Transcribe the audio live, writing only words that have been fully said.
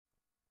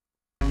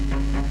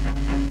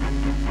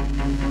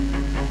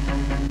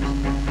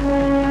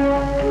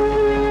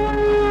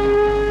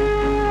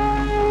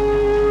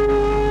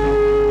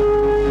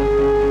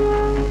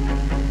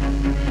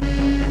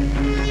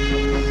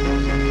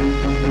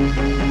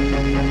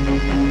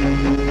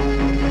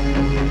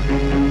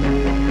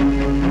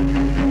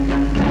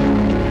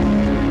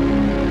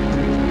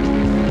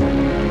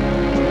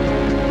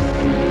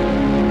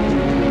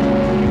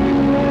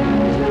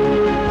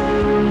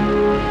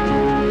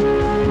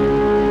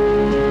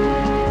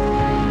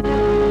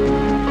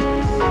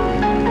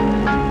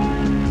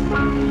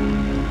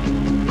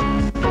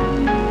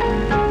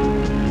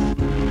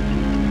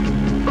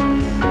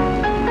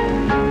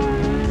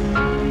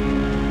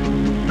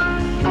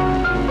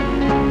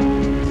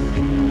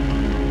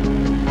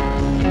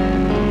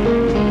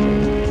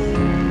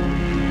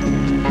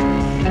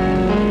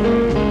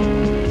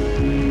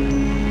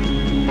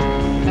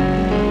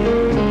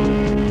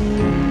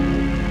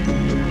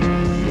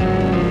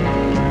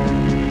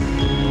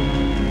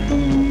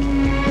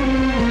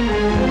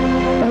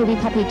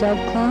puppy dog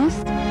class.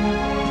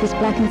 This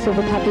black and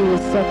silver puppy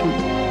was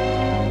second.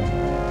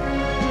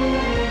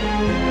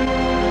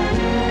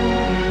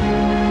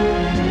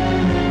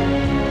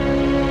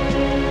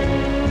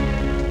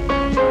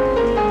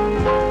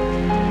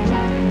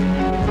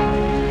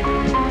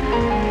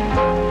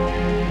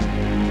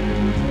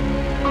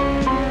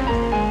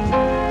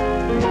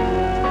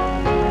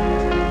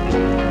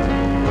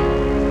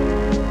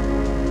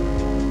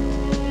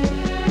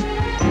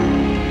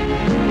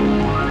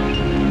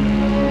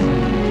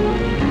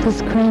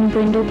 This cream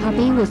brindle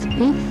puppy was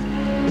fifth.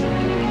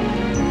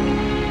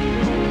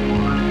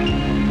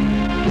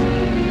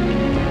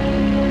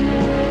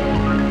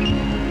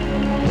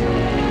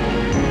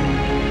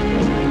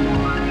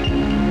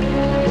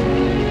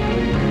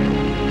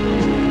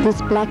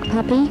 This black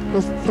puppy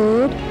was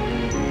third.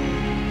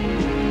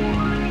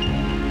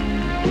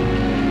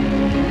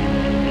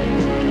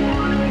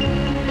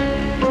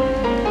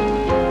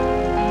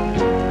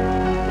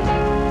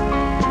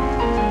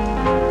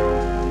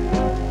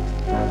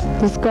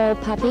 This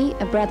gold puppy,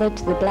 a brother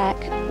to the black,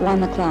 won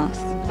the class.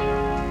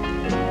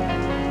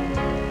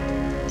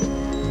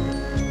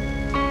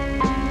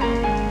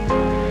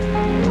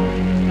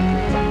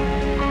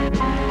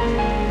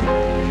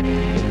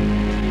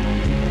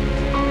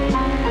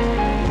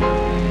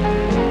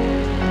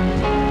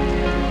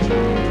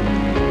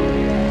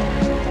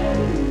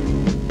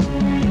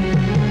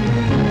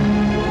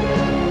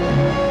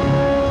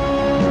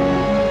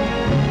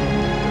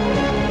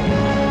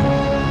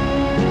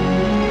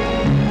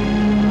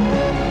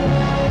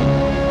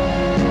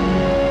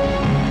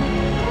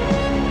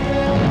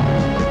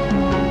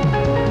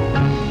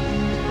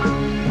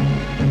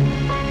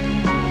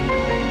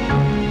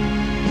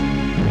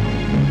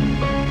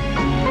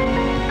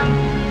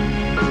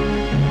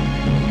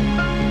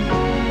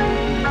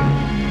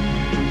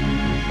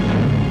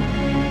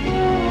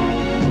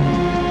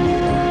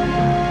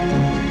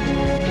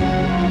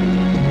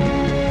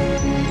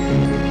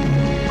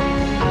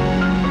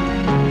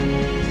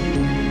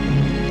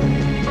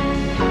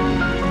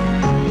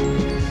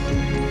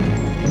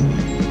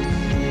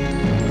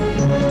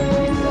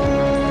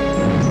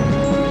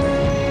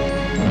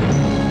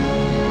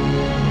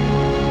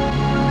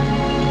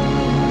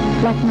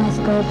 Black Mouse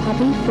Gold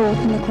puppy, fourth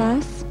in the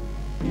class.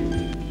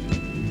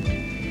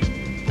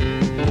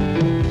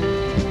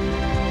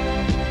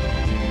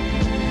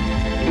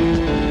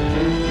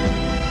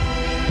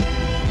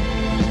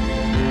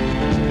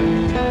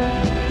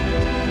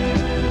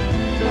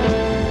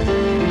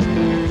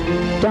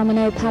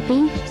 Domino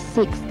puppy,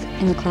 sixth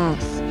in the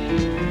class.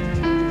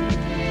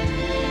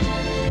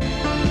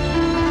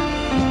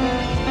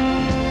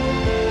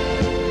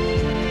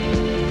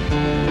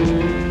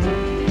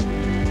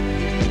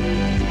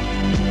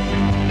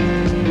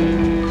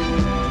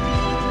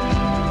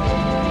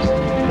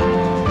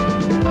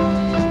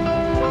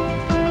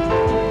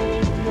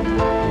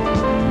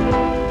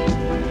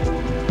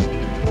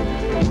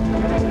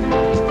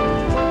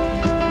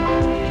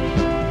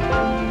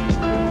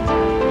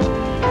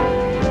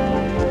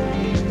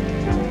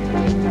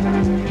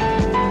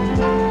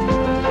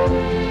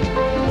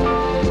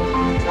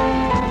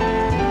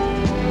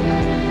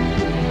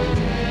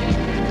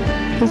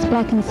 This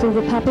black and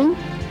silver puppy,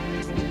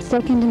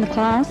 second in the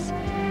class,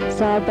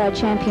 side by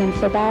champion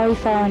February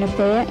Foreign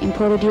Affair,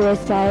 imported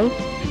USA,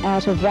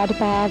 out of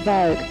Radabar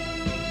Vogue.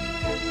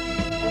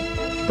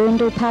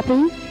 Brindle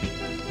puppy,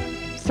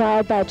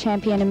 side by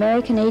champion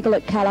American Eagle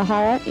at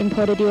Kalahara,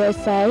 imported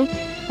USA,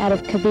 out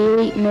of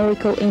Kabiri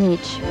Miracle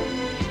Image.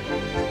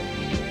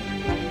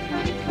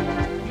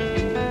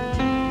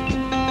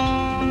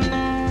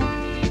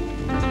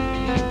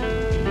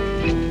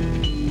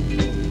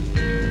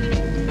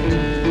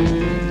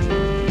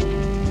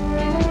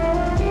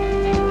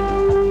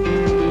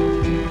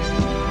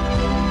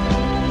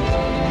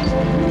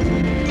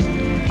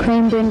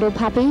 Cream brindle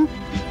puppy,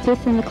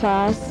 fifth in the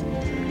class,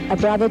 a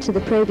brother to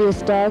the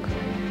previous dog.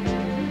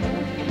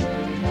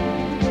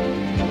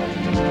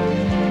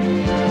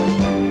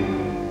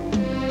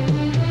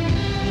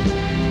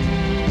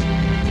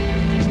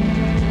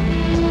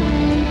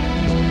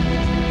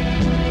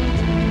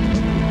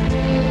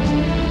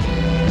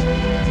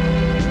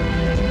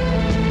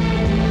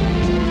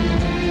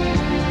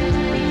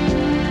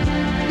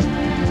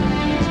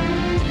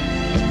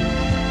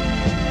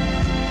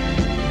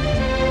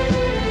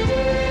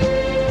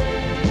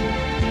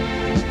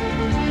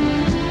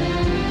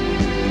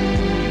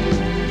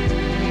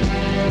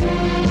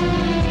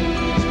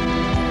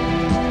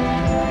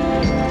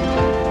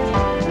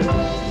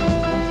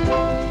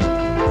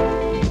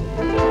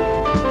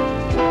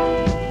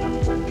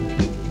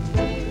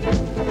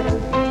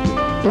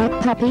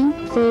 Black puppy,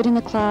 third in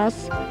the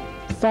class,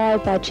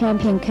 side by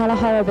champion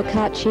Kalahara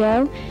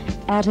Boccaccio,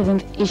 out of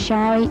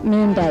Ishari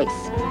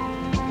Moonbase.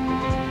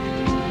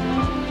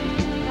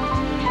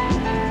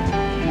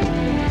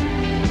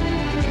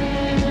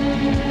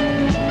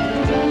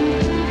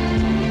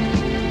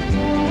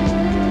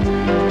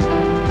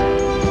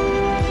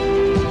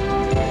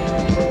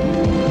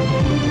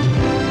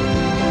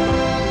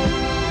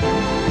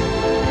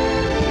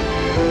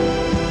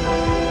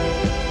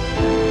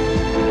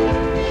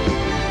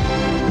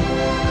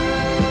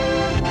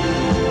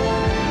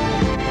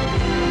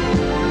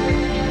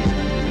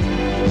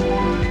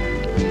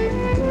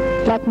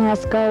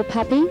 Mouse Gold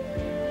puppy.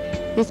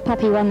 This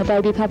puppy won the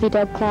baby puppy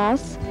dog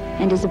class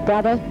and is a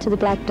brother to the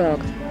black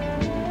dog.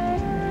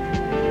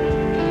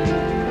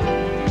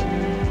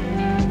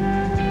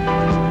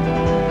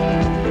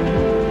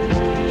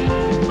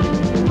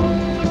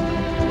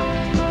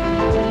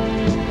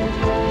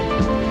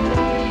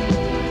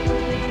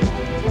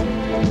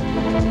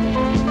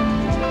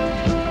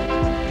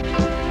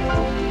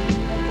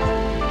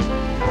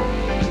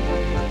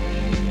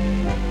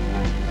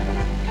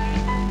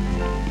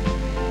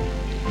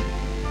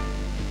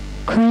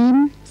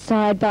 Cream,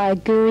 side by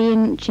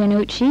Gurian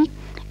Genucci,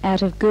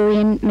 out of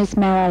Gurian Miss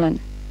Marilyn.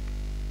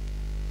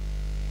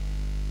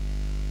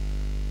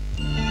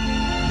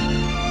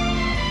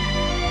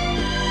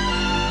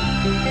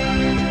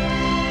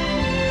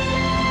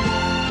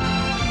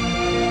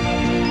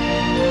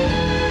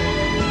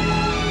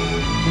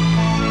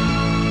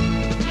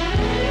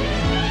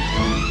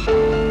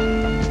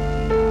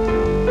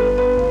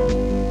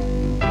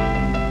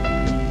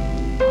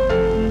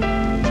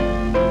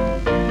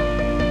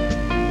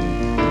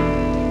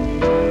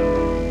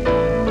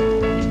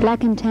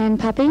 Black and tan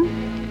puppy,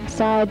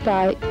 side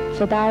by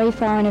Fabari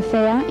Foreign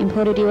Affair,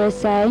 imported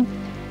USA,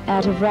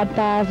 out of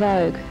Rudbar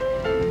Vogue.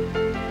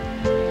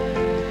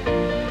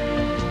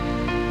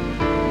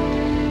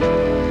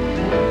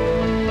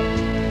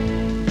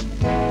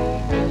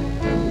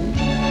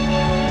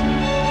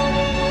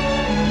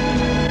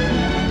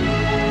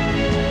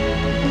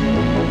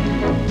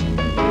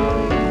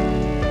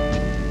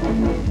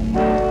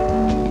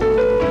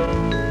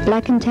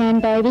 Black and tan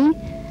baby,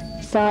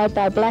 side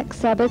by Black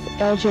Sabbath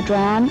El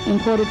Jadran,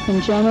 imported from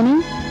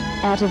Germany,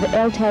 out of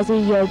El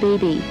Tazi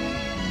Yobibi.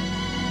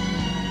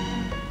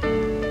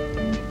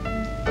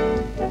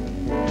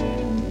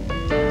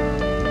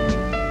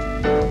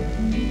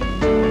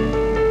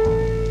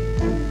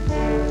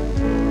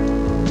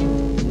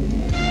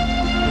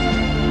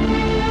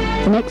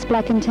 The next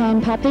black and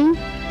tan puppy,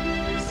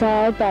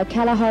 side by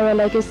Kalahora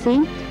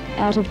Legacy,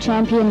 out of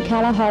Champion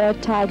Kalahora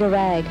Tiger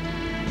Rag.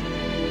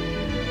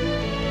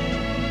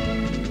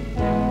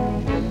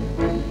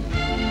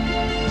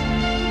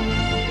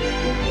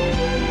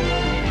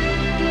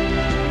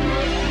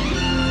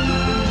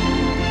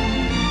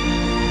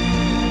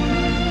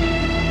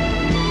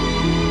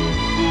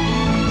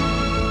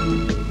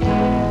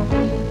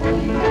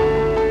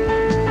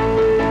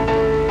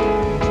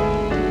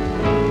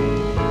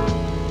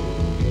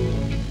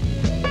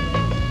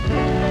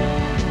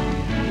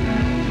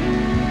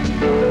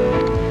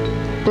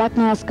 Black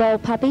Mouse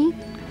Gold puppy,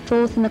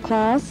 fourth in the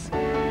class,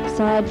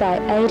 side by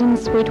Aidan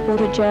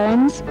Sweetwater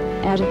Jones,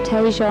 out of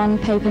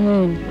Tejon Paper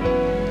Moon.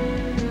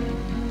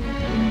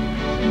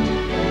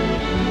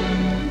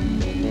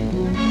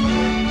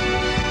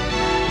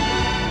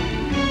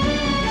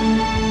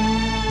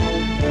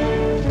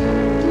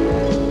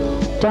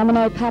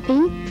 Domino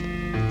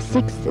puppy,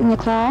 sixth in the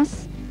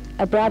class,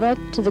 a brother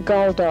to the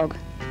Gold Dog.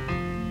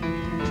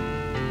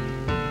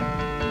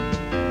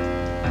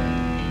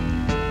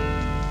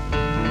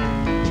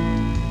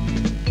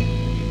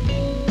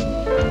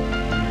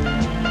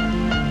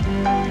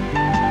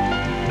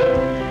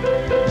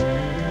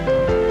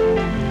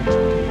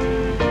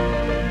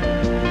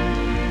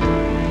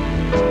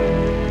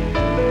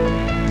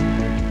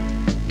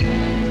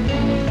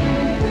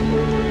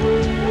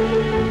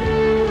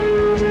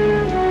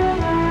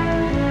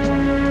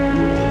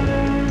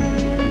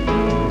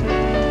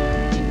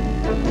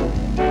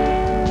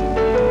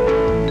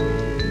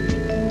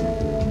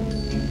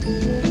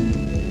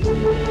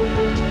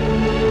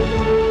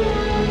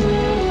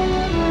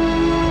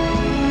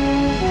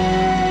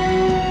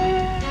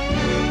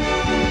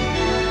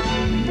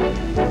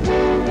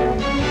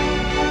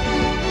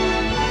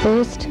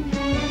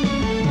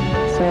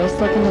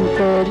 Second and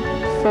third,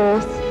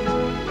 fourth,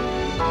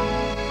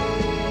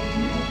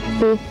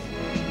 fifth,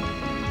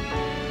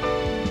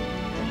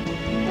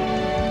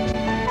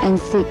 and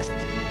sixth.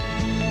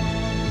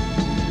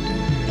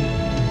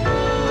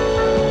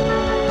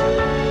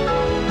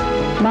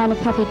 Minor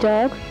puppy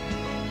dog,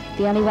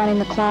 the only one in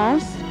the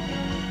class,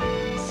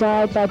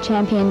 side by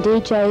Champion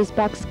DJ's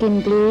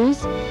Buckskin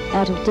Blues,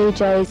 out of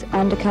DJ's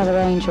Undercover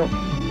Angel.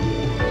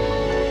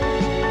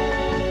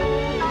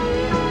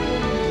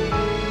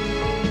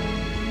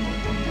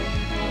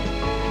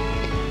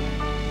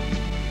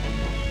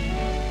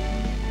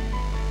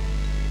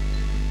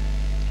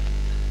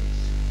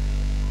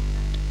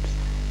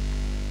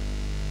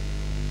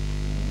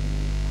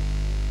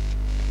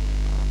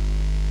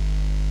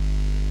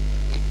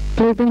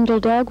 Blue Brindle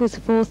Dog was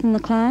fourth in the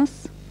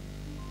class.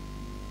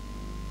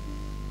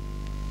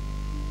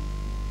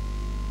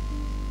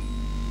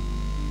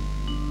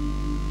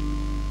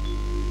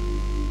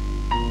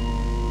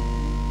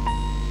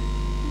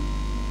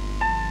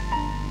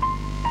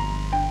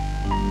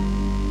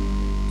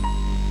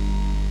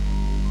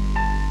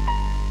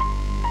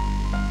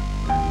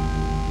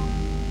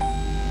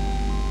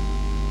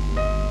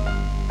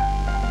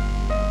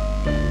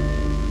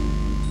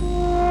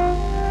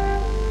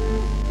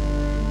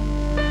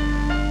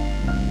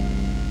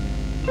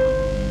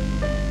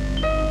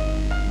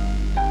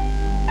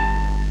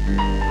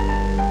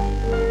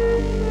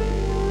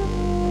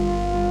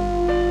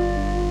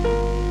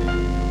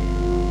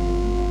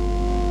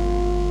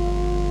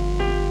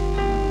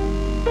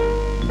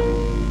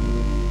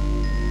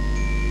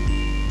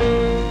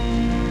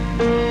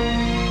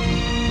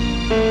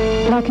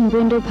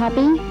 and brindle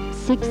puppy,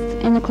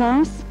 6th in the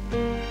class.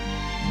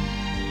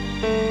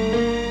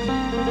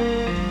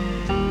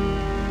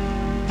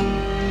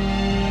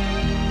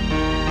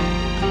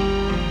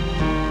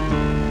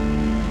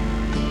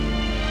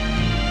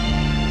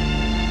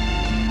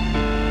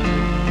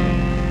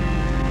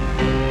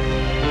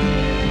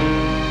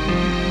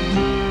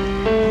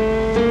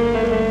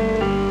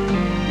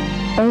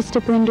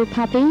 Oyster brindle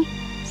puppy,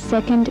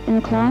 2nd in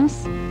the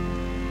class.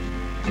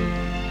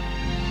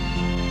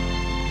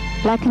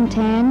 Black and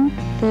tan,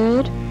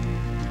 3rd.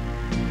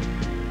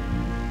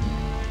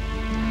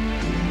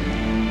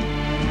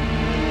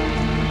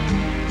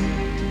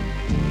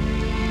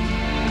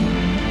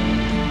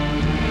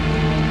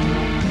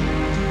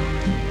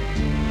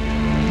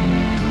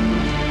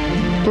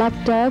 Black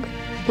dog,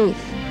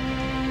 5th.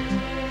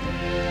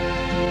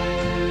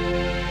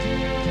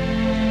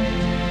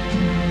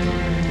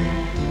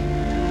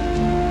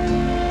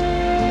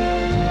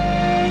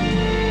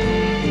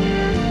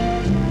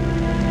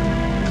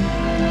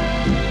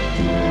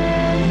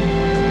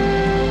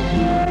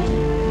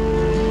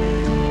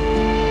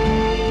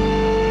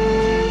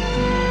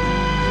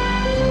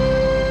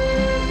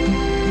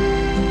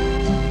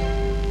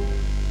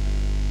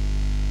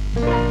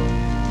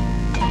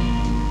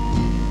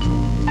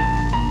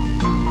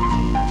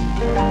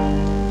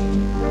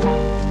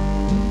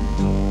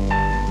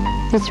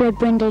 This red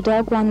brindle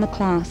dog won the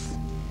class.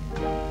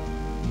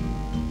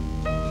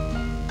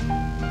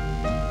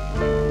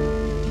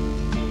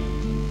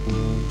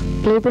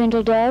 Blue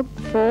brindle dog,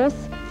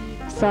 4th,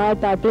 side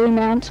by Blue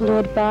Mount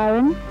Lord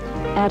Byron,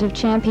 out of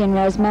champion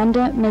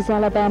Rosamunda, Miss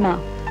Alabama.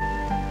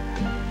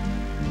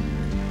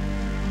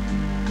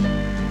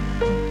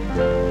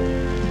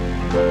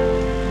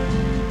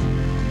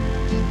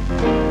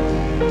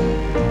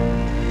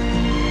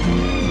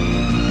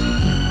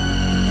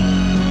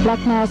 Black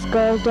Mouse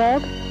Gold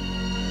Dog,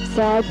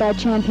 side by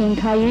champion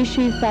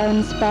Kyushu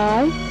Foreign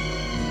Spy,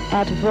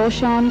 out of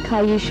Raushan,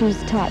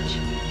 Kyushu's Touch.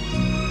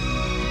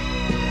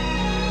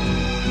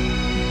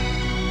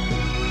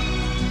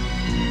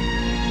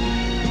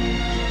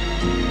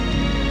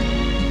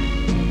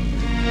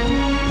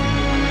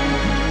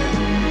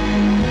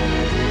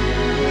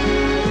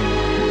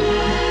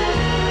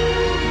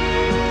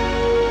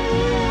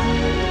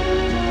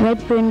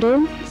 Red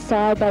Brindle,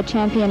 side by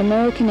champion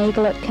American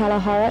Eagle at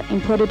Kalahara,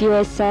 imported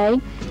USA,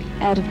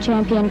 out of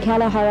champion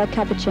Kalahara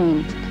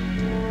Capuchin.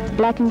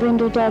 Black and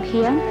brindle dog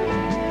here.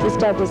 This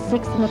dog was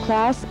 6th in the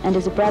class and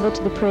is a brother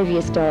to the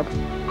previous dog.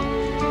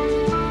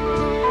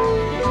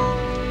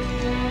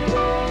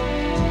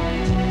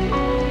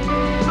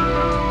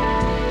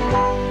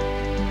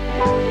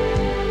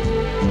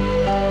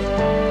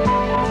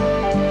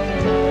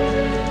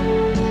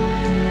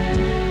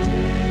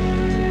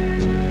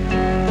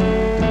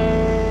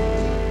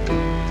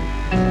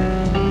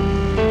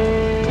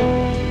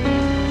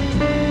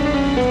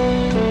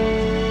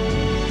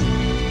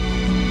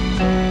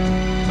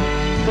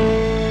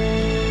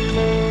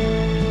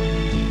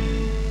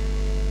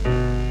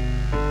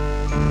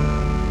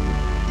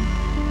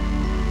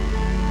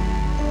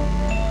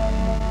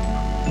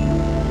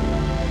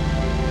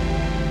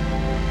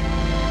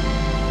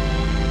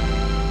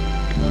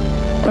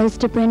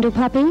 Oyster brindle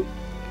puppy,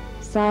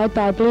 side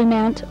by Blue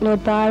Mount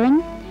Lord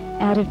Byron,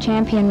 out of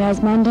champion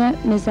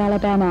Rosamunda, Miss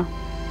Alabama.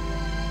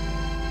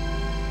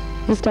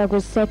 This dog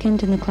was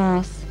 2nd in the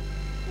class.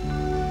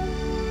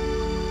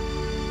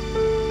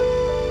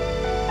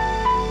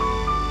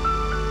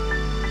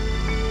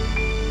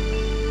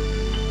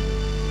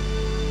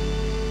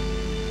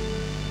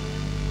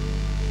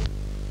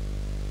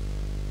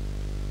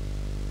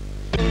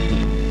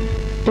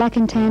 Black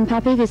and tan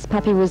puppy, this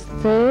puppy was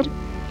 3rd.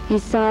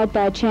 He's side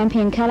by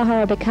champion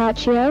Kalahara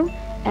Boccaccio,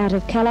 out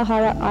of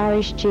Kalahara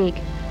Irish Jig.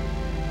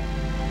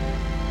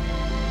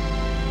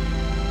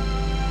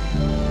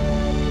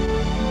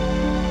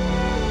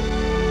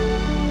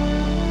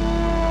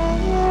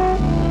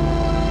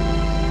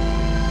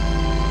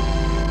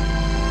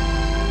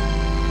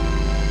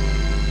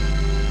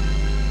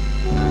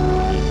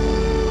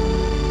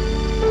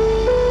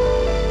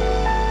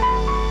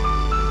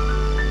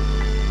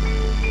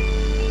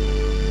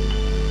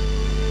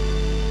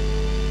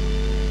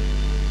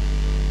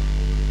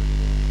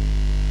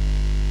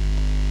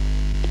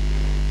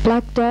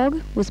 Black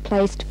Dog was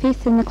placed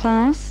 5th in the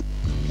class,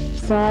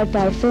 side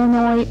by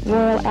Fermoy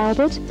Royal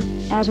Albert,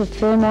 out of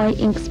Fermoy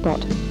Ink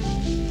Spot.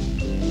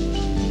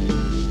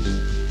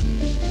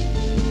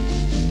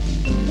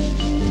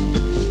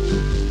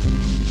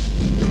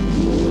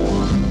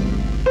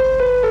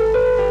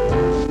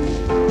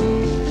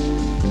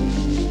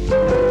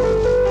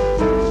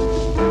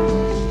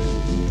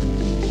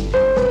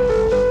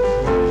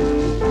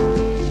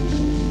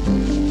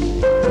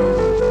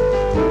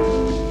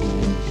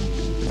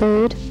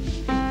 Third,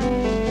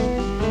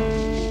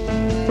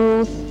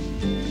 4th,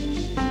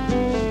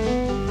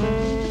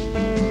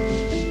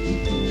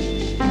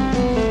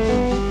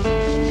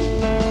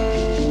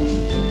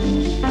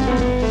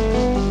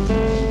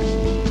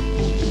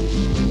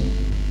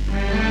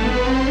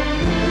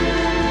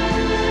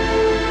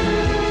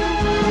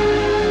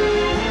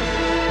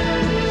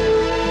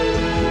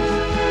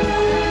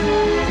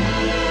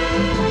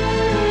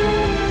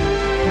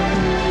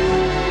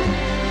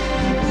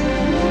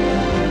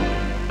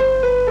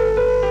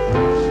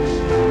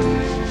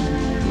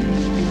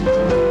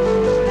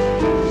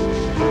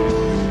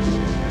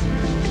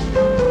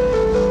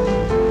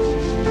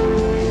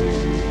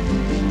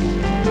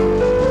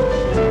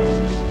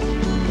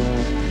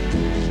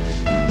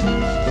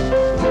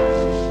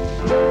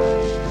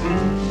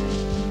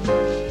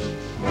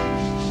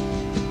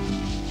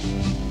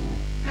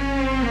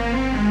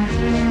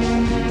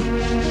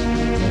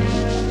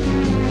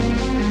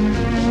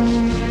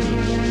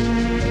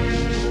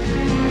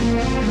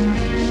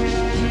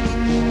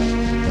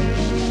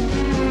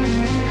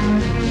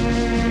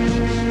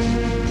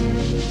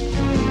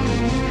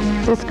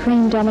 This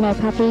cream domino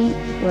puppy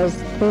was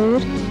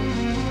third.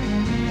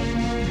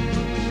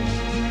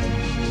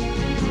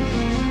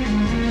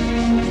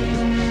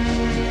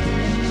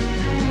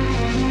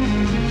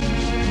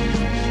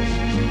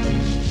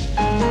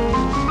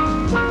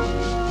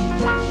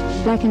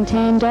 Black and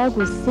tan dog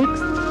was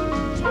sixth.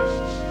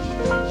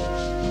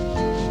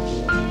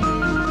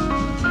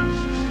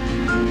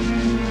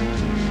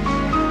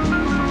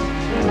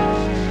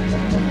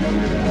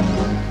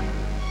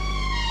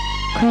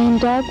 Cream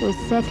dog was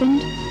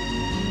second.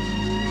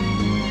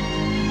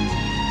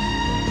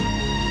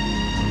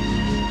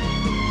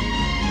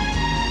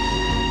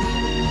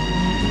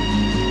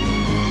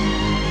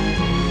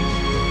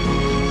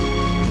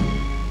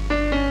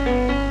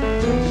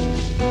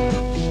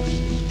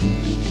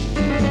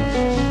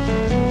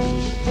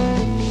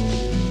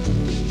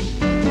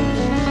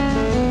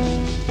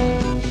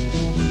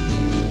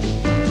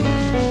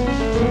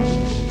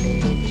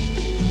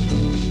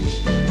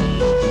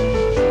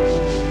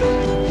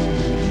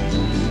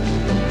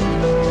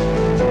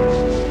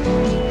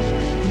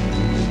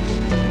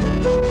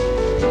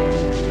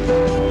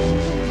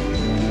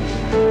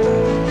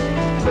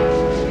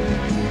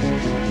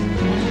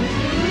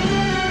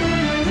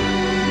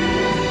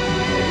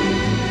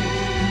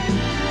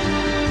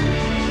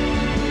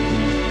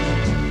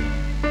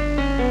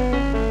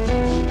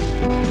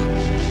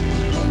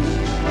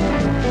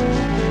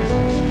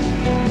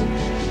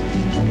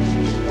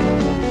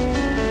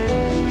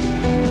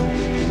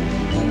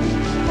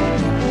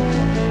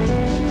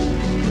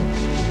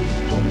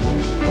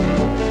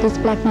 This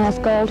Black Mouse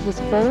Gold was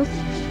fourth.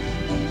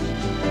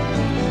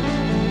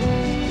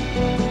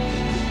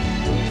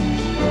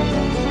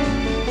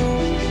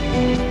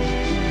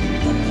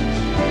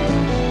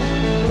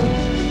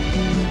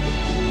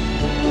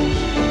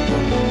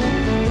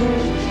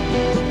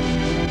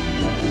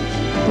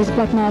 This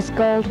Black Mouse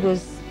Gold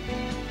was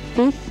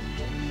fifth.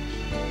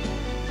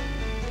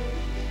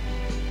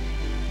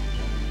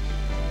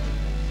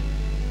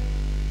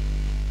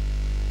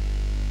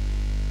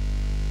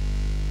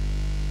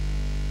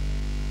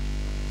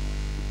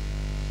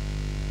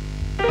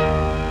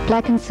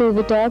 Black and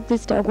Silver Dog,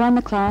 this dog won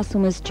the class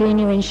and was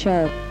junior in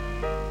show.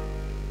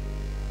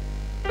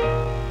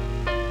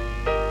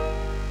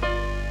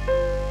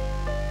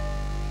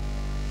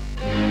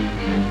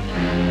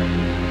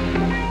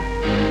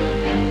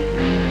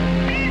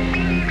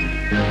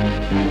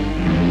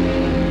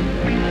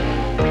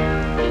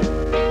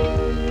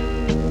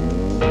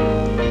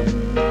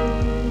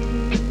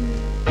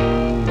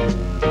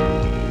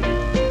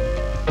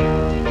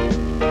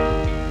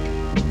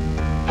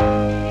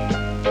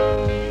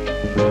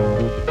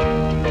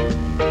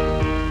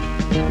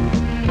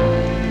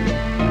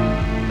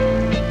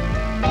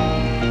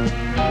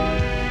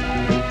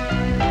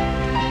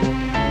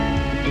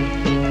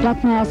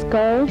 Black Mouse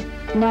Gold,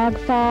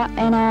 Nagfa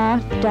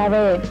NR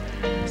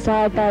Dare,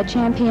 side by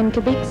champion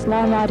Kabix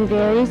Limelight of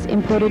Aries,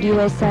 imported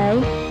USA,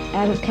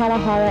 out of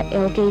Kalahara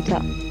El Gita.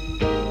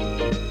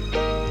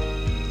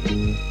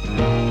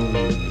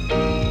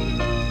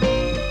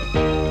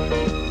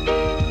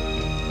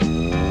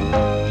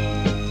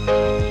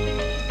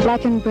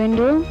 Black and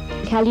Brindle,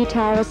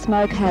 Kalutara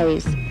Smoke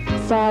Haze,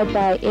 side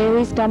by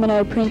Aries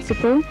Domino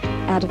Principal,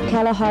 out of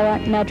Kalahara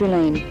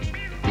Madrileen.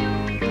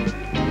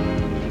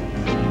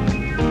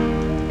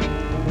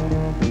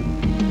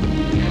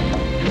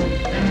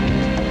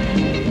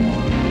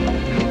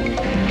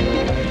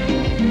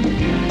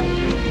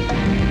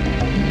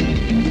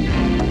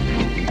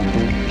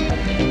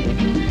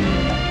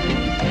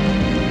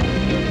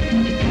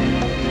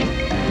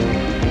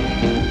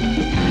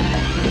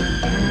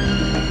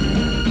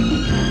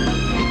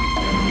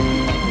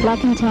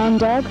 Black and Tan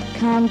Dog,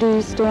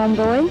 Kandu Storm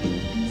Boy,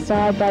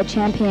 side by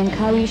champion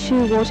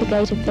Kayushu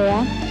Watergate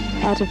Affair,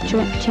 out of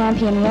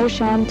champion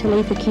Raushan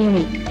Talitha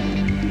Kumi.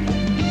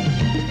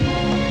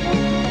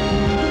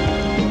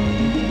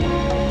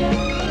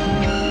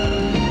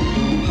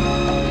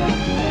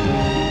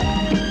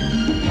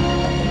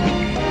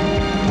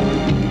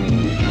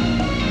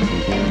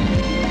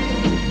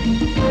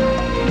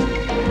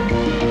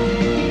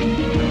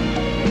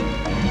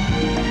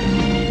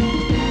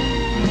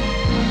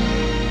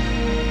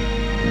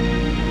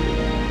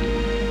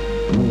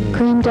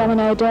 Cream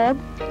Domino Dog,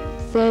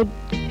 third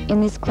in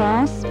this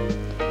class.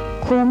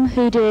 Kum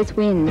Who Dares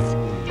Wins,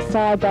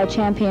 side by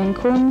champion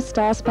Kum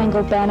Star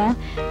Spangled Banner,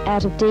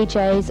 out of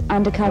DJ's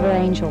Undercover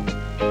Angel.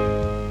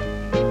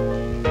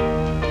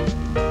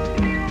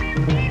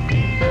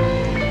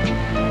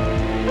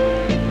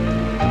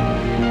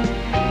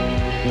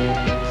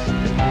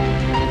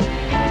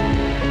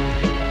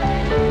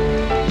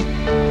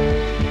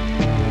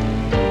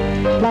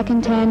 Black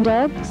and Tan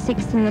Dog,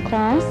 sixth in the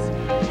class.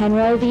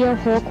 Hanrovia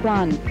Hawk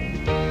 1.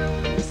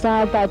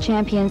 Side by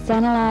champion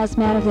Sanala's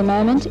Man of the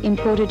Moment,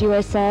 imported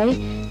USA,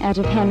 out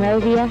of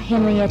Hanrovia,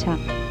 Henrietta.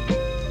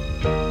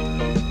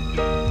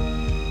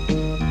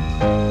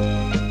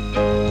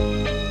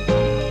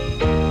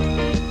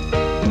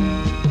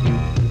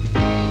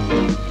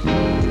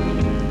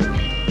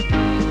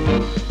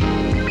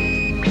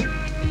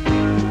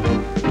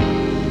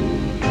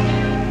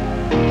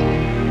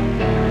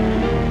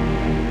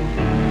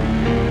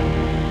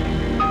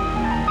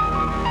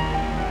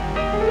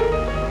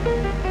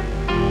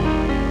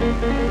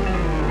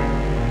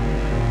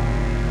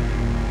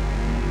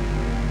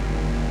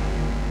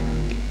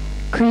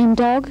 Cream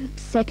Dog,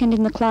 second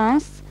in the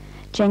class,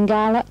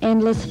 Jengala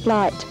Endless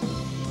Flight.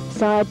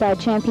 Side by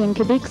champion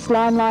Quebec's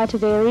Limelight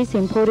of Aries,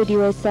 imported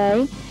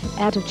USA,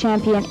 out of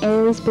champion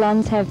Aries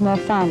Blondes Have More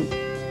Fun.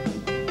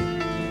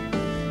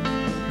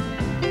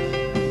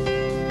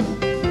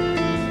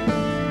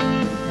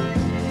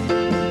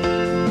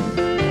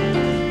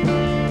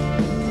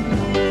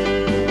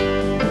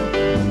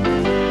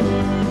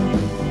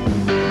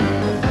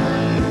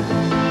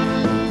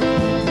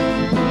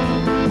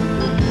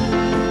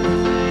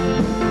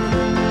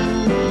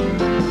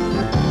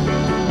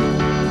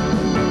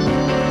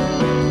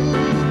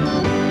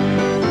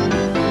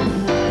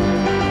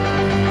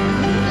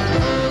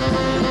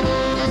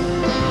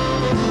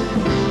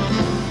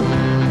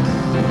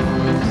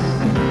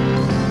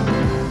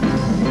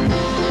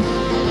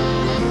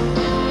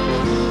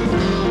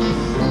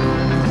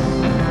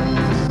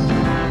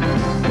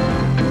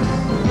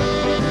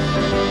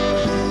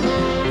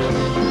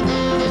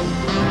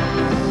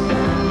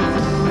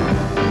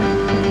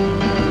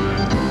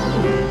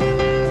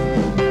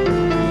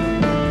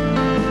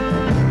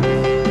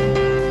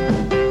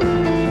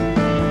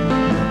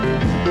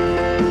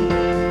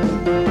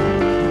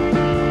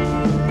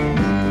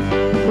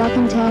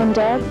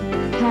 Dog,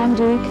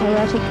 Can-Do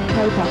Chaotic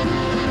Copa.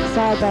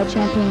 Side by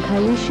champion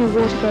Kyushu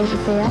Watergate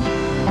Affair,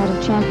 out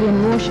of champion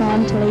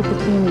Raushan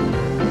Talifakumi.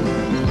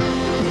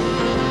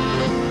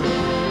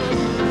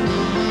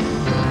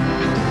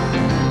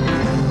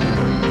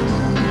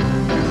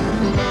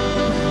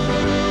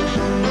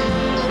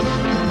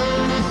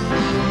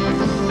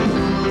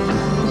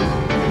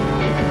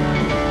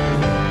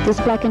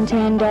 This black and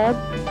tan dog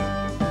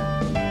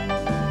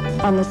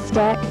on the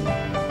stack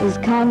is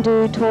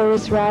Can-Do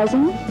Taurus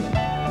Rising.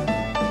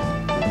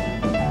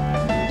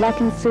 Black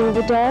and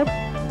silver dog,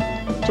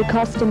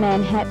 Jacosta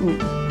Manhattan.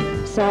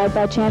 Side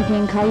by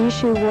champion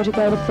Kyushu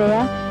Watergate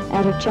Affair,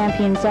 out of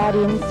champion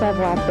Zardian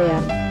Savoir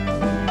Fair.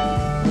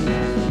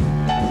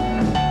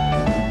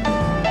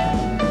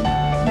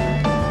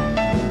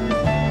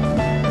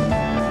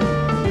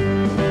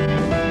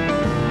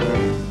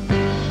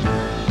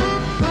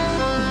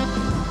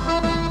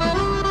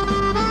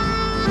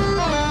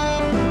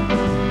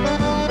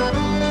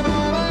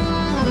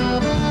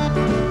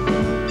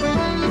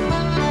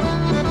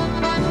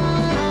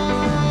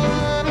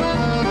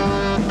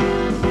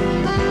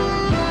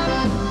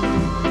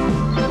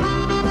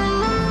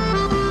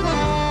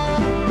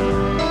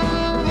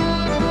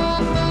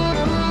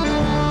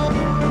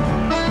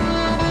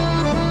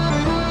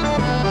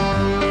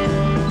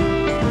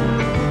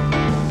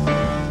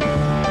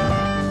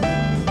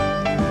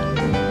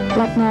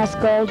 Black Mouse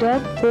Gold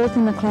Dog, fourth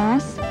in the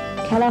class,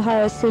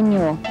 Kalahara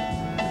Senior.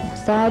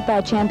 Side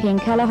by champion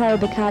Kalahara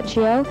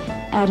Boccaccio,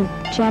 out of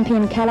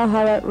champion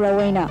Kalahara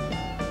Rowena.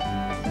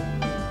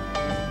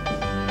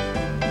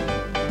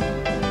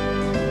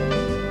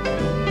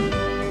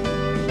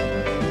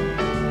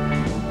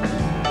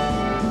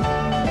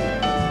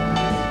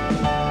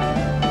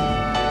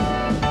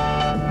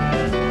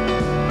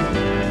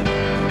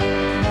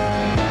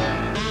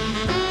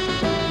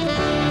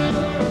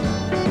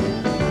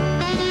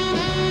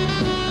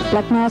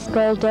 Black Mouse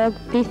Gold Dog,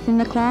 fifth in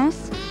the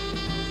class,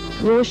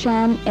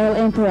 Raushan El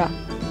Emperor.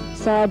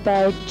 Side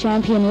by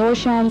champion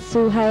Raushan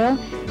Suhail,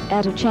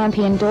 out of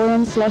champion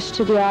Dorian Slash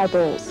to the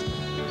Eyeballs.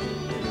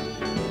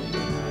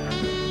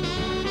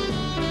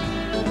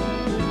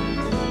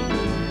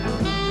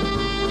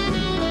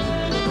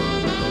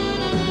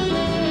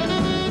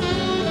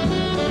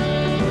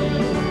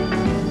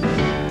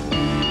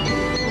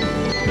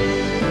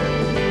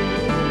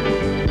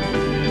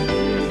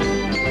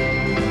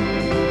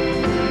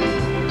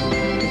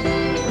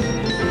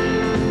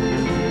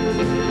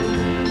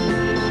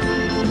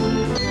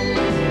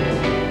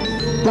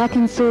 Black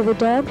and silver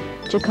dog,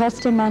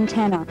 Jacosta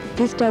Montana.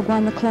 This dog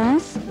won the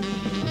class.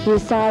 He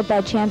is side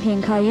by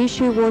champion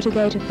Kyushu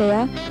Watergate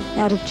Affair,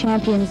 out of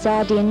champion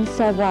Zardin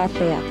Savoir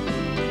Fair.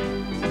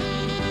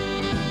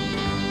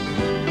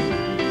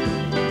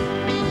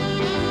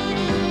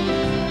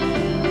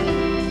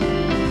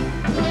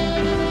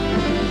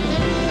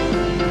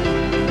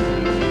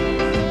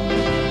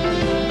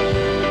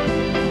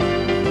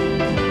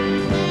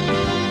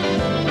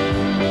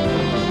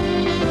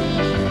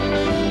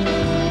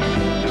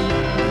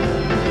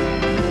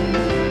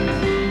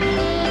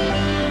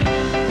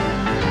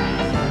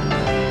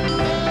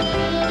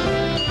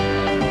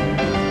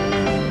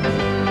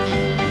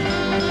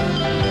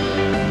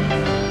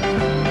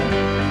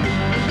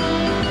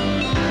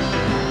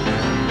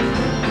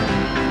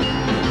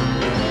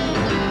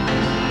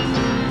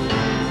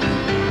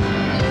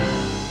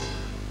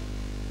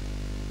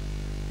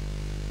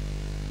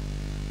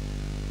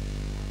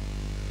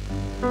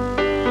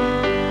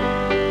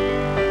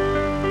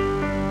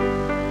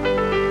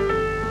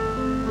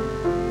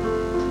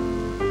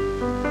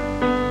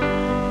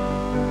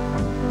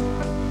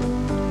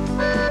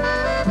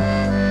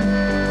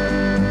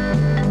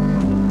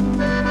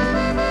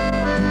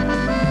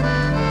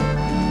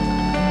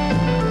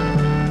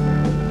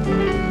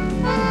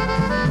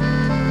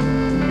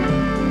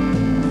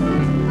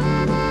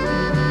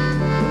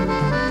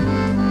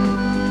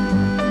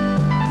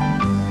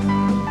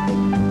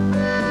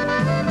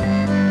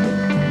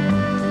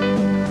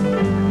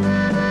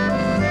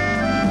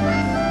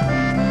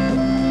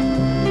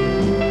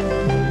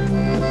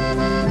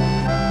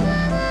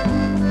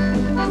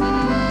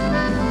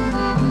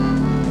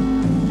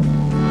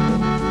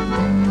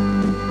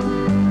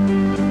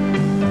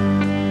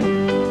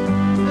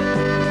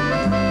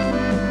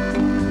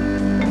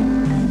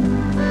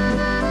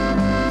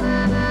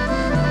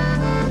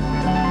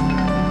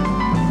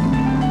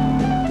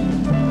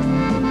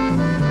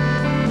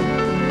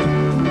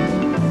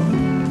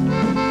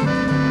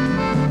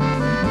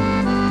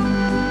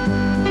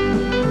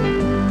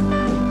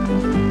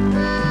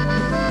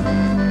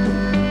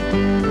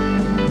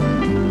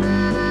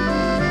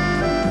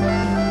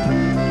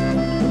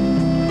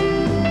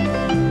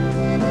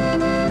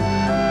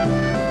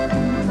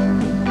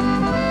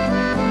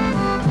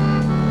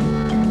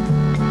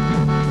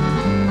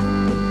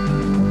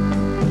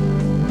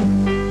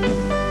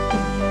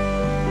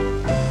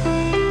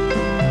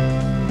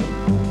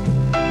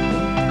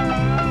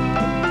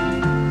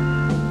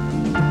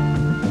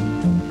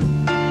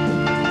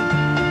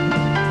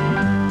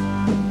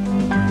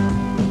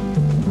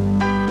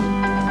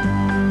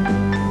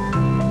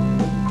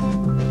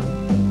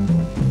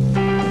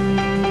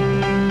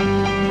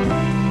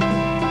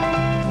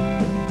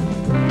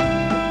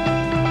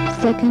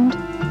 second,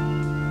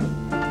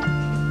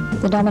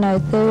 the Domino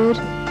third,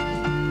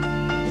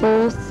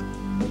 fourth,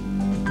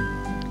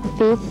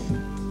 fifth,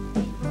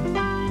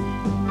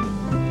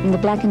 and the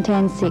Black and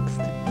Tan sixth.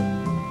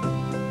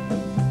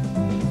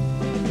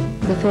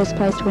 The first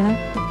place winner.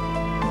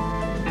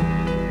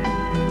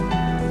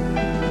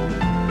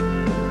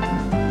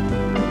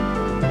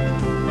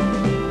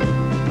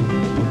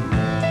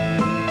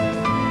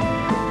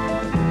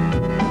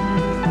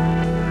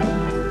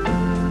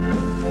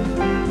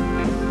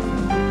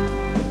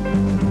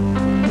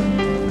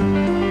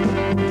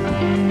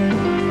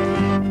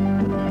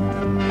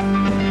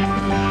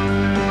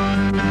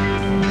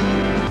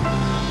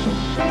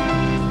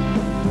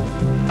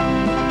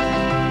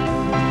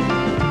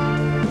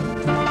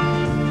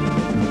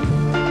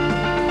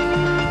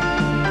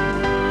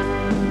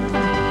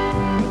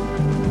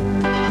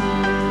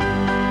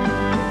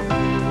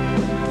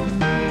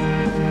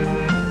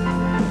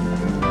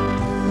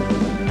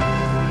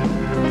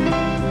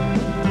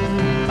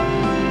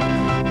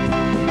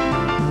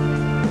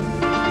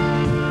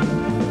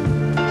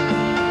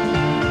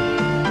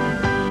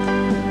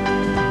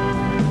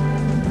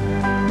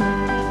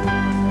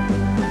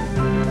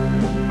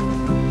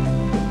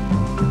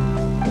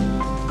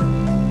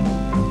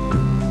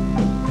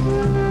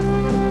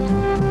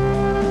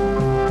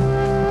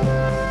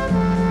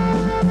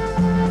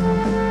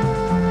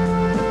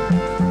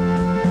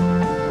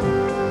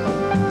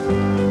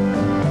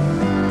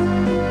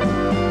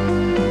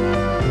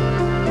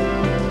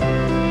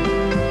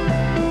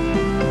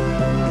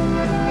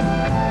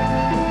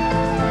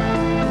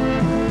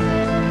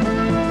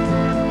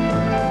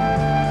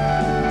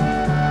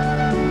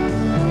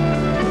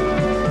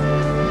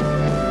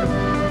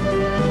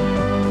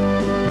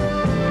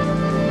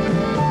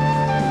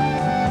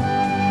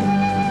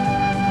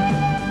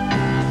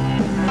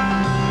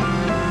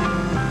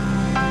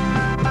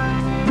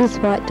 This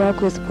white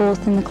dog was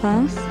fourth in the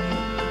class.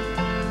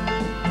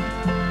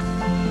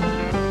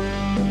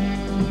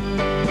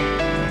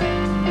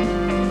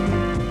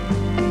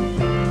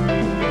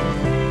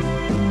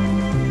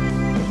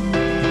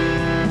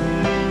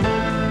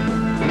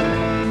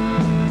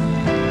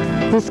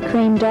 This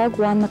cream dog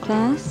won the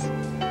class.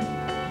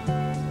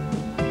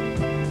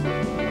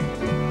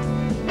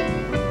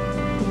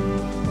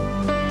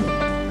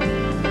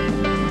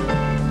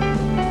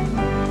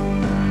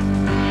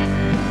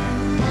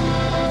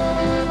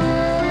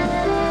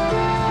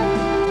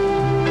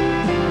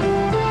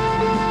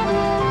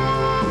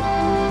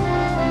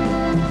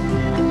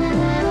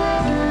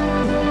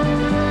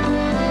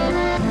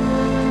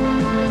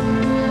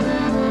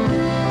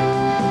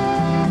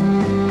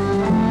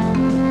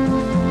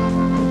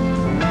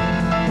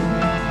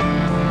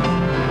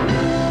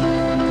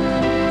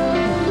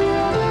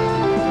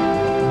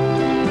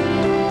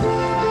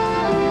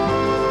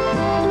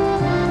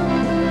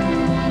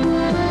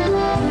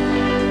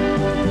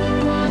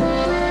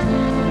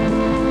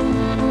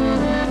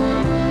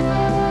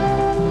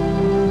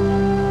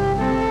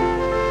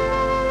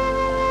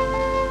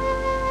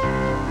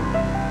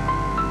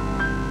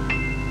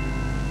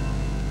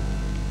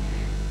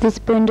 This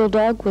brindle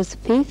dog was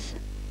fifth.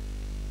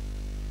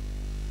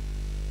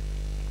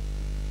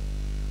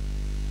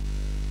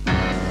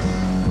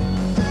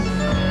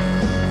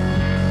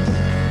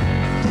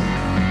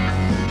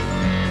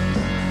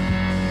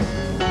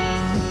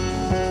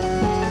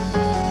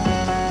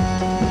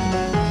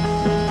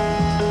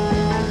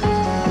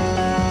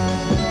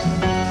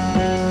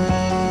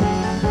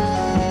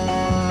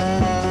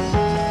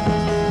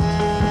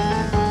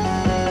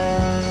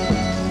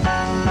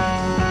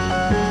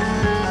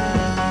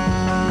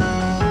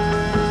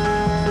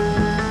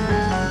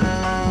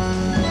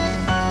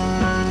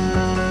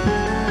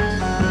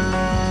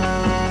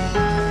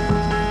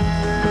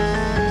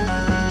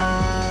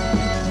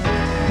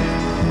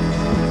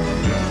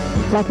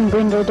 Black and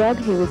brindle dog,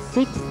 he was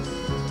sixth.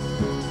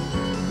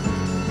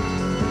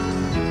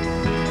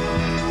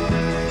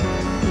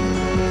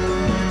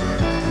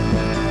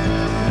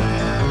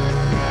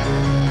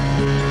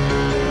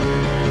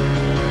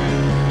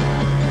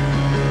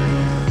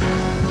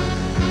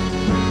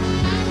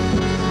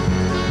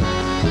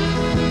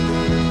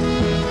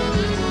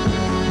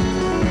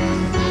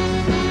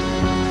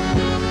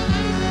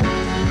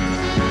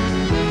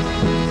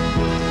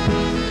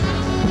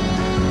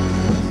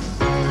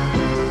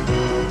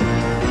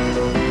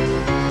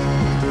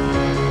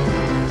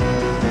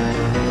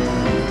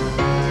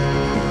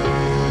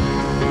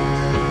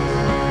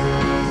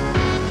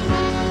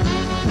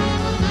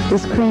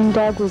 This cream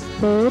dog was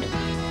third.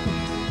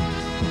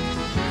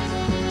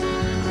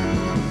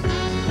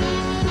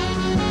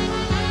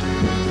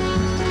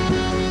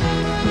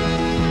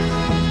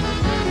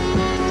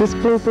 This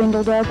blue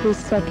brindle dog was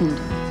second.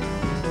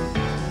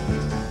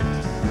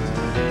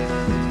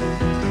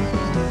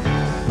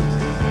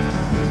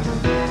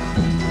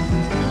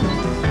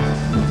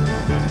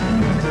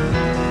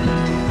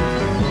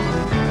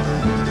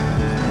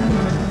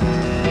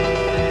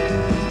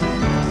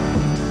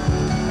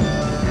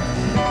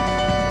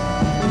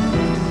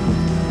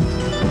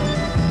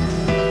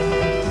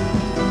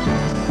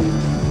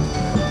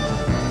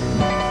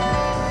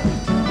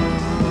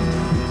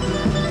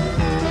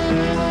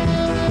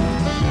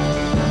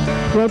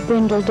 Red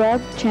Brindle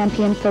Dog,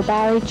 champion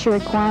Fabari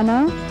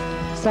Chiriquano,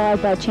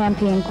 side by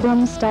champion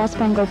Quim Star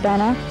Spangled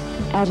Banner,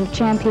 out of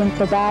champion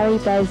Fabari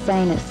Baz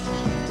Zanus.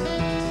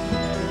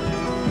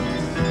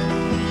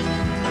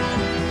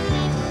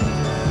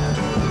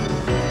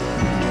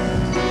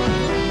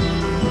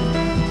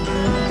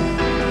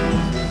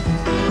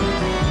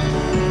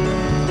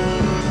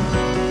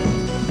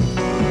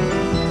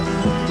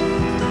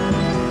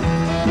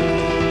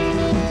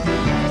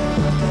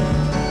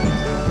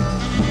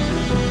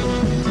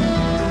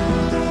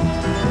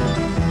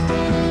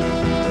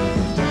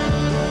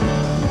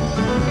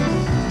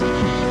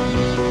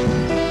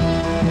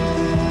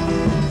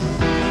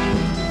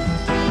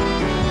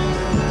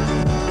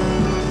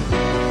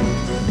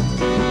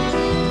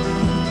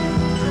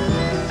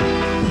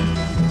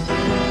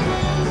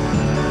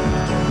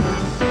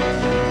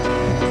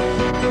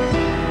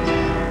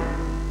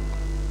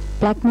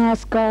 Black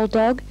Mouse Gold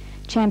Dog,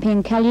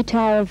 champion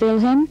Kalutara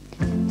Wilhelm,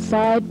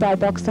 side by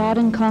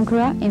Boxarden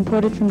Conqueror,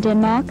 imported from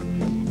Denmark,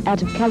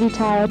 out of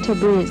Kalutara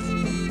Tabriz.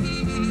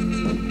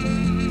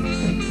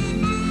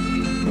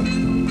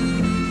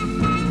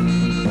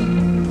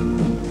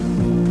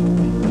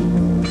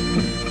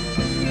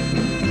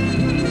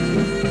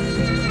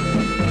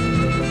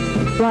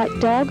 White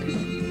Dog,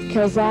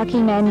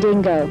 Kawasaki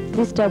Mandingo.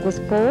 This dog was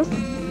fourth,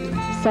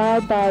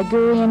 side by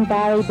Gurian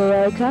Bari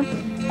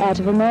Baroka, out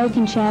of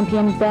American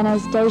champion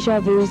Banner's Deja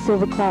Vu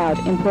Silver Cloud,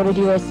 imported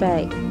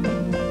USA.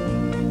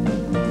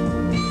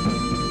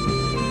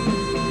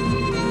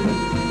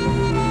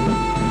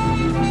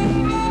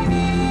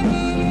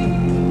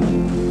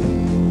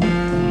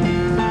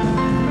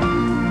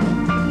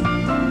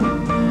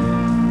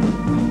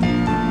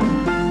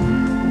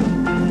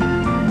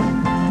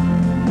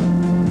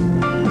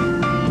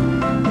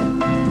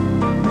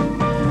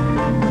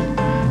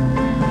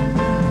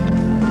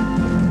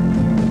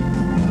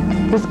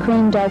 This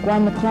cream dog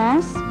won the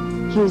class.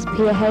 He was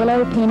Pia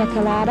Halo Pina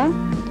Colada,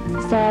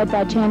 side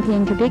by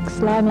champion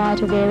Quebec's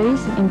Limelight of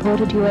Aries,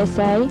 imported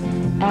USA,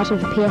 out of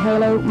Pia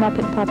Halo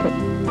Muppet Puppet.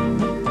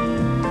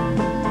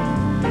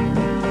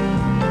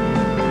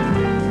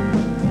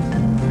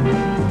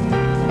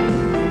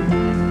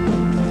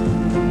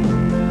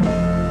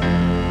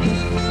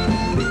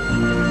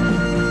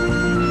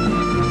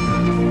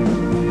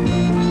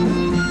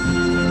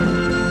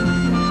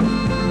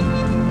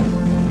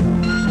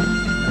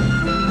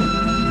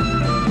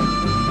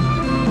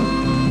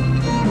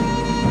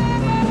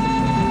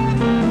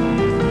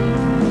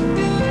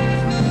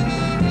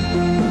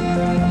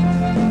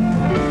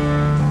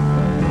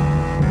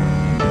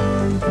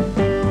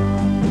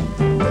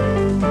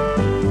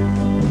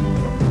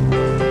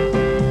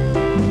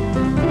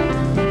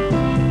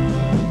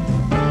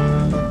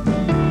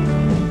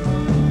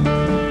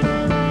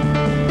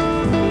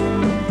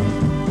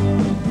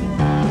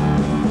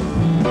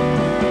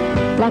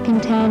 Black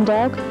and Tan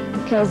Dog,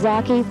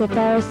 Kawasaki the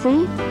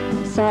Pharisee,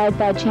 side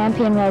by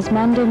champion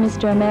Rosmundo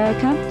Mr.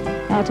 America,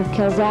 out of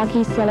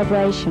Kawasaki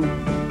Celebration.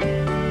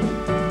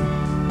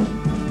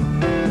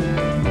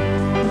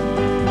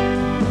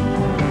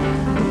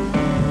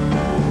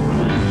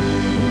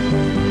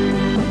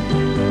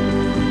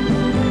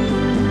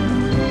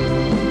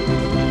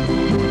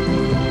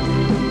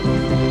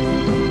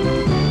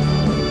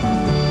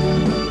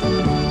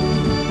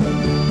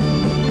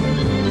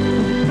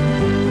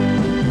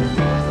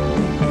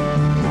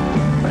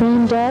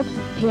 Dog,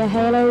 Pia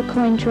Halo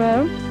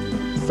Cointreau,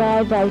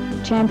 side by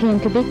champion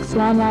Quebec's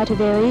Limelight of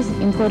Aries,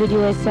 imported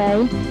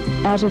USA,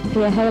 out of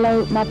Pia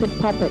Halo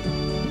Muppet Puppet.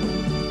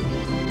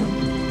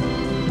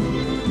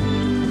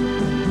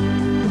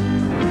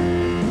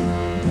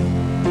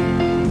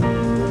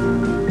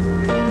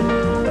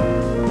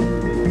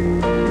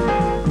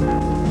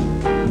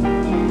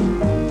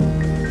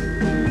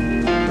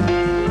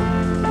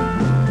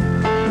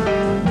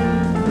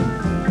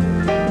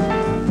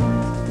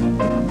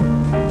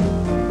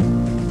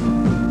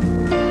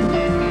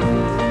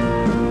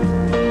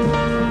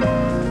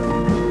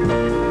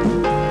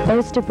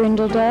 Oyster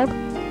Brindle Dog,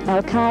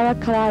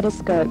 Alcara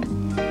Kaleidoscope,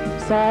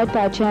 side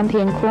by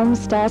champion Quim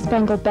Star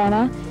Spangled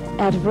Banner,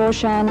 out of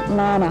Raushan,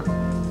 Lana.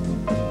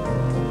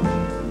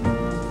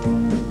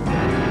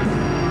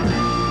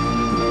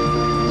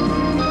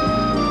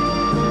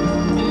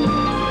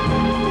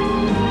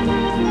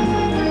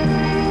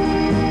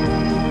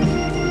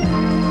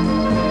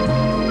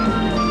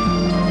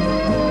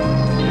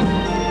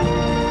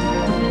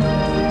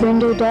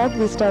 Brindle Dog,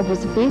 this dog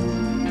was fifth.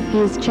 He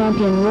is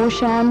champion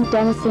Raushan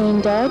Damascene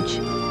Dodge,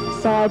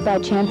 side by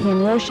champion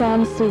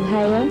Raushan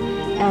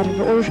Suhail, out of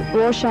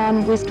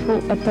Raushan Wistful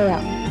Affair.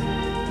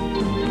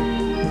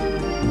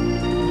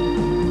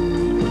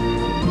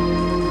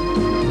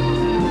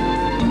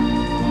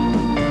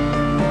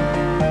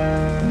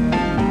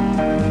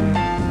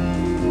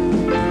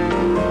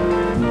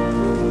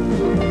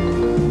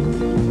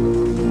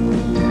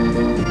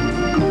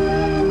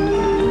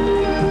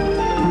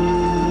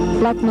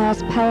 Black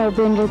Mouse Pale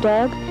Brindle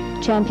Dog,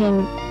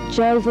 champion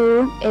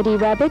Jovu Eddie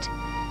Rabbit,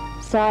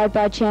 side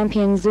by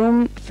champion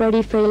Zoom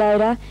Freddy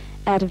Freeloader,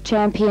 out of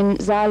champion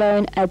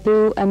Xylone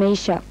Abu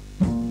Amisha.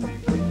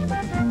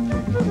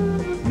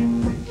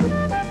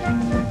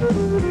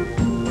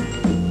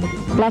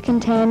 Black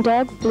and tan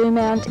dog, Blue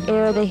Mount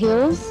Air of the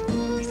Hills,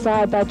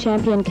 side by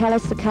champion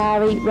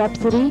Kalasakari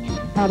Rhapsody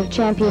out of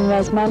champion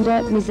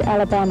Rasmunda, Miss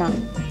Alabama.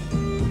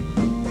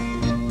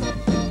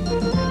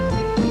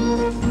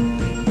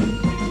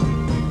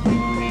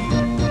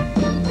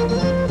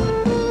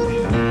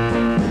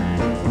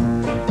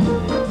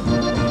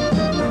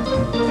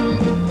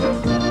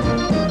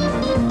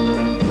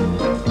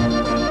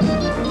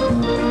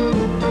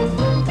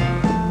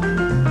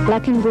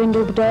 Black and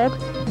brindled dog,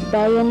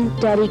 Bayan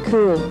Daddy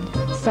Cool,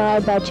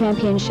 side by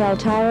champion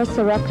Shaltara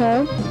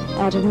Sirocco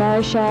out of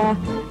Marishar,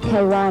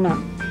 Cobana.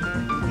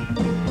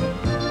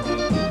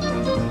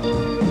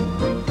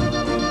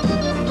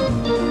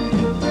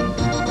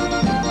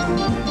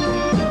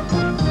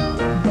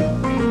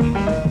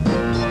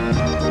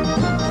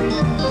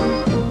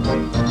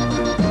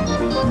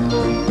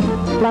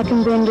 Black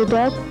and brindle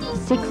dog,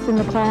 6th in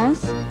the class,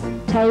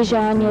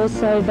 Tejan You're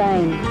So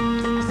Vain,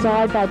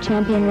 side by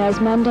champion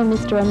Rasmunda,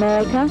 Mr.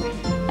 America,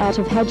 out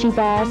of Haji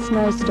Bar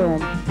Snowstorm.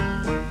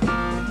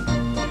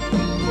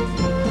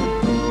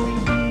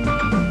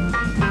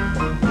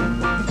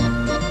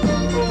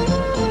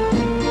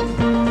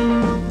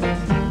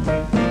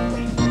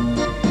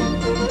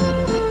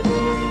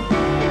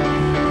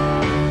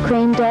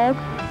 Cream dog,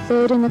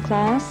 3rd in the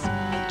class,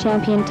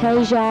 champion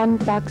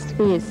Tejan Bucks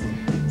Fizz,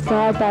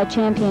 side by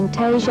champion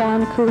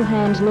Tejan Cool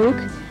Hand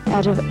Luke,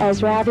 out of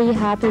Azravi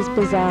Harper's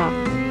Bazaar.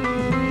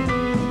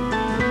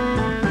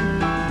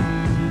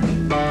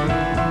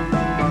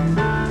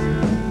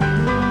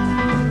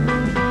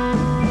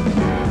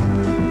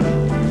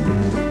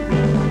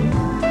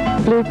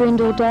 Blue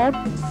brindle dog,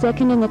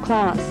 2nd in the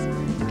class,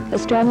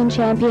 Australian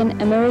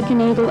champion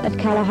American Eagle at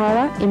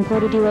Kalahara,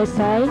 imported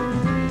USA,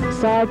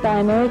 side by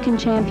American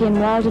champion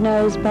Wilder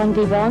Nose Bon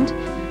Vivant,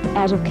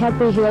 out of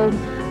Cadbury Hill,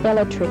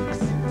 Bellatrix.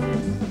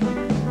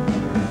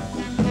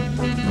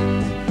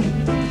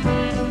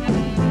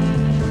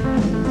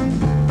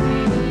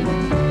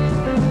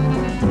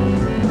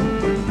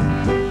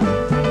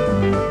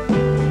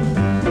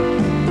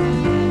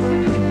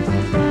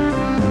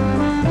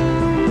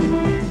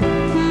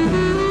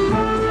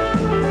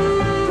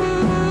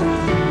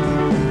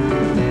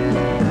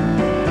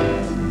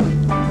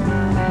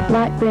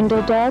 Light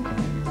brindle dog,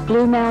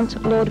 Blue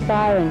Mount Lord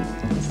Byron,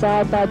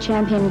 side by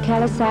champion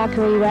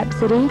Kalasakari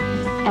Rhapsody,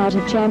 out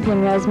of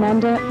champion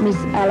Rasmunda, Miss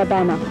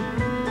Alabama.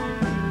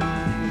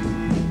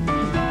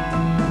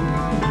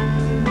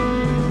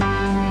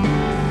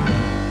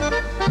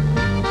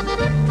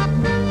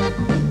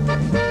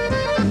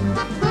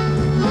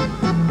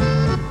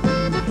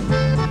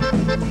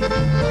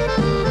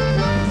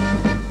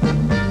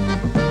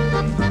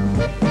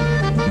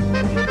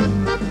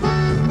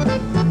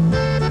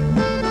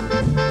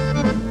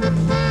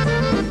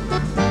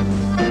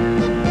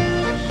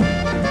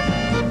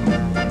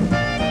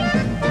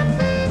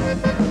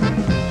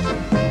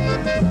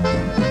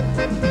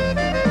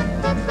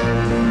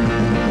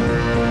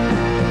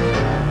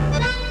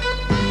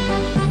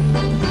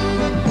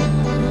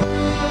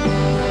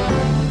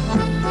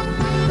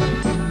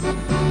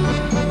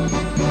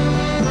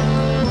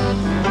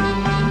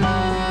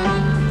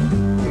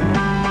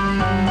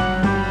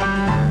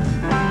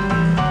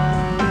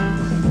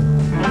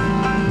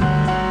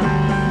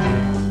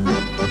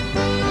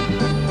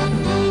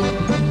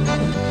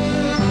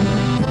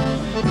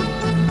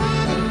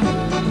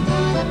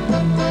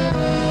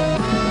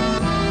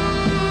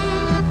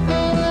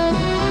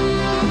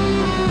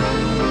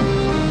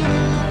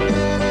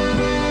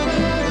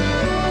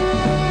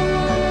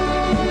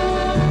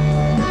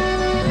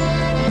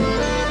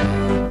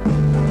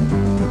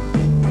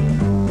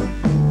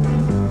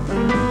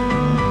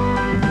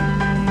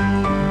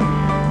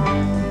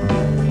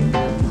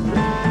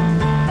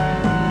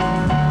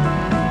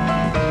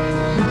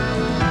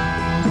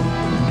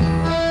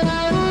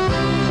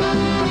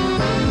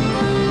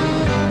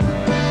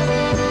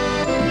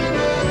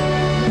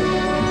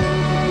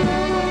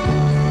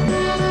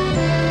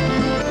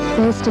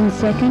 First and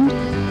second.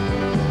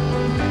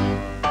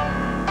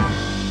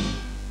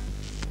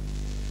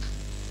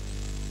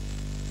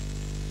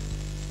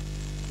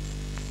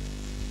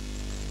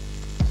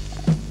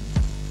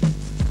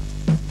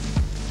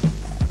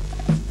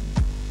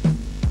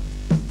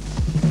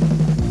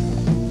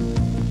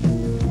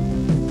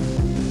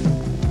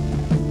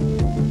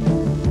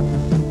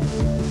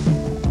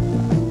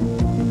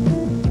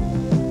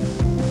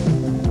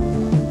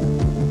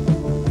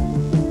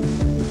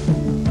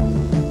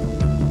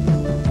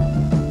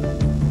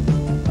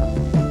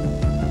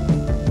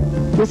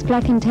 This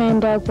black and tan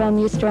dog won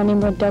the Australian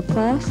Red Dog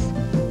class.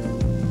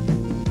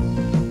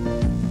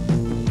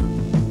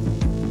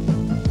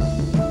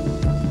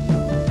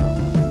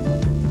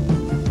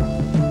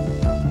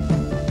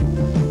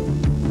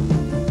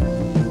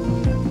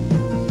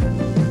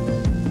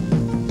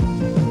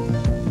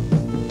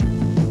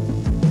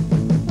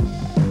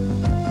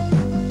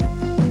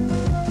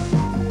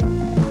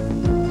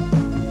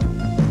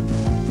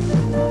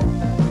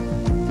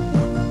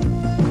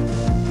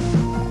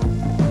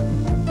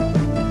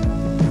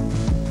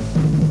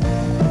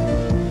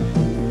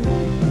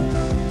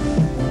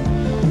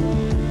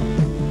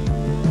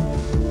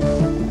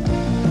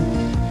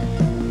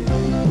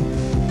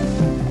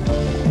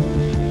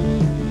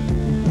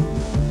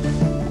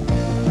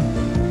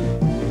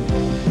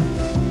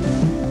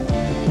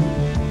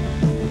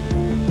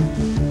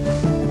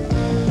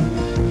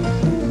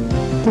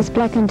 This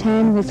black and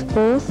tan was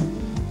fourth.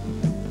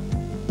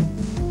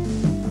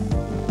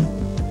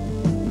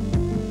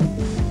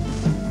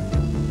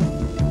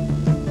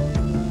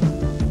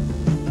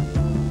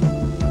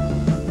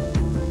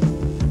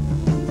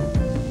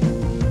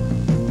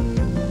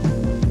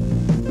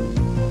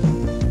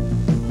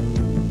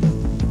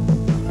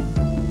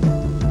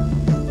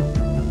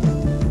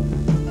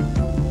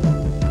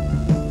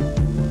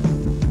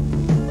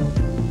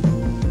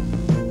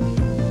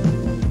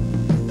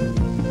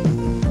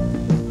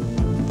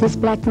 This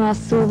black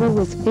mask silver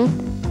was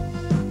fifth.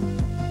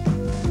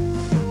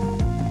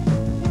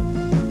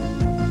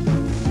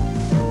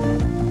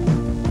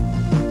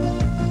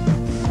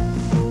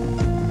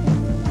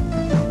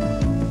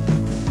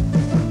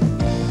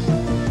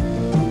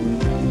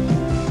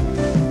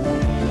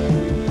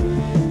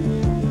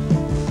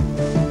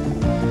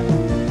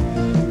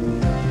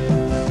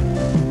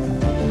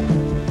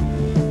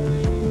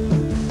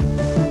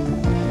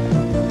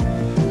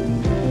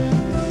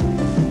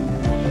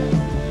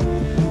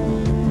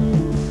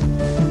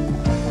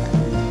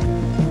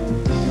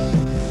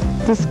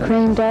 This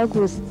cream dog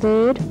was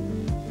third.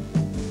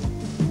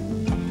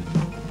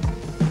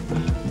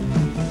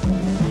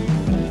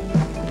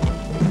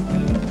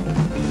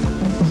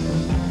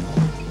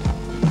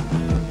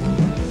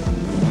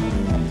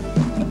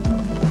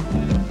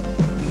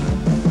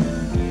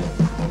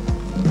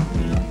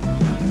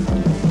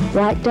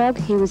 White dog,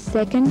 he was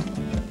second.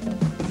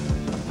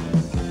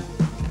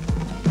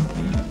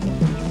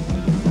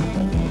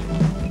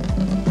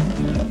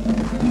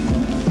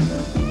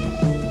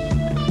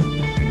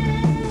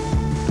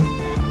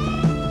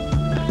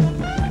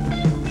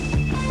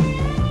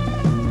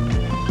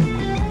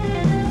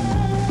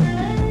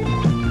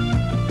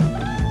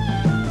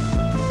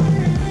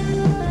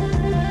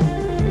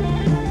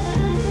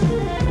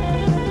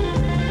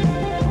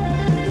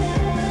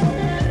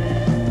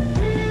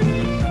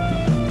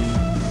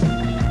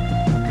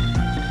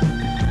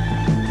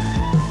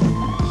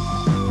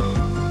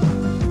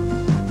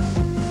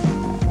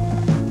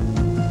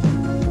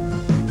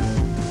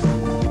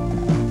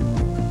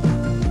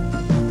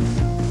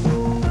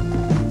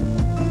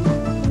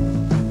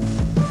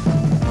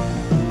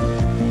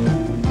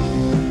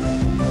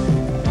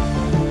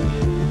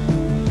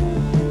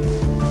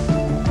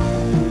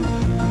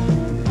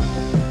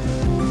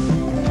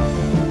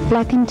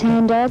 Black and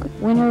tan dog,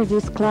 winner of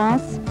this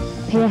class,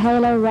 Pair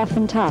Halo Rough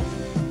and Tough,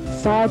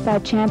 side by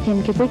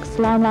champion Cabrix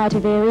Limelight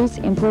of Aries,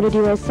 imported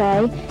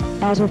USA,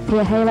 out of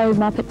Pair Halo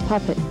Muppet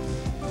Puppet.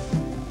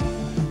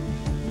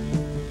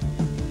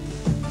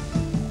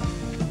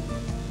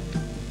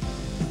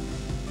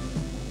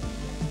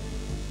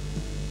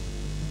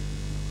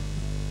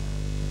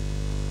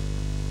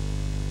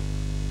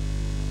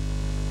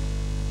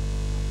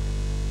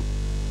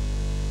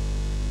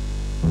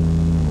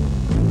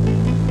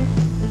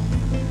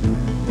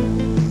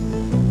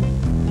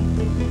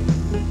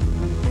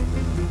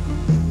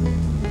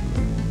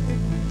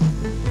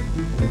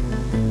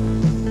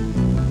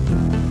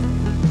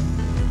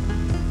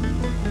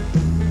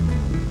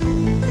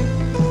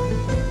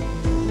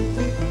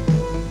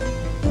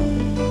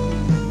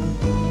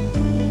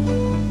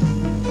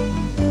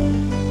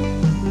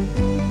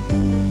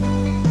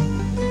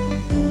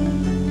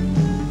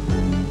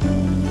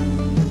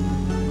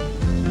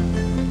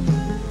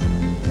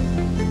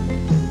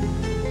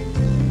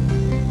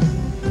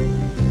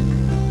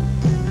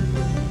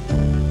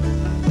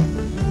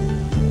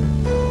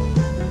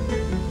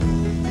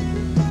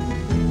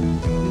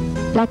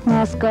 Black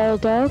Mask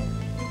Gold Dog,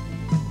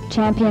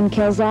 champion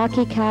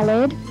Kelzaki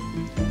Khaled,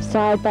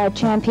 side by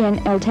champion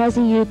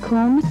Eltazi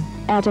Yukum,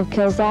 out of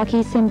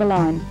Kelzaki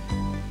Cymbeline.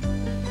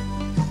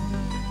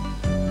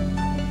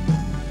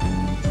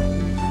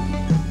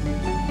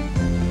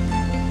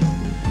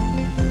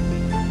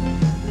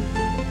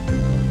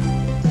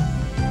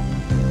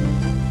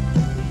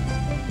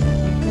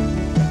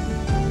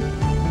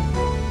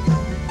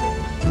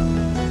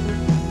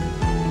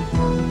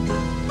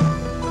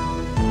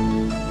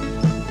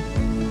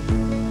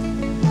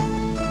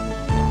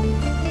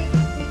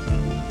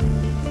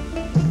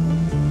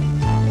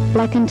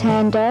 Black and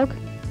tan dog,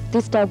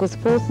 this dog was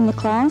fourth in the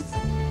class,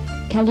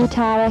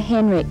 Kalutara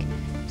Henrik,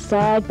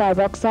 side by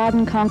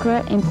Roxarden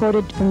Conqueror,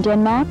 imported from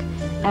Denmark,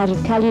 out of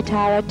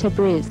Kalutara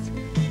Tabriz.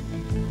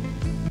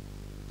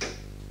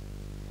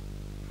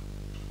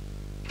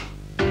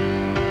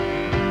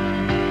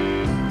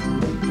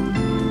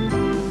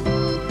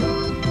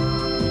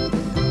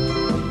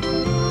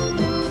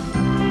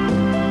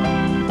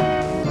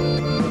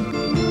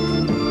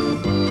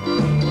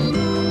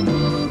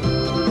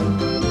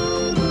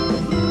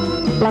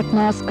 Black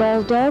Mask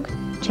Gold Dog,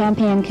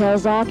 champion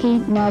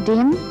Kelzaki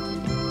Nadim,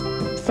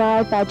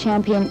 side by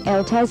champion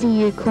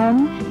Eltazi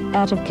Yukum,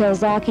 out of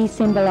Kelzaki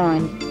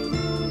Cymbeline.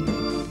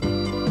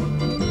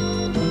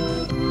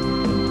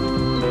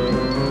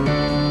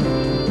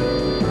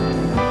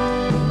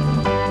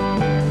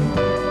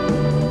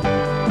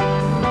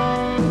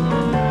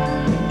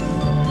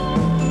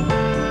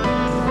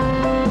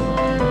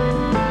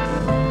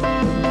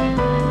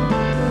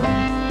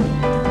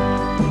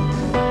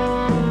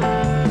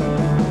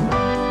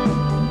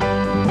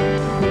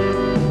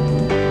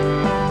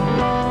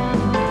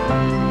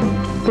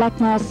 Black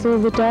Mile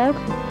Silver Dog,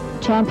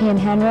 champion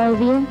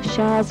Hanrovia,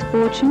 Shah's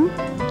Fortune,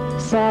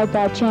 side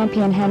by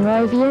champion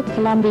Hanrovia,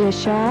 Columbia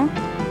Shah,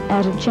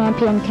 out of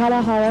champion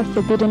Kalahara,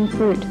 Forbidden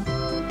Fruit.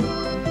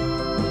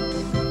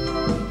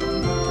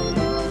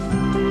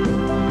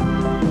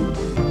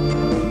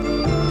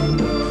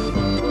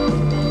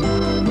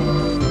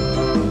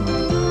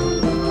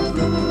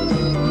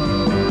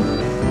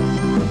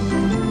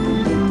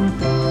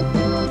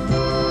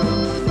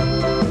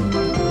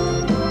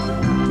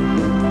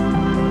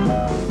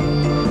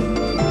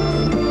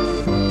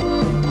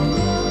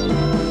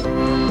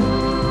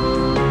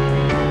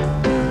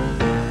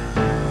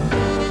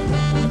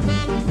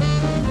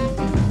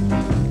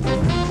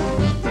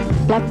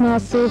 Black Mile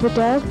Silver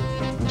Dog,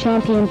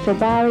 champion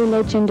Fabari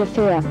Legend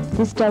Affair.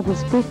 This dog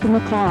was 5th in the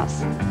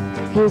class.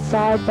 He is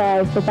side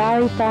by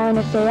Fabari Foreign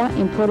Affair,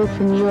 imported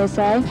from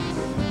USA,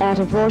 out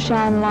of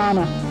Raushan,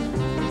 Lana.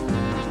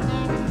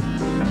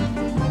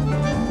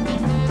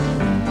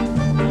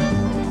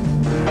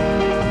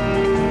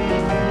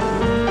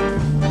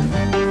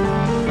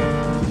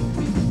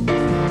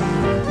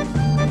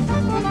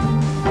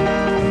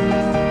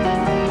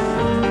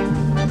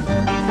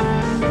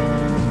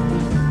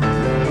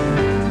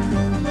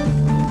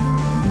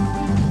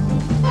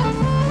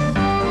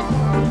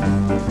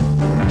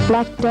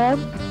 Black Dog,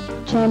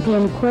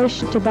 champion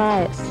Quesh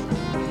Tobias.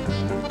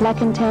 Black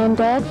and Tan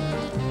Dog,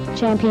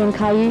 champion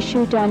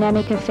Kyushu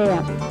Dynamic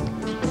Affair.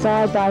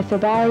 Side by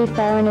Fabari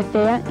Foreign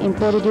Affair,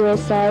 imported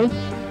USA,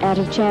 out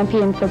of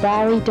champion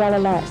Fabari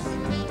Dalalas.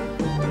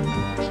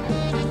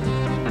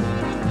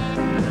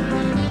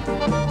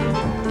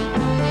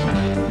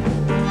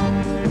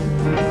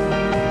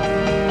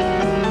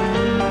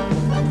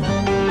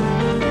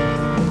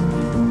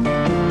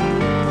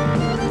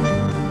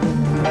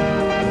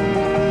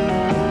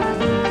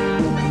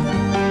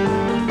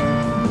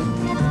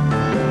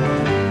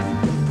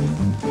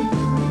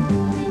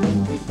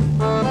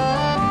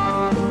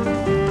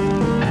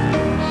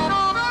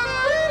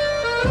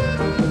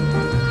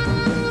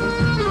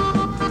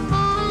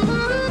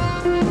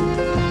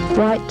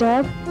 White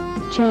Dog,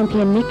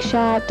 champion Nick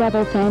Shah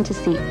Double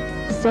Fantasy,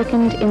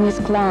 2nd in this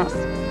class.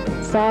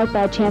 Side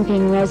by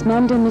champion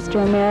Reisman,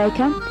 Mr.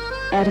 America,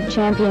 out of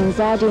champion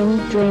Zardin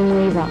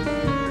Dreamweaver.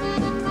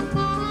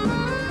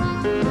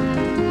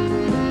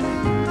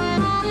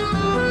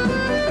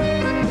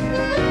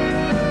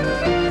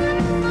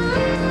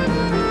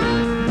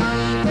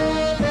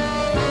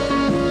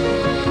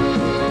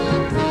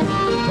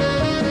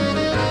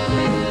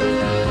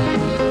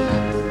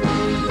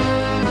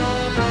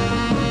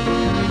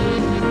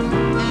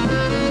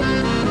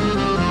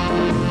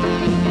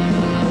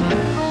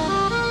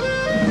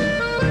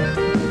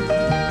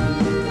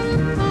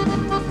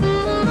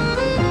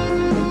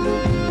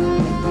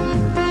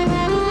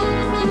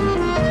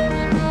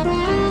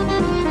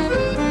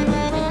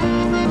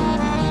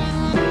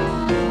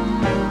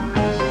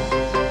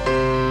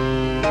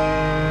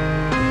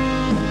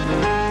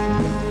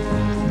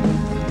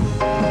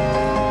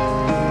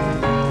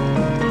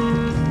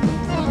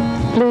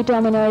 Blue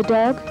Domino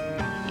Dog,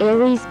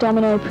 Aries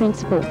Domino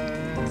Principal,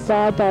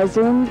 side by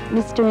Zoom,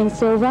 Mr. in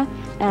Silver,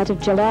 out of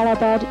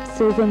Jalalabad,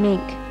 Silver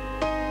Mink.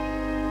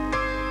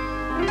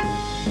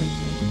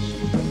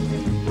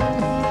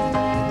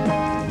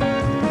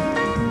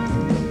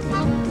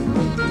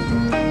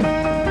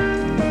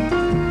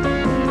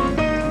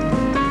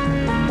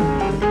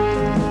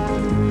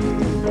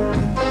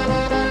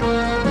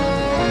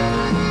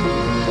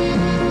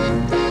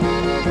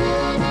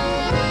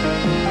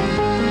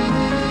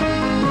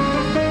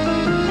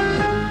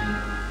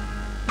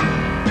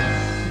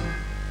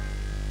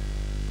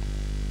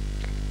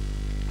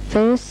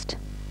 First,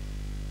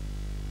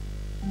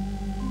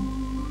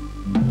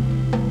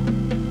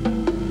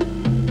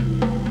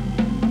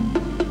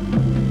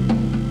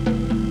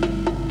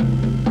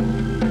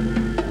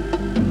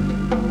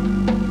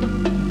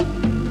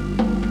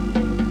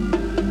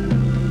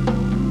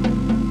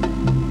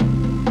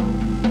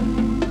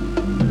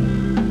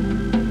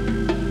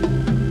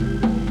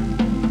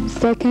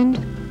 second,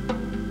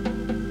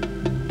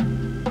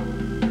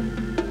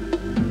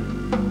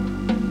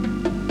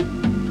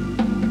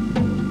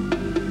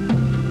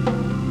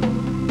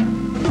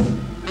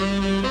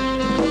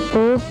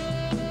 fourth,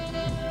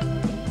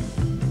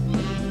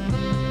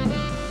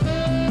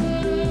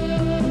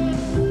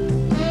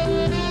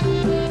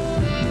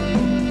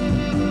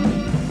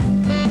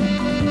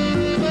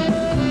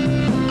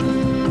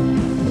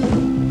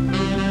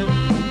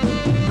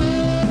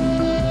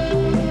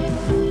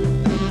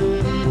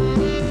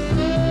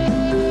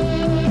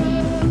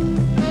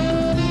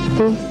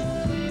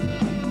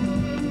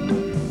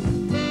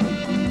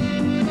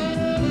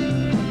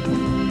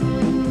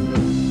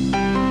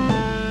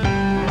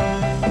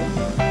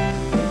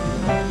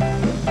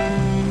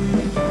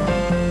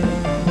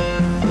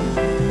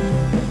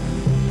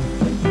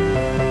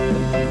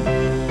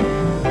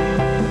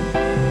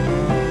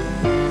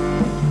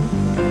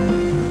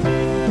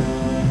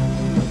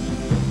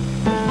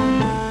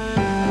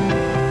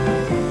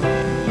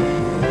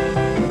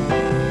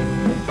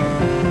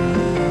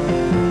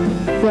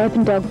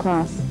 Open Dog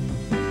class.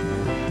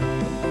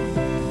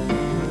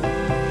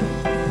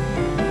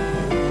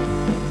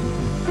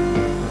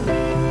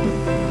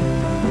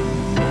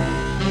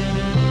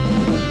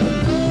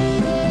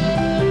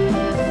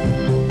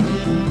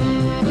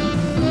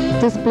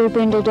 This Blue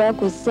Brindle dog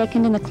was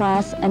second in the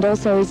class and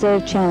also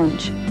reserve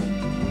challenge.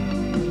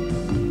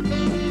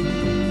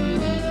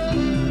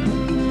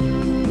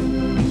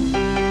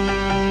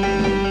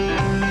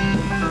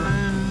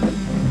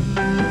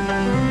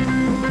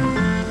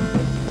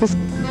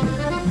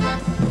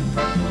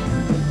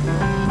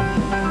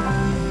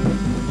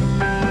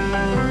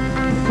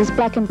 This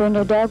Black and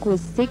Brindle dog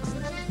was sixth.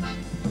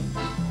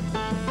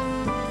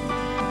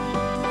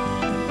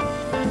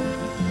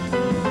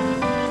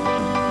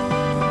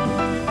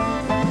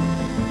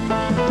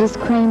 This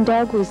Cream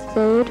dog was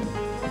third.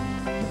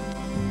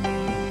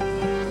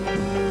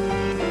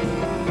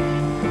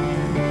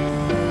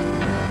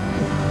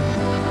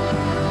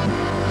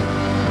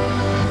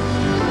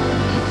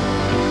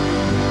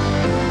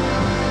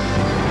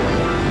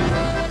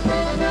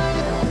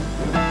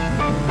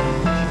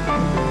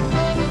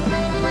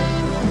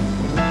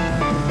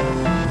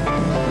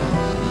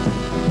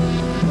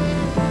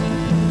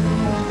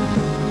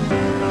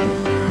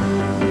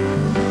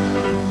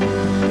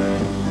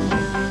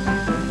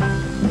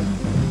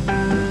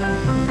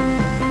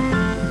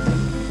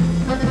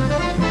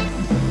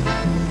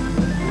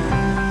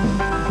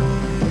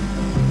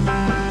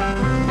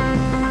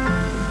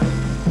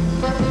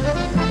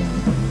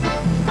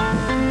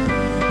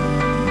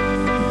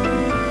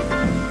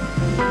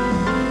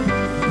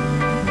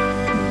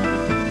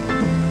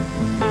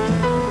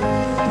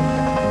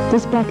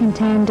 This Black and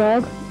Tan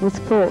dog was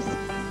fourth.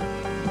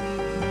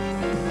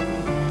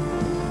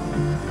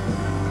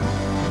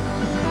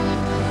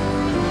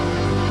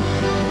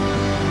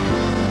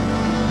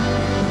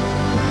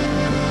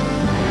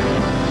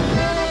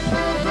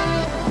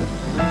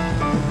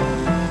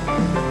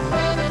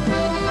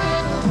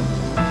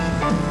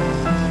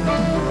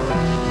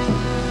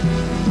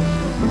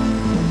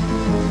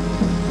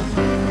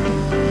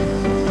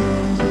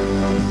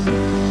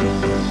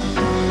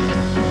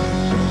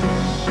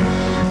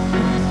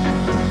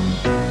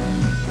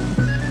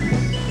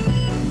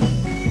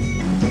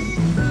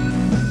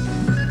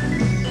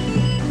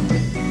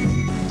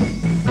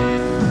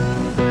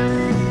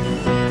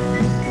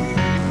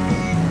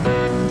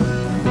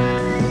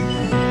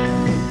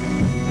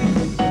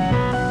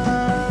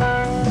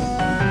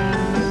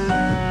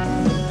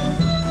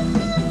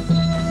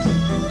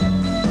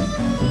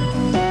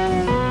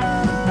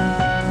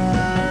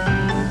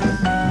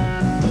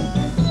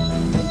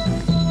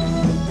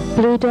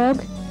 Blue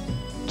dog,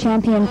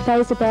 champion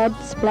Fazerbad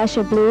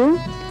Splasher Blue,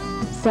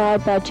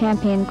 side by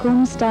champion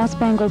Kun Star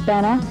Spangled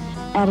Banner,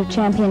 out of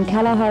champion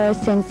Kalahara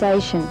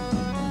Sensation.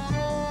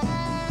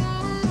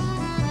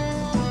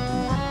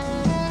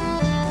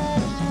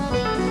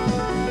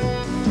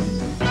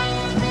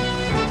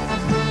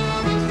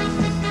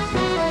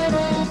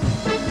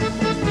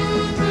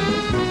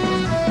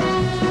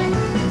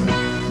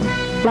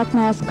 Black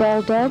Mask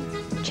Gold dog,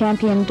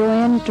 champion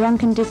Doyen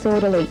Drunken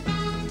Disorderly,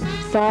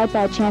 side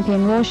by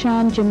champion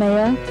Raushan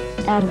Jameel,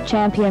 out of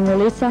champion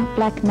Relissa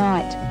Black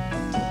Knight.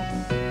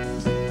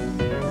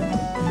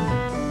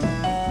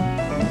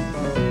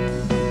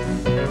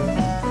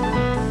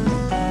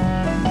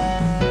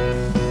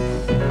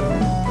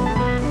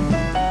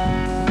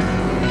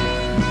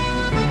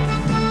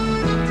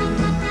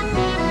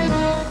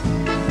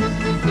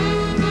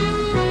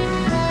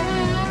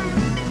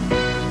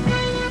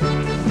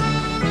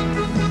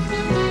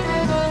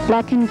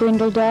 Black and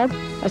Brindle dog,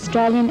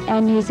 Australian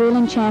and New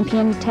Zealand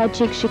champion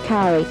Tajik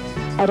Shikari,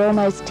 at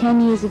almost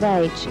 10 years of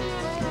age,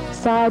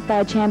 side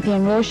by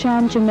champion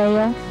Raushan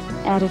Jameel,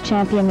 out of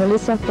champion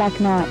Relissa Black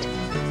Knight.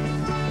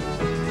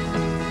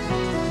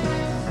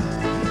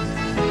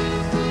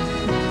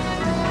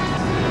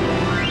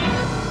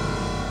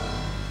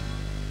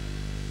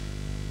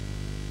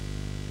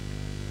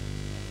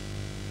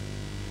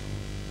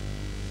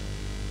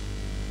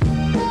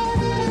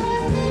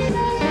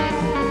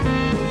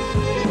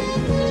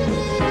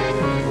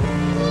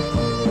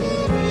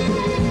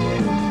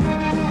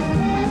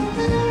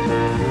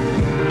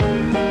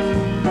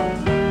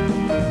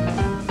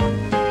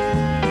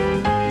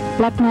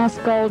 Black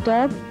Mask Gold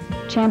dog,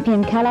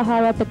 champion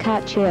Kalahara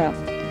Boccaccio,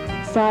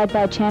 side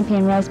by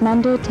champion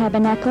Rosmundo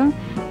Tabernacle,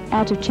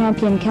 out of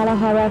champion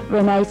Kalahara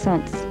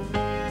Renaissance.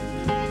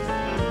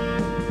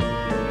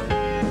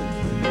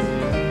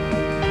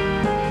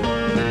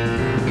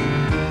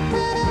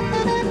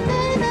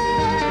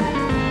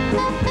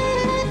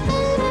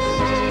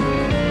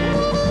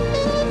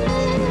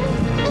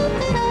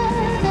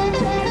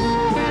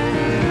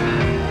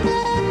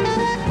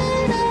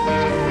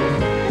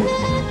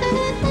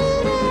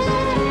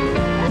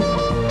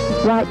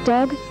 White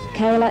dog,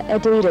 Kayla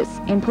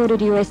Adidas,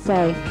 imported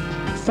USA,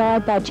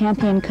 side by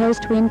champion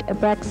Coast Wind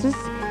Abraxas,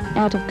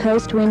 out of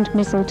Coast Wind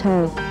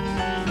Mistletoe.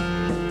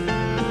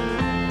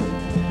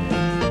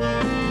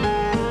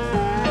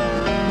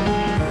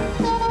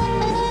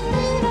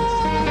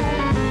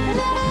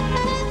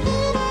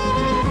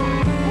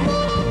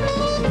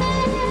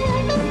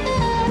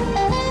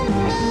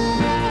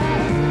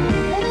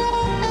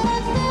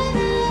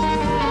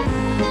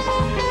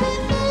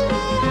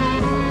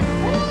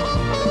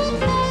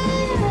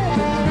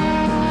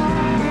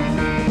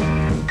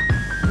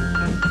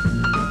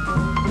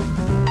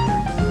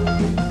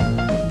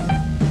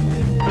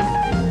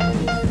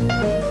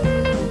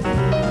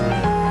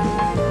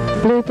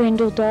 Blue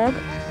Brindle Dog,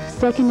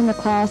 second in the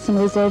class and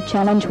reserve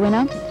challenge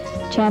winner,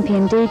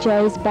 champion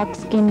DJ's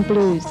Buckskin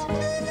Blues,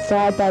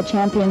 side by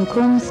champion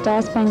Kum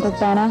Star Spangled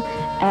Banner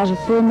out of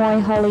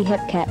Fulmoy Holy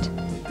Hepcat.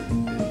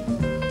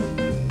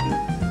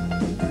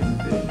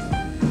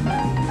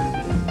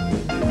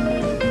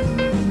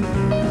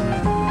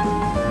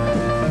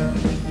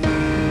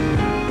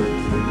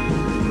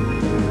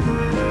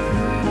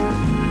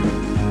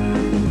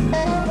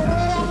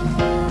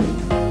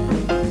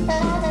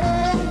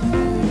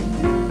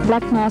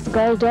 Black Mask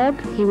Gold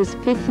Dog, he was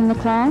fifth in the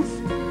class,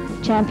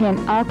 champion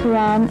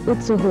Al-Quran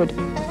Utsuhud,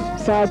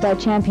 side by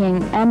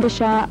champion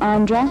Ambashar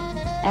Andra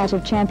out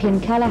of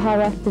champion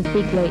Kalahara with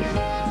Big Leaf.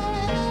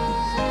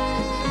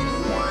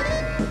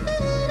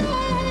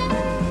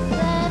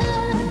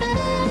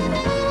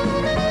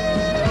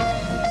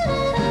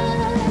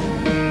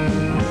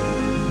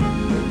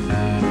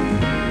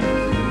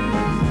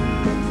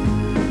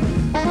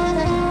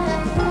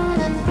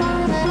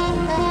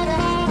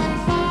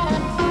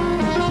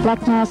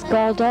 Black Mask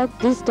Gold Dog,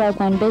 this dog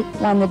won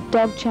the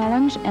dog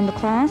challenge and the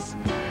class.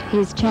 He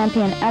is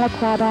champion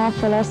Alaquada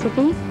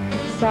Philosophy,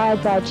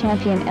 side by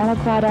champion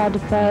Alaquada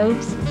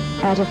Defoes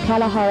out of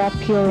Kalahara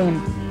Purim.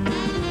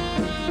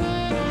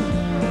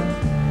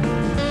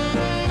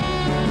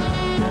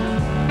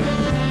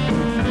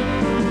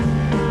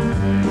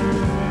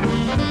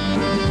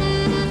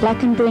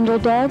 Black and Brindle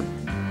Dog,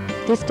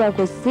 this dog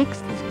was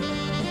sixth.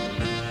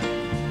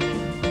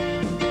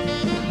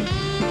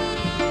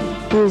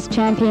 He is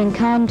champion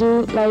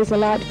Kandu Laser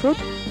Lightfoot,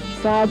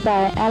 side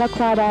by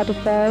Alaquada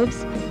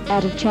Defoes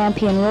out of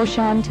champion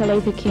Raushan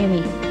Talipa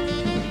Kumi.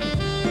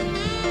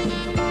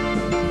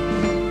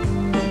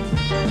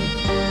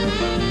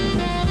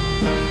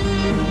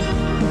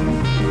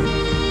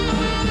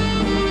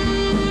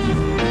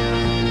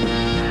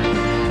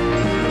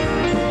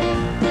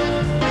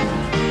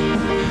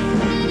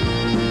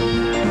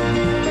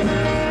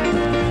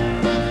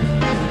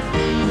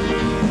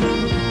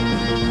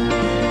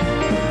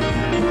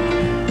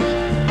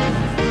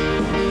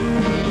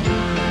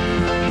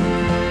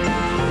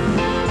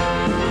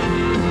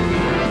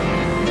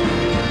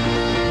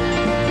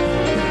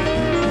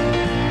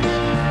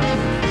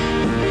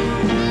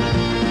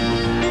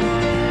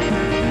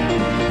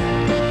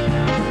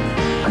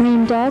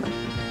 Dog,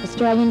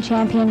 Australian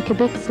champion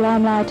Kabix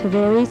Limelight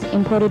Taveris,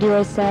 imported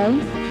USA.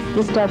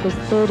 This dog was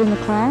third in the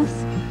class,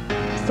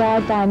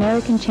 side by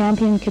American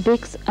champion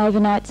Kabix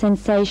Overnight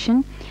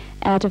Sensation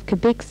out of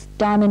Kabix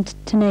Diamond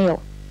Tennille.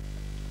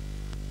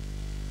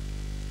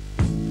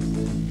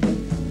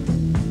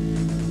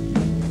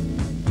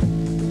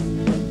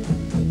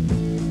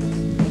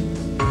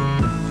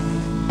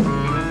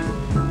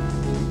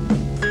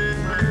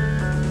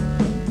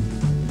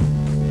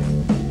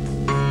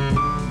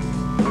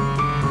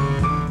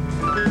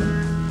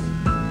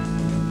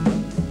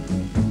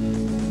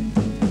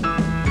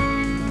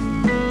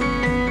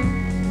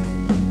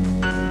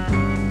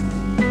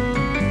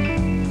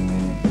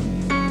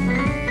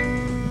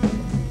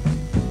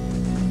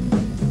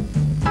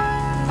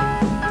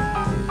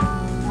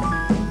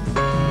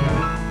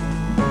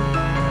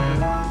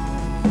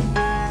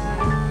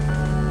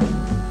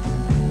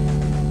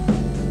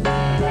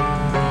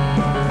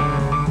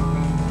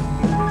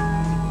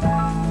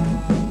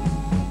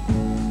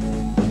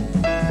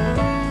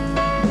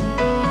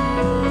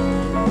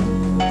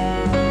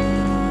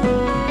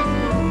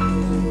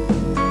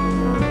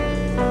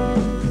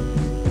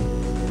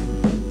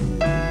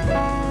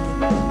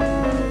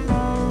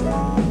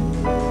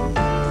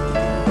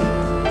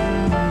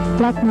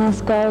 Black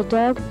Mask Gold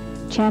Dog,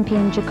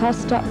 champion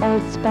Jacosta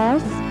Old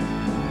Spice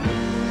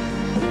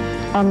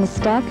on the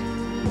stack,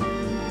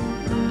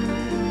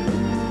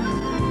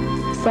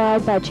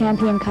 side by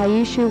champion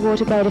Kayushu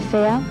Watergate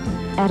Affair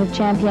out of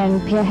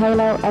champion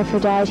Pirhalo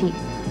Aphrodite.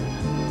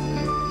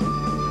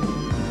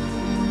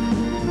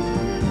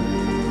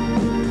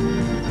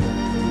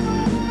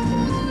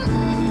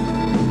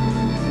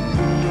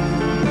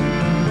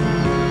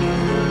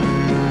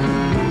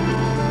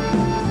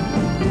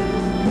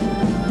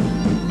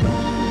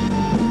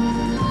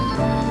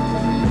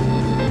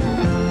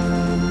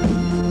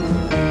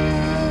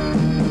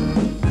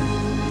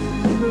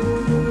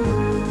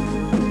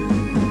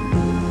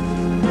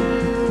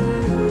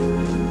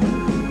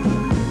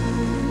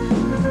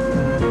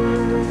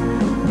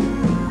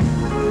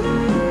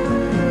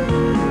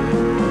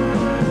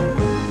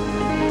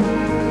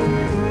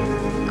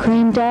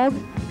 Cream Dog,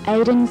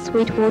 Aidan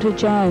Sweetwater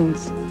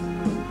Jones.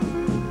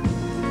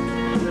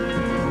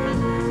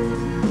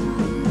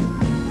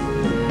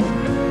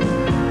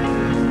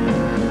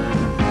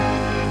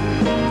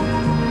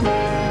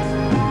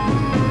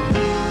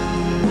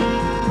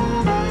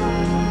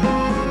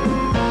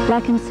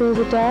 Black and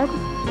Silver Dog,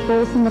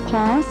 fourth in the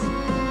class,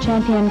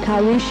 champion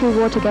Kayushu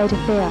Watergate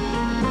Affair,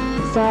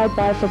 side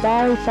by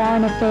Fabari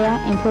Foreign Affair,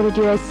 imported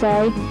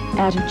USA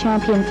out of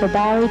champion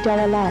Fabari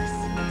Dollar Lass.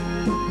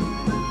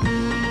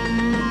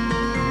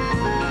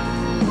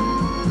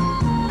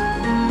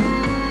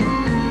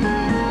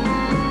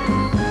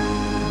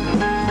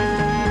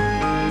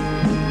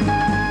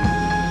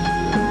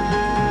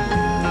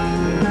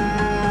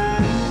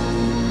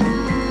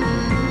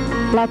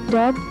 Black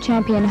dog,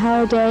 champion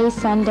Holiday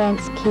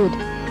Sundance Kid.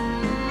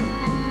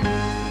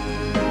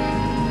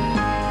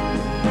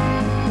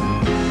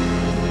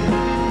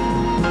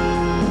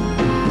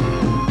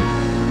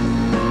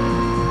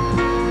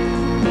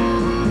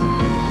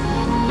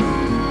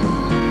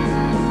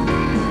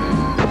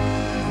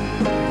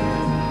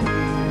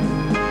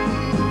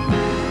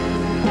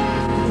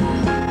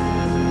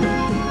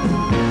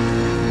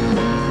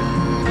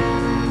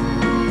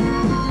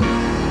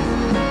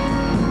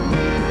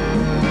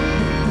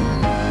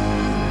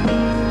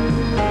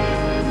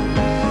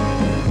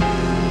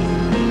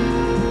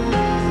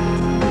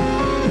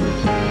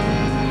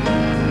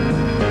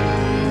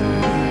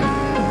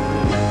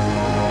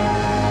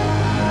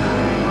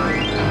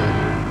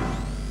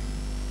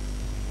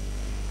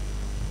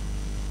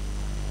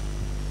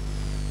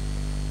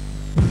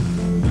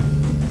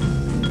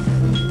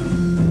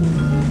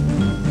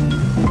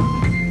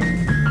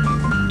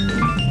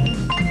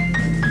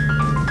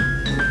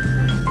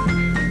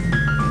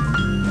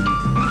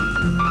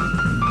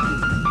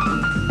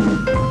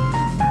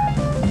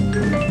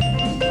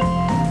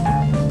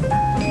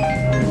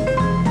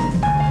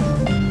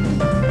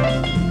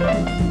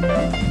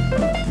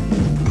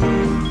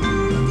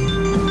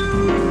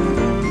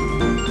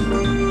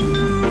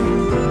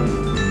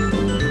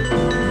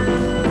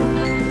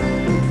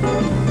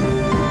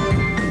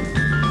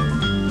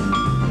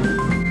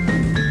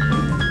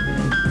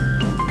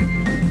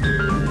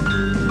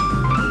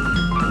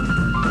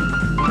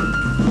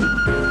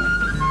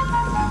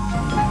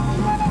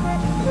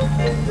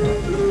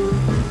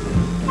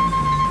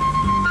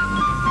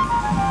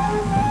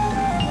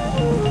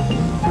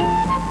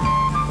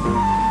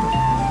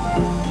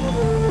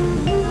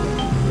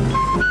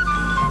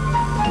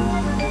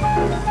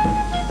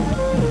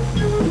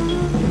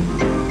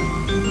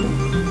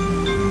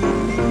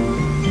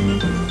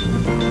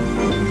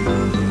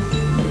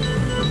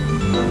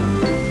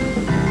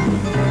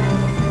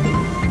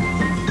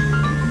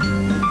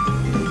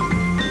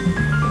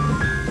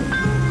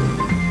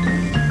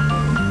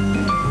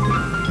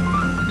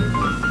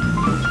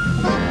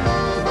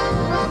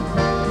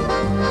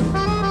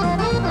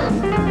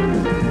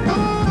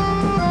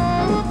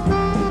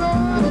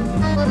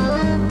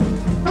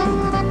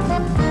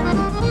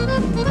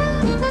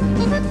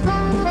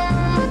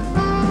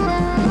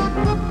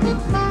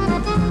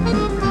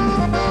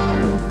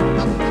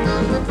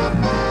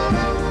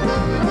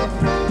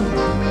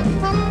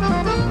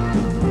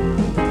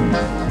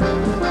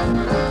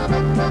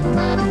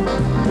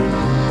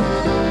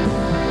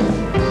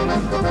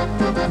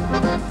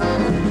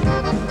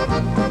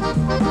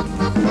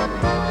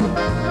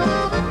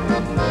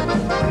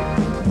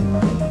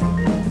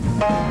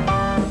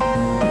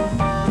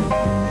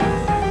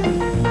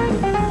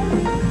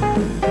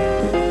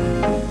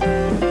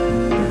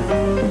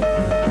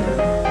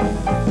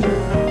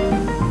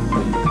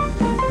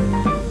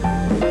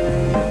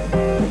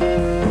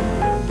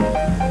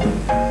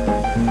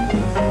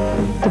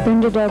 The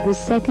brindle dog was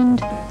second,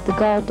 the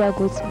gold dog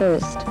was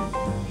first.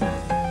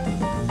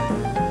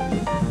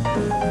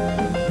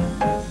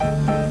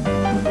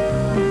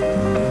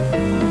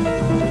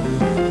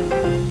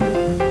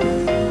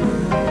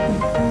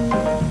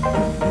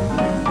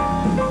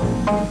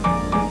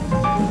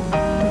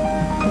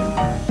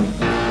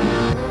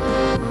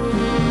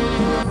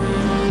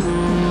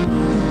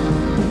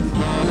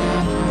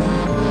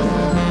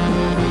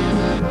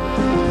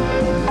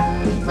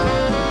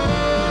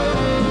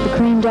 The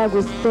cream dog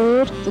was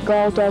third, the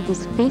gold dog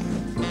was fifth.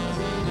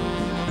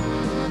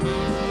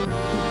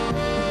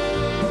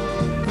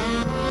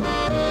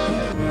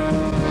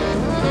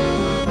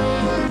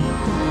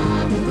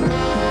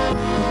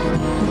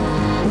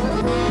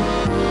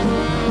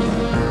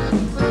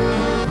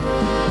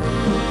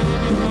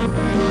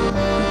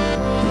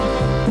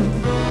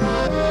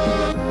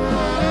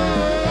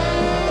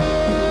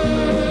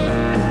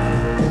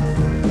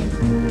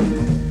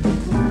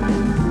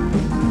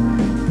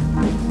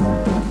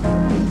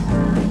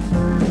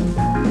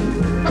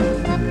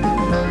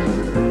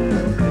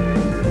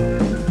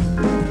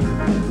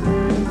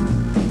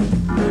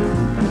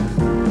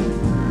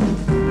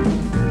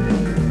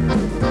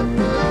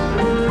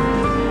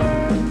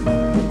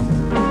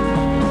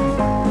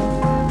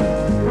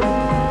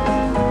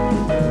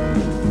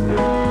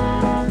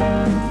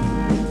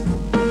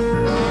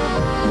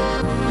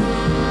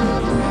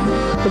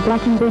 The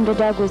black and brindle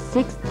dog was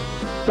sixth,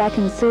 black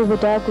and silver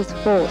dog was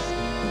fourth.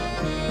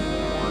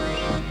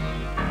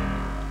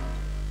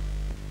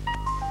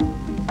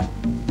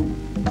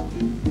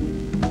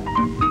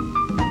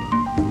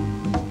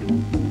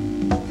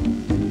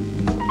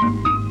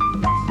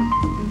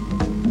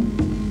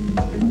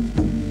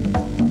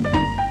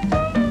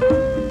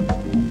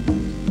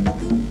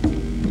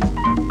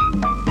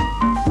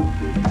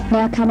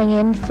 Now coming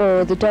in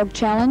for the dog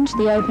challenge,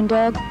 the open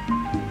dog,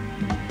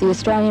 the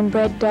Australian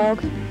bred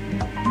dog,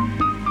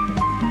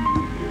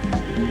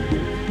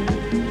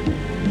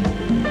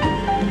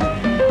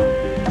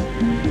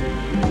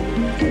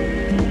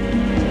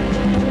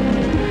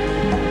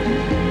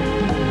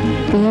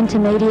 the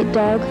intermediate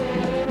dog,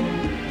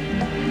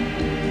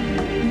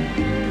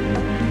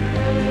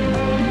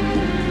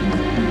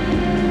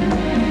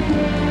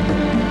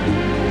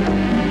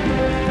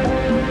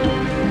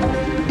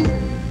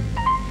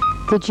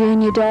 The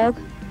junior dog.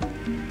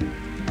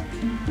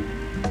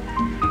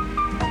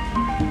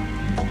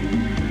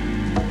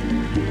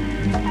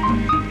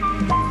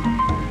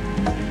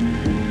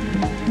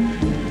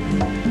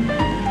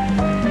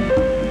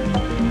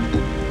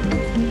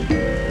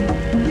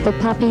 The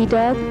puppy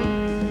dog.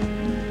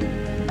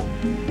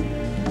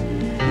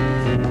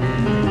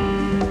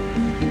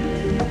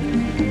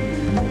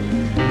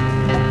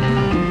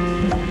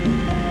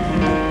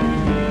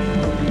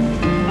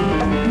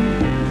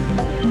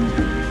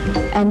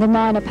 And the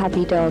minor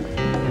puppy dog.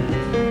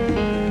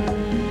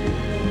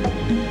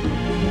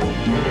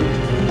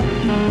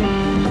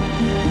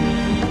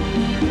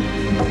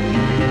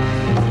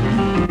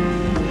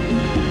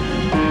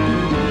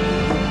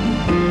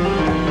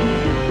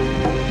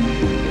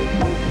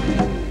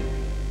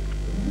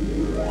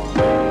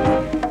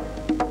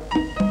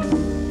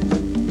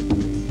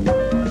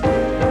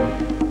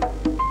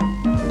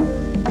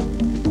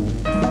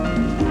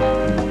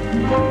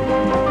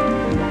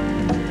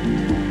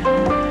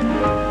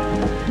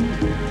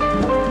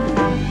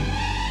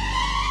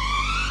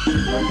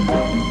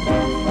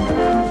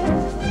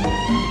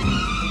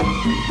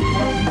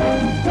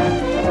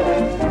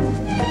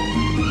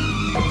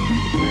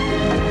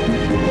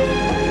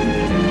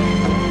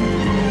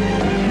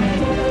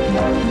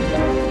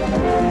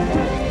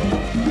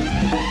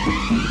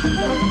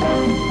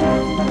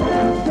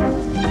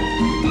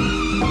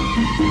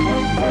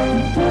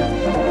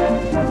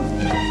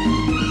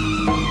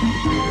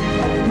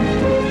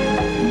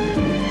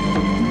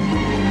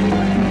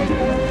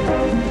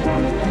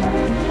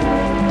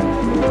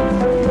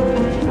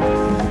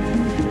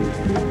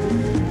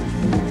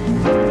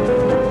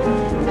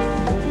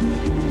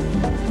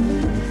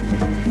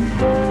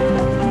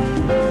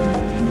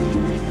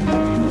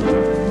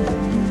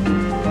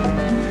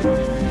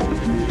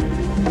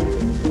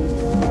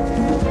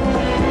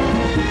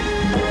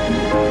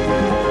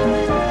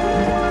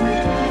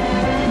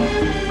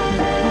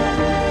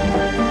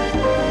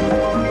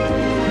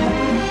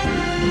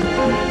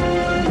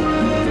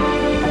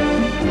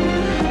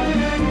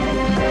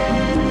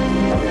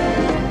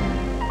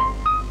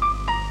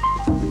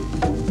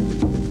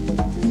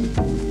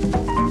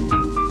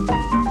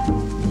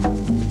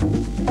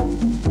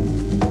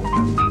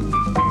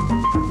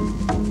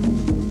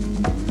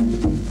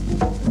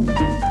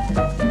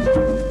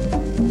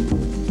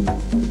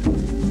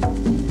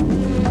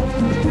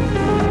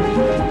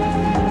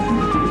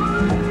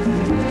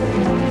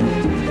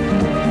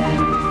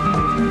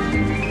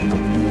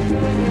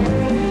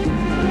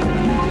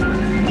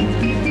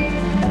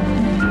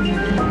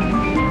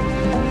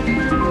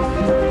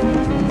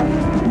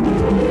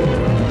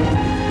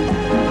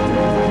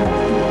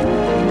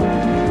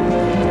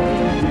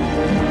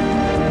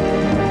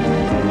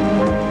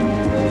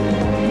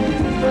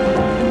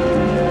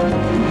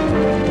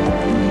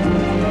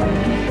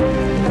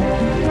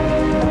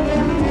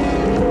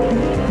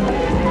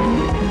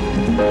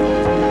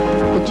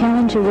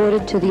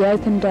 Awarded to the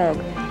open dog.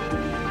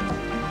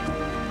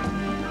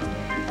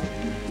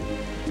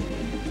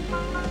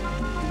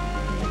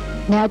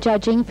 Now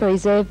judging for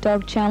reserve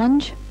dog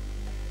challenge.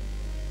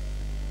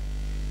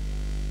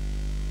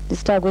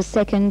 This dog was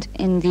second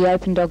in the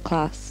open dog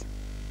class.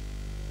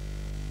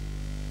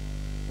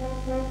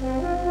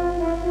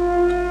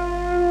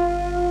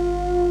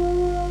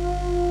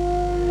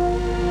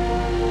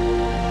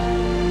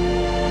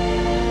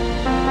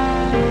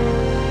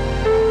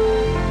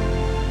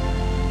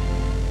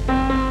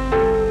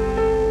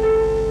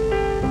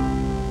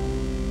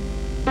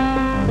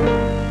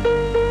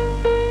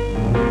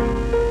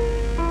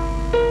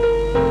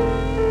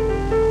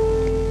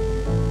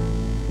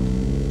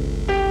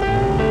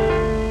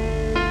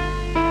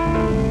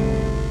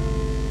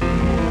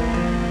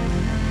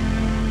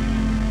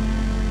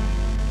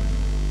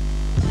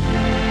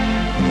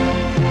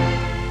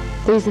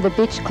 These are the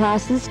bitch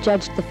classes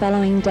judged the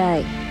following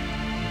day.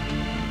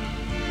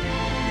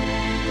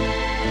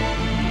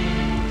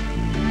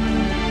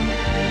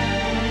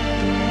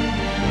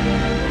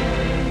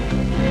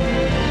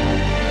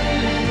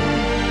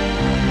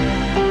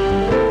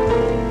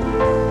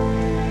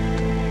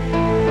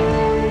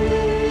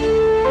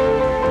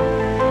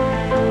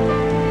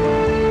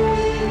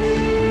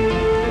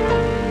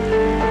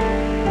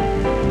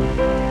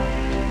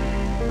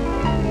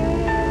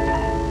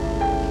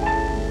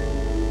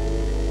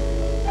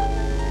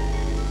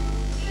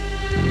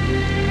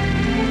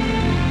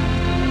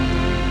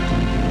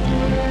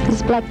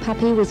 Black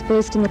puppy was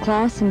first in the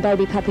class and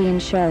baby puppy in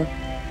show.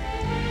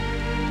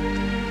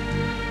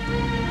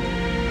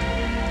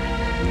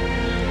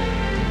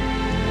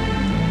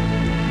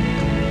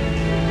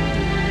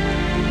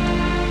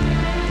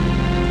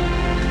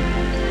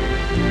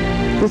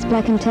 This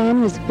black and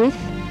tan was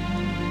fifth.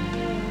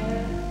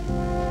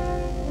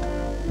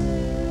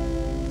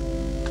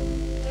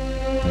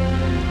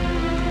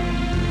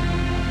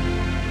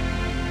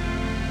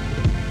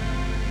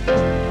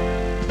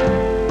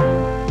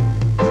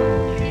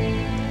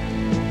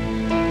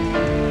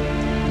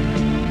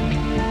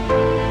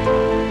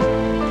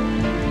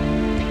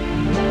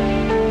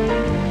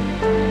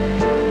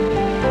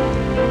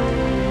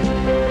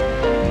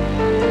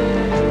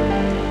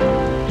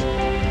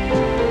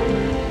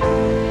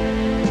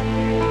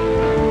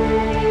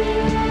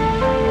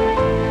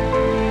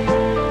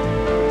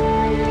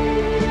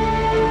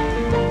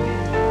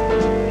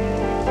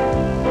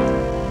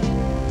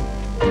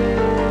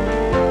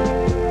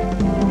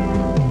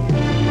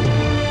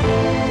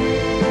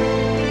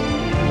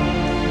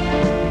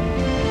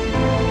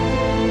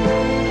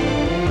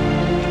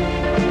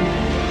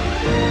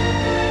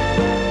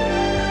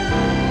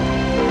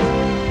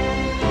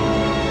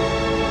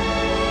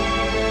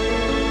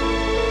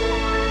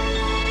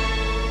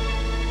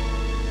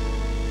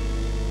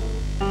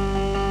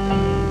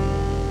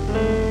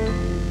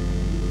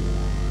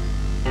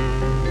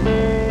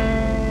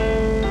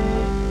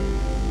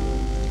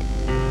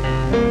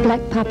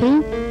 Puppy.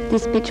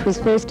 This bitch was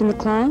first in the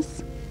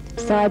class,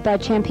 side by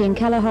champion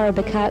Kalahora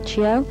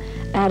Boccaccio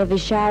out of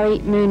Ishari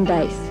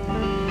Moonbase.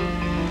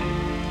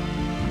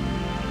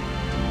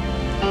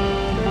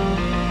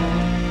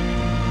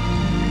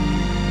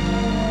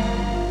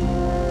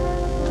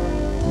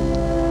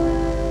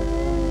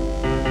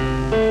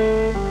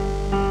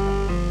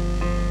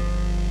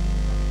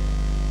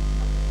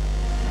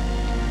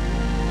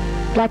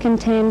 Black and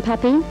Tan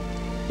Puppy.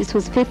 This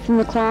was fifth in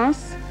the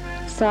class,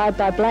 side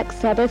by Black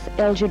Sabbath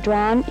El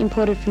Jadran,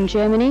 imported from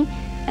Germany,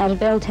 out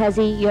of El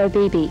Tazi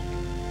Yobibi.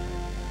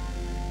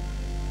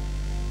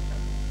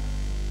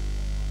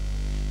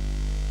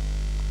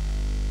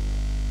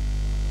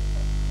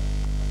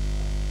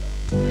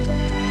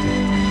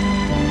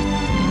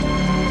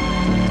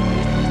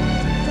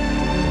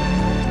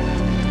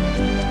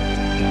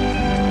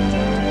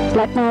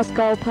 Black Mouse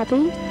Gold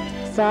Puppy,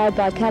 side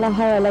by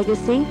Kalahora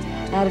Legacy,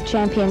 out of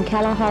champion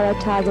Kalahora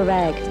Tiger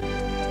Rag.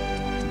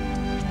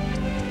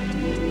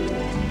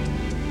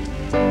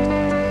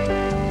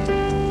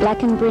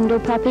 Black and Brindle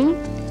Puppy,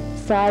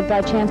 side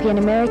by champion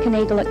American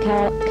Eagle at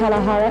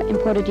Kalahora,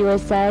 imported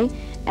USA,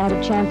 out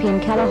of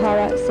champion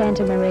Kalahora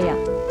Santa Maria.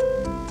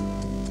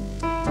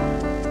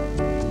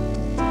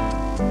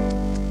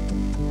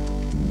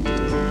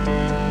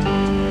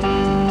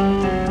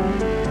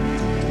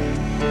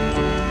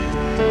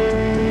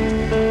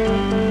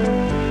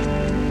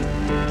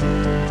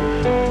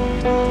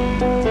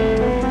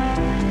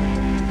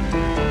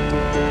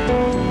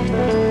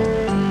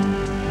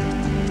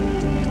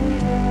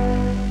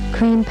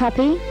 Cream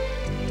Puppy,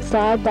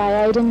 side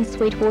by Aidan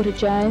Sweetwater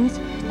Jones,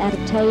 out of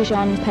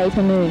Tejon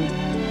Paper Moon.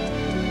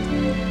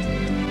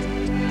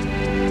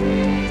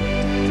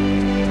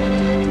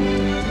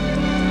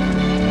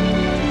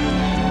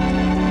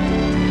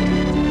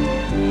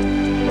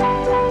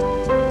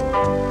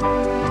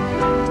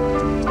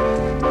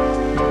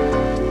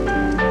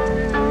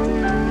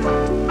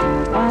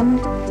 One,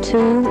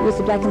 two was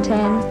the Black and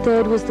Tan,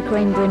 third was the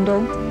Cream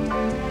Brindle.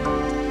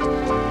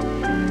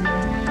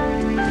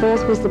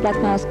 Fourth was the Black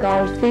Mouse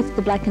Gold, fifth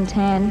the Black and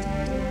Tan.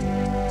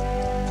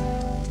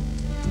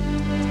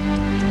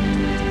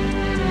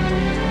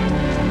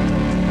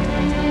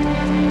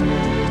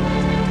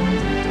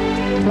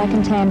 Black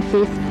and Tan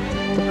fifth,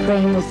 the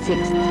Cream was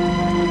sixth.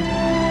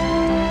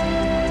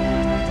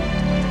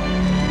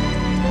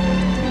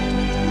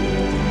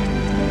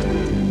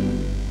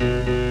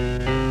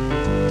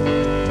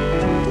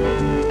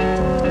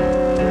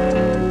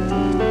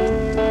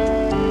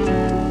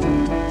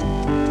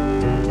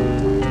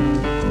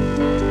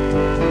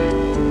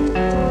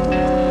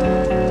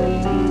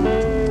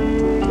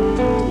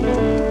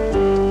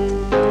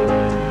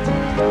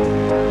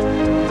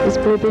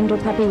 Blue Brindle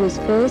Puppy was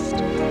first.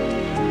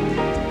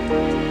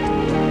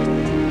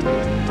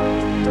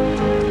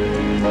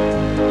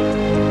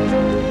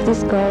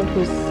 This Gold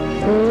was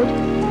third.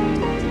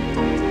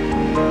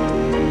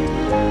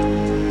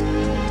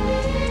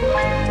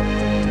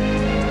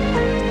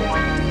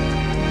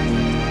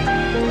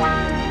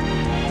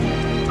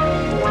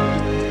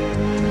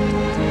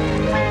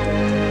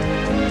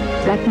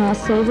 Black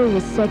Mouse Silver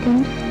was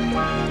second.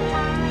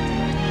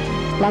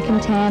 Black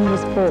and Tan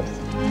was fourth.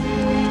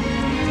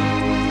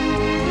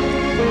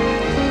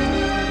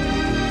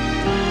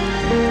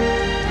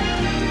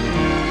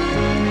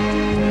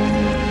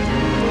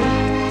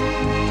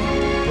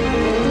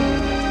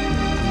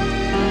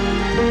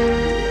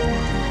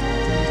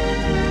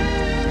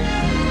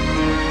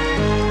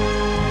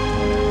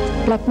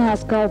 Black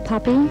Mouse Gold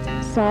Puppy,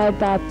 side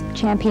by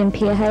champion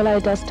Pierre Halo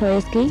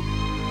Dostoevsky.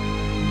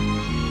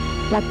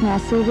 Black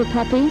Mouse Silver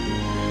Puppy,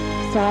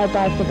 side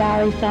by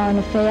Fabari Foreign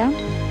Affair,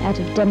 out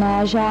of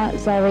Damaja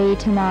Zari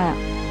Tamaya.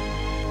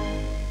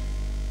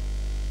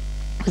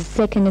 Was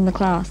second in the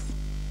class.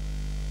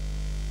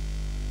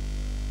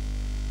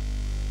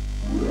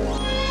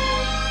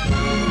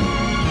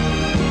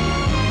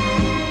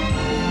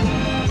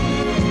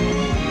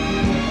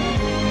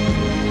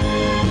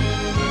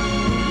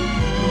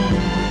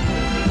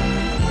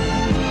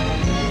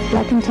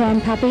 Black and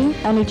Tan Puppy,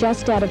 only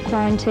just out of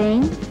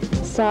quarantine,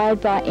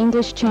 side by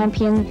English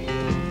champion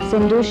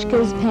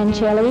Zendushkas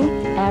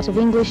Pancelli, out of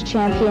English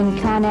champion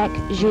Karnak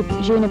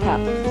Juniper.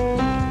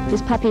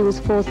 This puppy was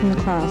fourth in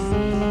the class.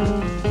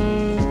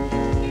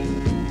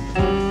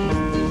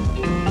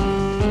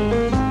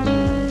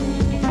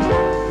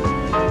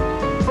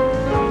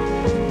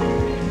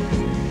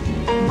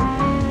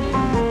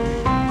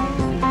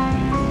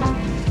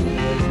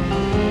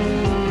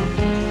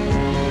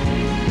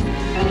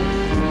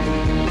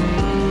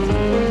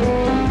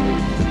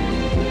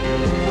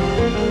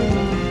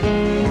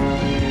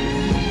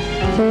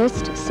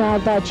 First,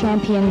 side by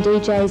champion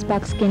DJ's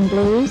Buckskin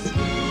Blues.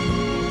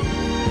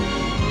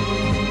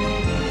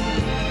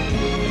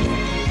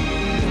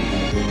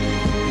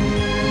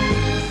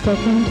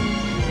 Second,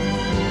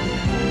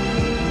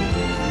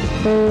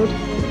 third,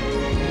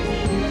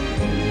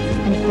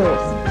 and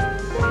fourth.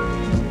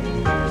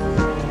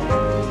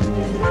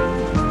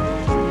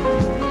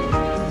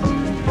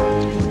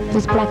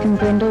 This Black and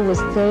Brindle was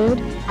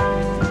third.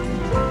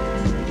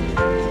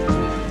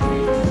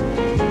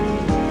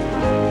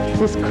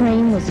 This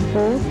Cream was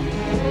fourth.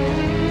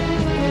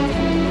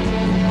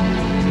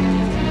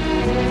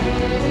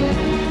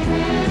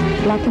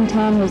 Black and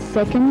Tan was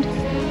second.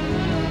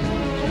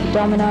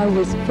 Domino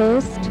was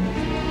first.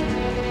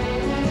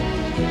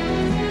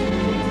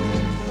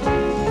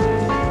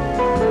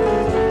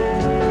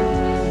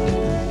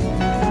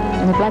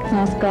 And the Black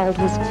Mouse Gold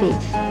was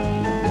fifth.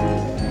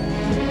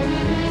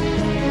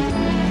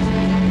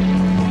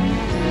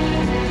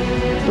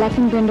 Black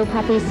and Brindle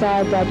Puppy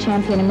side by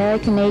champion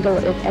American Eagle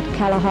at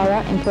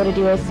Kalahora, imported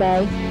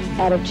USA,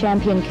 out of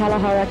champion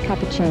Kalahora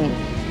Capuchin.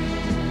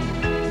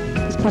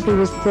 This puppy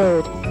was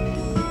third.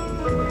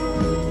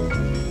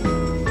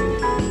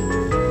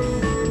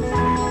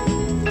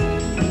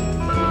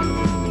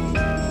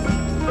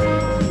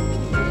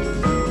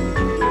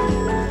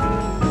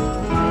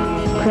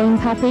 Cream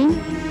Puppy,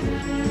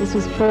 this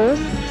was fourth,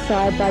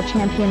 side by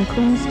champion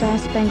Queen Star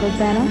Spangled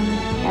Banner,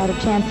 out of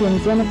champion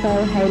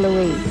Zenitho Hey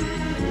Louise.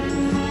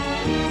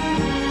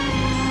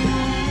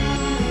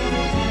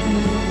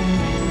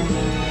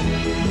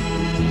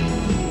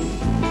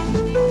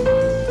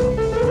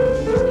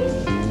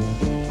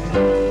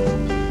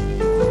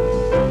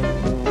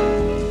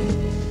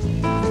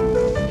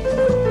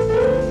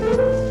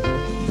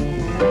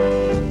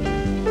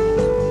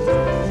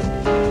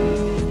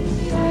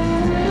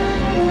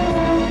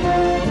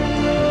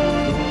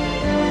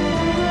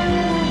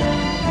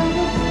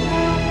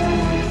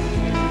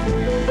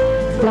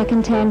 Black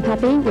and Tan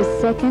Puppy was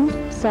second,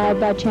 side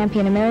by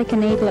champion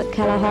American Eagle at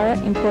Kalahora,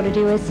 imported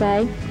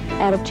USA,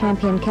 out of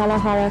champion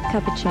Kalahora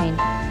Capuchin.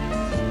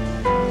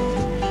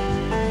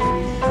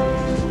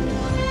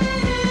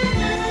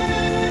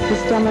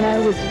 This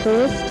Domino was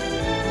first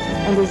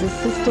and is a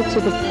sister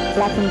to the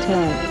Black and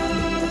Tan.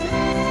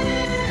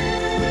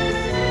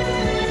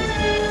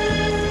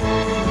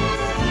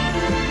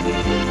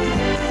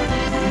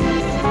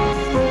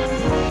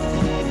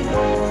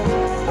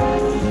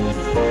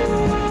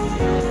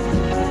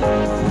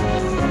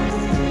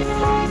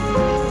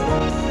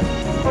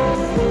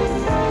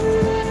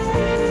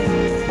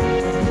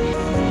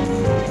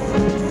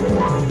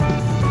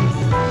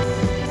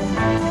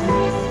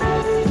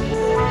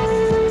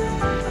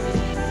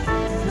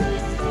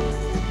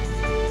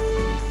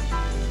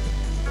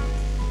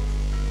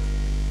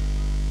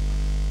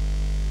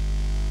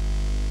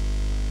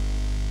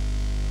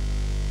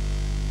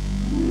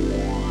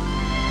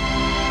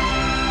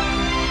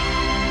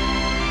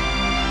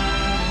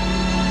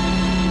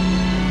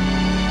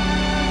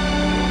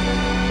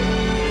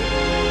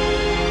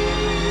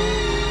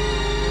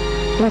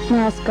 Black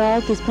Mouse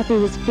Gold, this puppy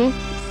was fifth,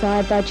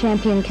 side by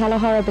champion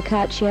Kalahora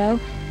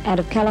Boccaccio, out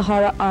of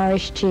Kalahora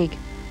Irish Jig.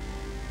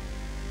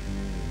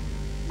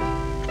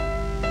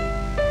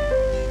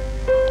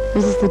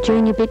 This is the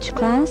junior bitch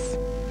class.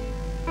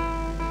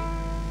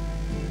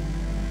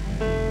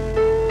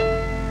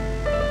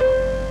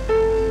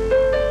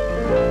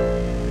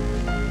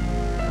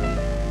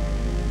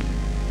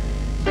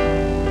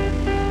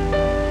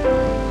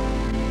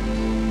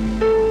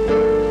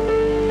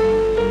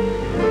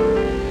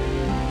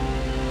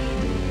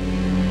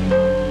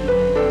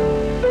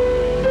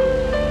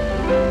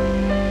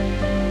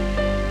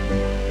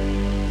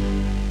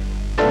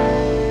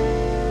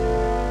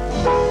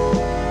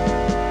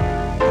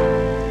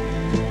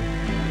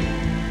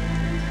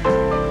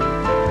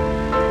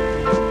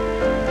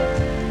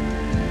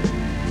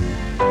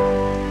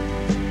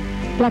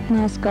 Black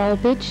Mouse Gold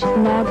Bitch,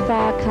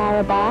 Nagfar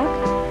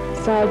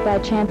Karabakh, side by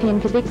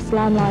champion Kabix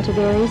Limelight of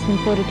Aries,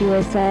 imported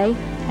USA,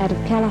 out of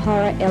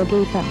Kalahora El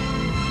Gifa.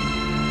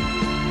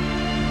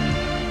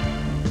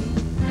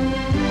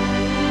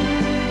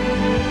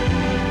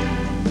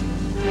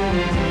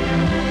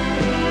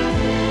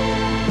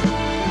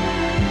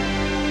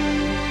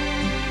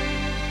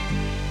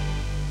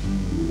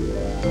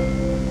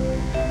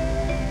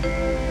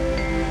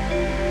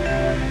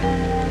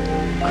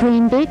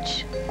 Cream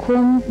Bitch,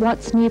 Kum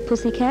What's New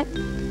Pussycat,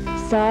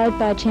 side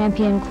by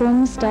champion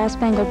Kum Star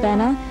Spangled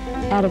Banner,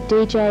 out of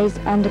DJ's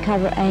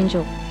Undercover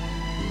Angel.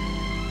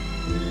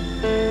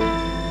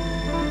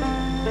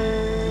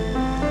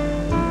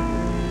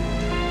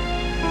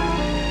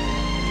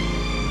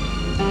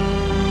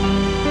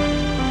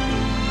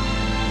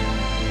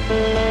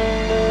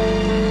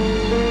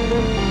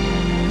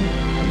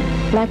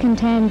 Black and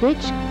Tan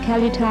Bitch,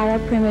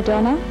 Kalutara Prima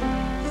Donna,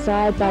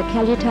 side by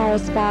Kalutara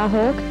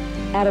Sparhawk,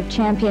 out of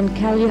champion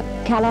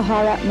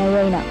Kalahora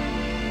Marina.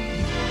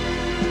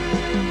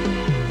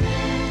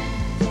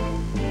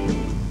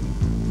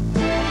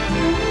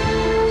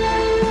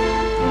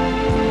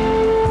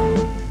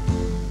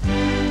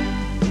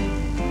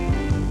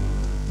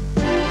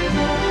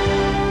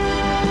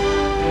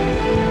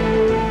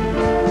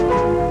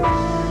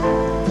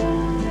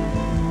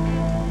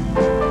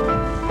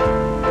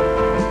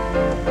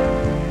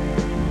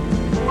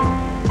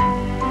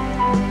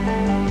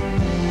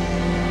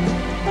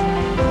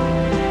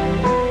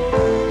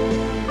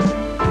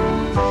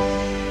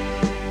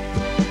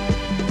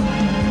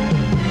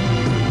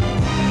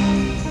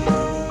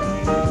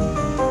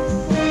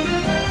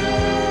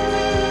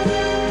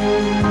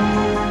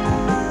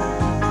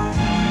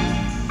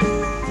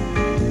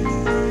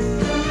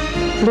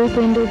 Blue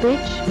Brindle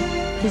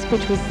bitch. This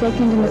bitch was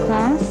second in the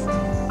class.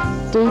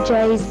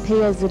 DJ's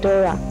Pia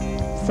Zadora,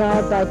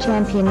 sired by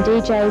champion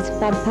DJ's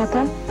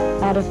Fadpaka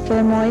out of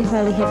Fermoy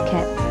Holy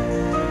Hepcat.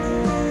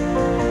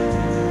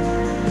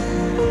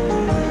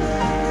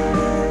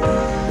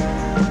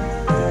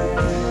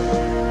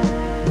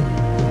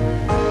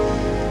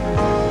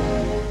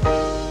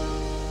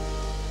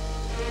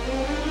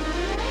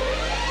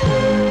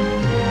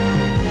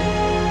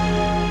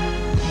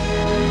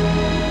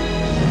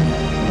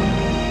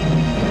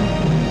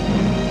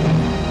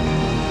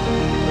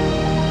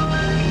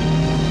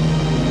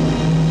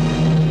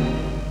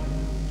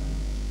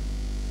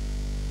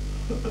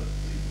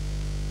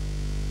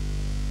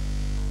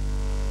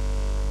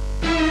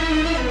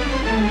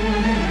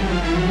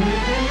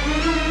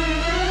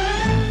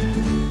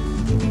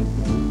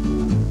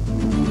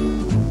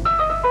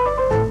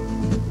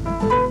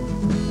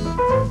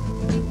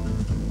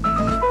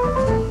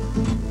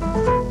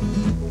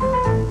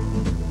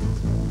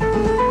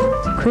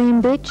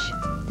 Cream bitch.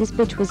 This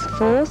bitch was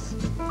fourth.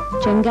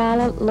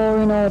 Jangala Law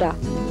and Order,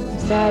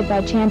 sired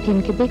by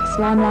champion Kabix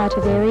Limelight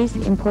of Aries,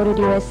 imported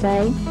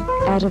USA,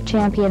 out of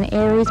champion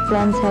Aries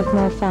Blondes Have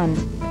More Fun.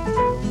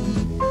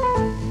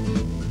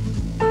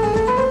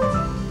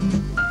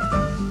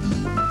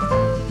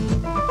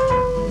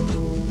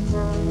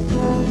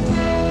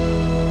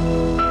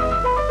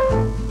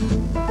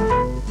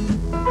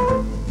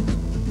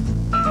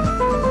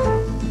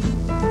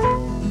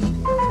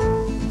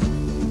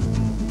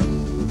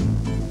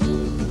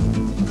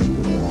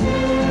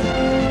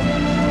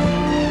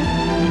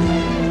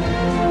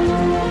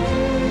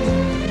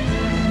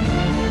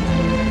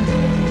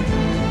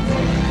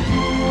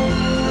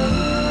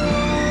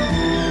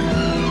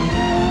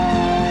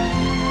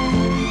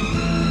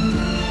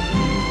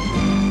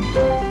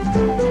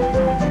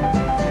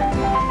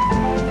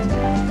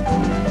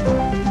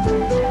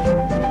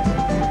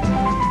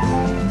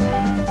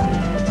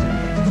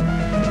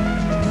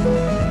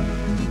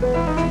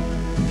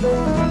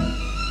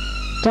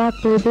 Dark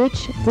blue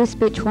bitch. This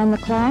bitch won the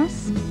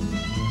class.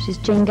 She's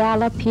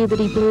Jangala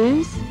Puberty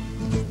Blues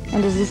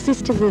and is a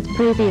sister of the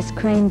previous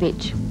cream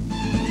bitch.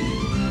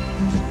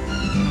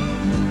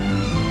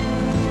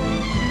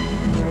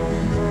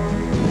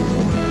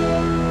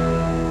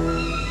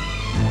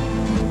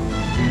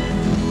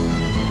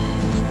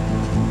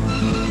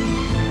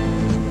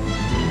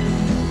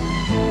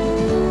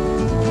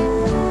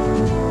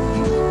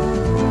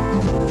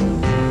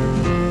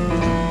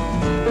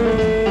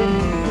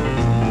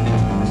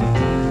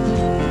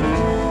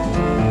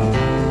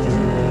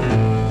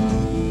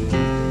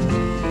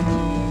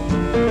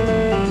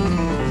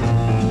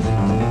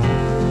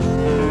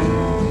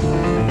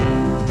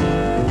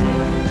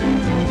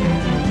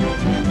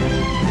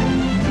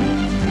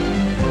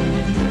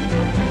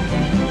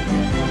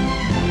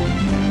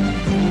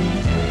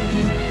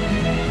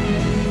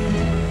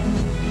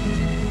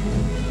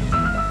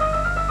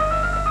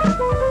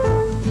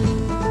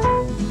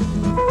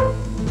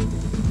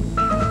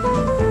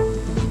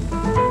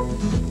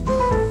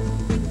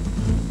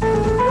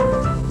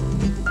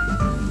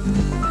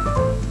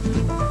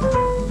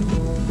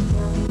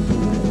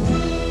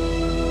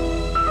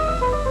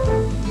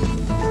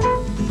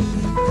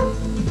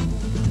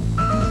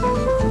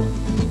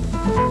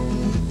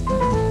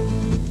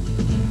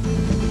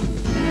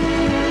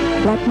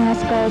 Black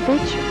Mouse Gold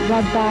bitch,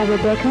 Rug Bar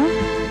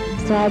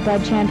Rebecca, sired by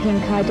champion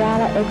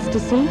Kaidala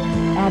Ecstasy,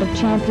 out of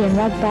champion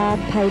Rug Bar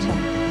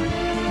Pater.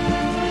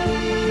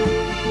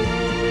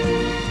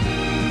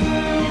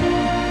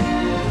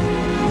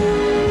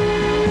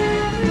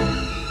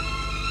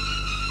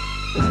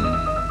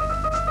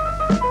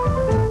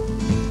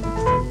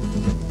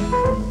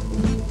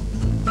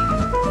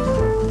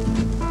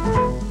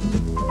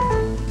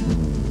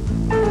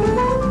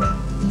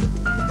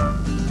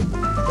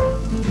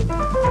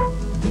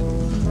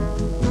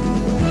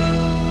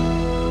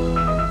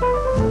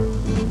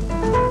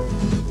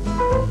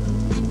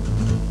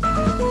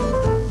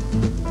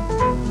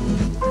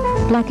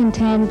 Black and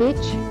Tan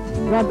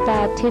bitch, Rug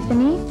Bar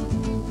Tiffany.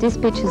 This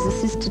bitch is a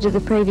sister to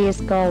the previous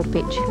gold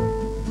bitch.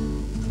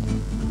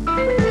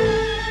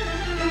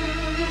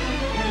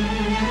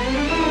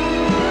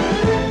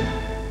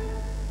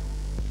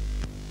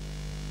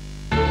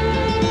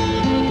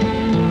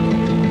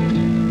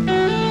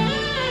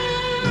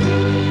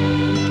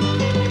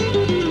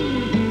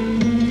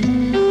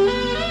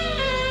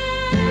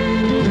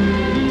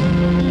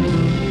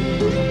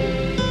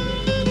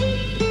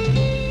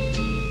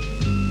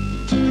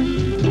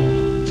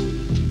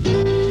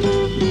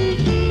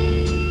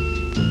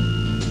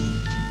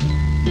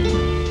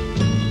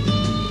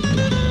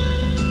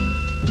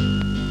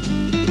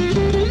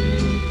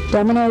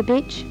 Domino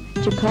bitch,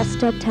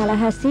 Jacosta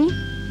Tallahassee.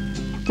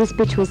 This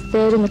bitch was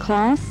third in the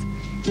class,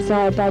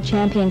 sired by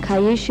champion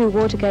Kyushu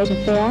Watergate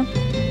Affair,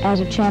 out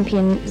of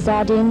champion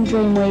Zardin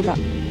Dreamweaver.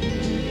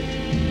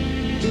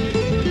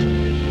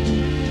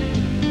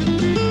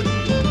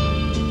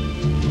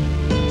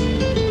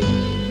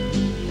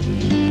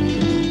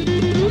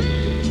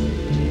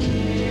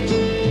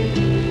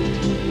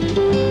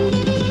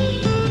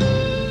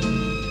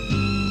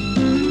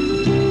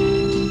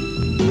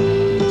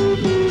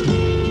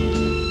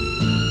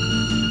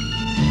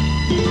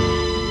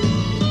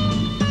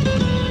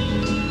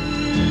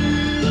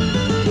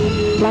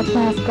 Black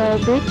Mouse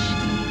Gold Bridge,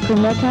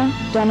 Primeka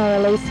Donna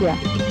Alicia,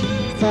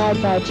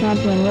 side by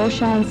champion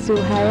Raushan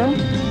Suhail,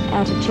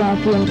 out of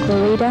champion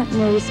Clarida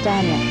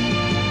Nuristania.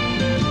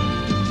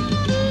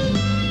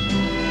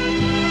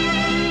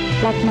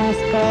 Black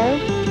Mouse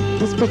Gold,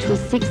 this bitch was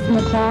 6th in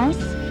the class,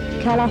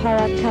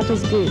 Kalahora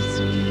Cutter's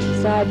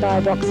Goose, side by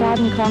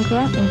Roxarden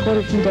Conqueror,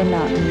 imported from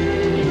Denmark.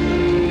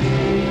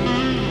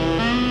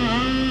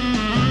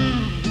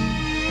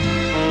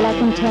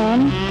 Black and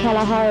Tan,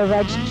 Kalahora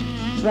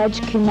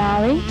Raj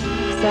Kumari,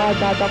 side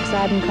by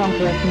Roxarden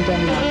Conqueror from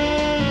Denmark.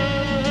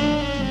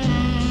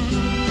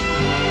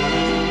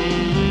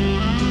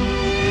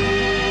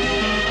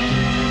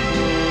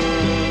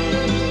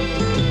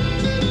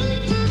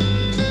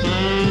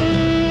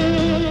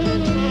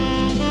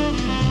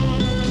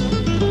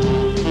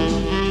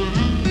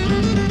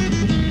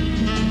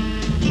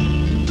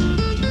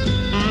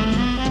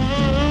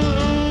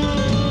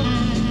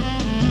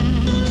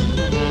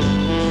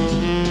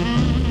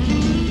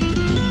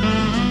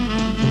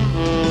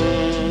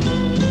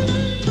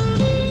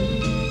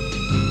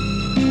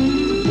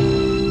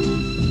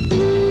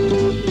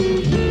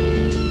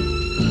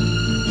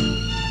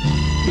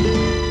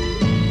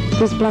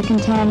 This Black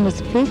and Tan was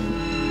 5th.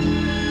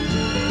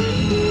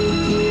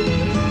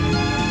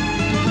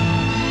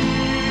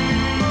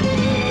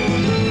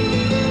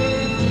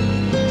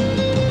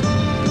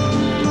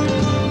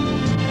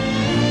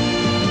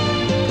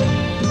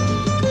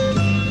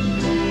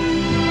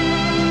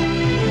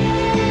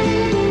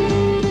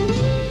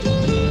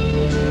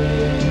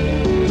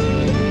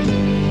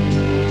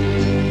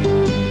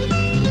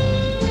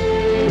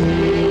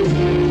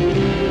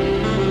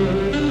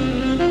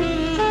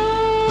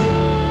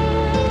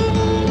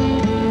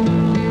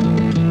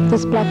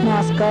 This Black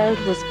Mouse Gold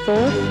was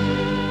 4th.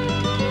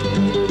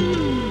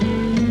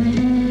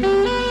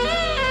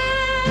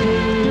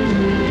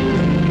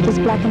 This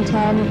Black and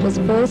Tan was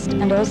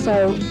 1st and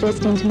also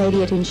 1st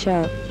intermediate in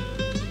show.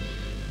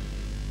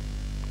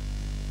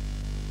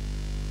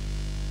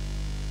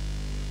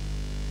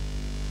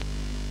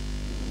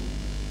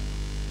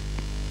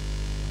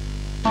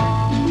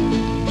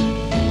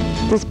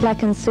 This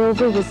Black and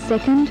Silver was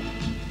 2nd.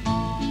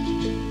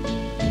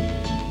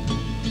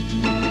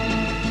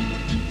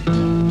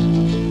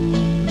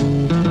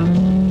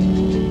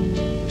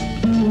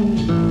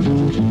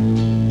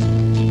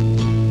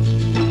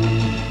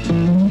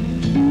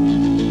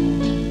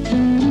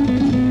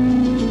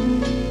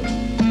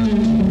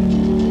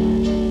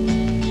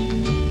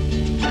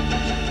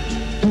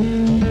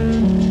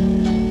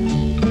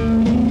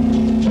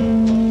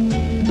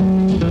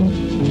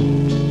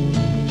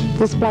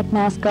 This Black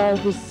Mouse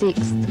Gold was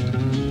 6th.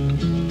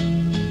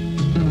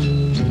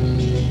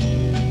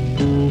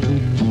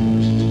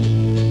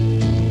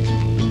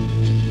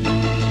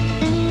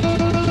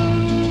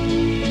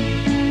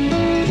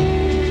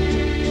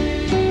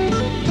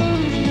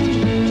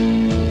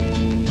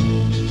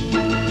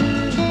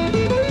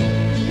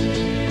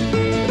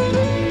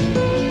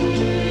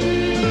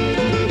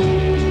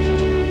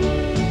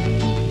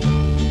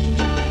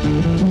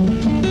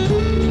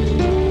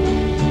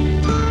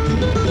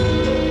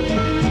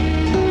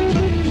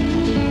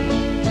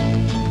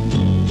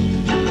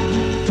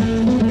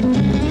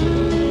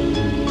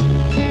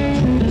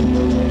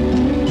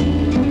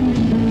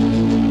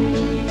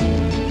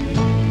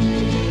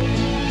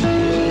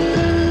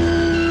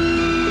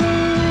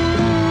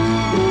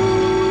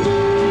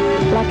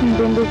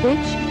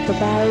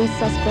 Barry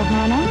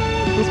Susquehanna,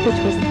 this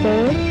bitch was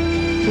 3rd,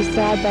 she's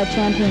side by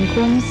champion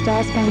Kum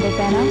Star Spangled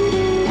Banner,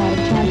 out of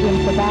champion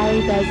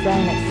Fabari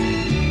Bazanis.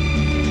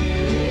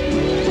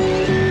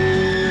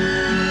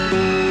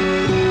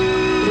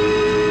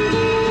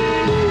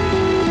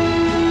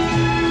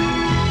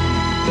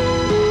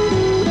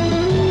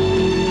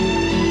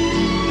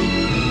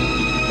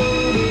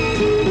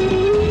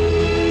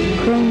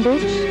 Cream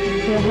Bitch,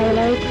 Pure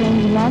Halo,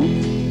 Cream Dumont,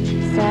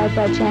 side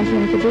by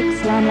champion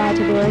Kabuk Limelight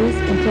of Aries,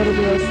 imported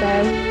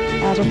USA,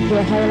 out of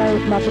Pure Halo,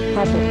 Muppet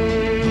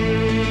Puppet.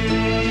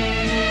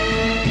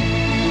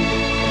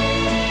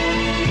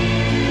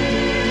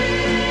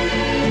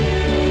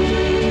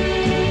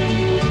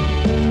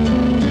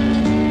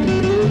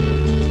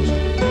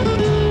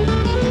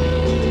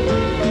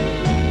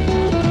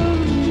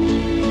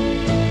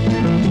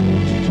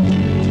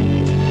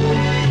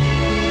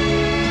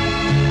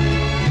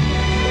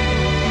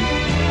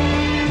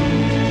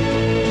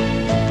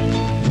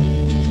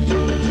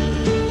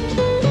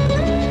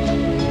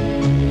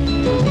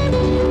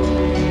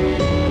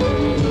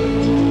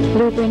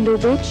 Brindle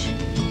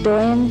Bitch,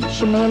 Doyen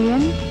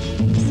Chameleon,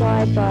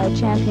 side by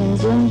champion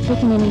Zoom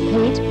Pickaninny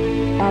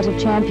Pete, out of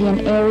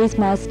champion Aries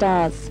My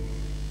Stars.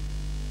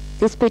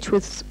 This bitch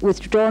was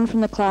withdrawn from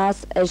the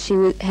class as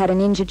she had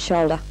an injured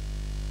shoulder.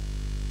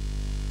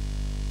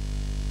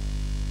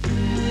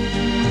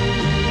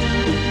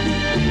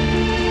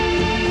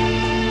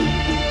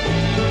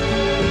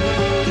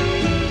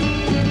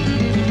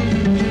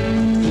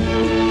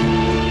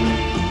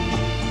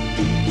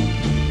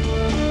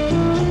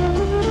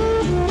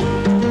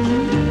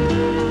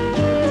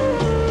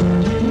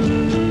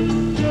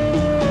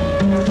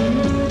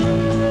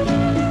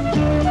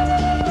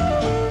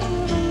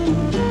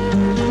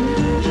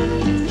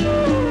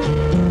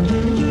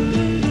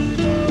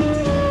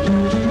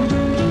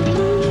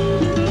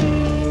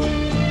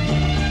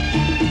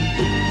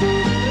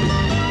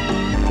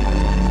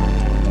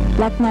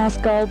 Black Mouse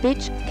Gold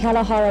Bitch,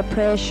 Kalahora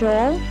Prayer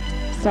Shawl,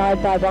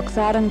 side by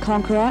Boxarden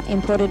Conqueror,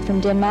 imported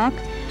from Denmark,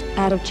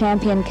 out of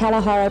champion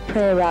Kalahora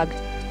Prayer Rug.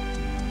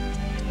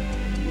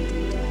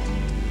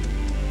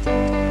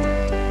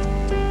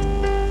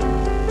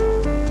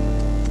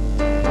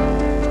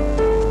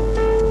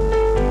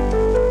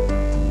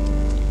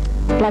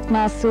 Black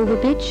Mouse Silver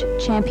Bitch,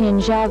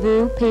 champion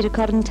Javu Peter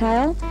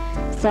Cottontail,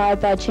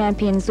 side by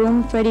champion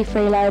Zoom Freddie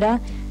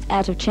Freeloader,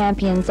 out of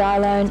champion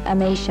Xylone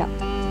Amisha.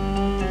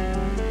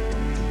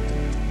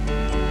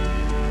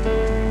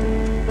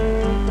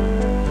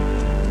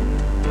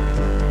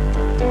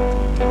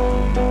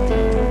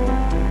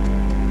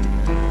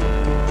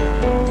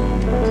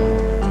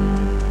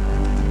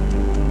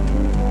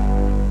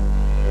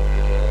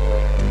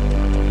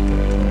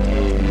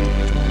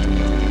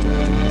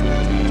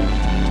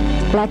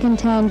 Black and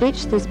Tan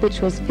Bitch, this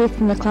bitch was 5th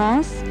in the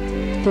class.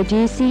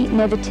 Verdusi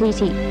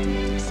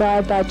Nevertiti,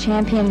 side by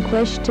champion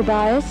Quesh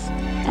Tobias,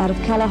 out of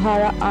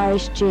Kalahora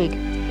Irish Jig.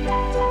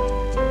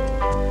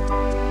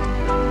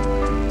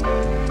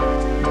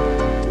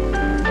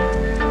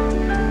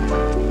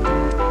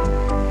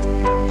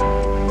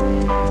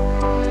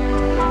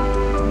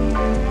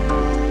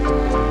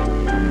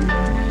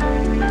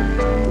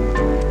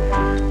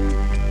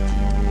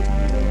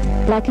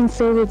 Black and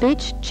Silver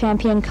Bitch,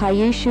 champion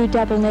Kyushu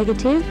Double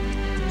Negative,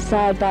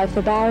 side by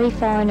Fabari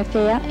Foreign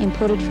Affair,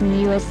 imported from the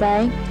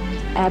USA,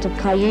 out of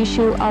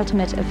Kyushu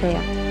Ultimate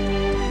Affair.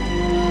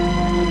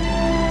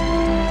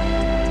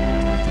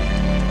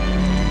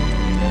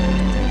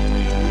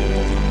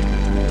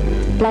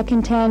 Black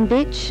and Tan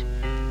Bitch,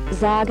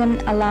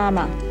 Zagan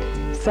Alama,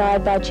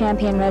 side by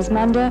champion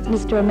Rasmunda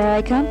Mr.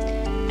 America,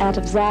 out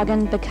of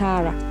Zagan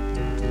Bakara.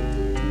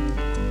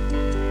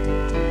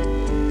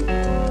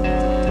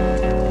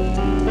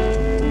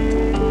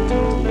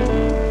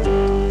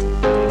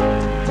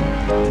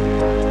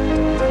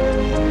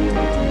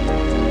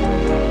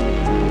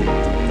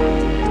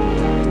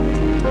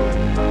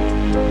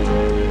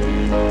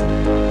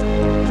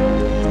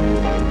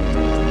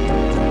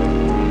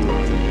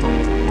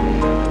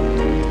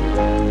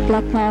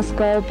 Black Mouse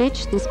Gold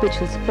Bitch, this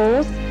bitch was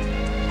 4th.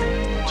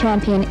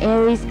 Champion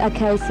Aries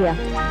Acacia,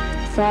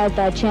 side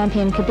by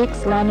champion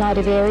Kabix Limelight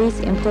of Aries,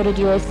 imported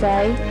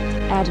USA,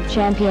 out of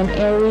champion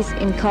Aries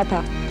in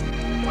Copa.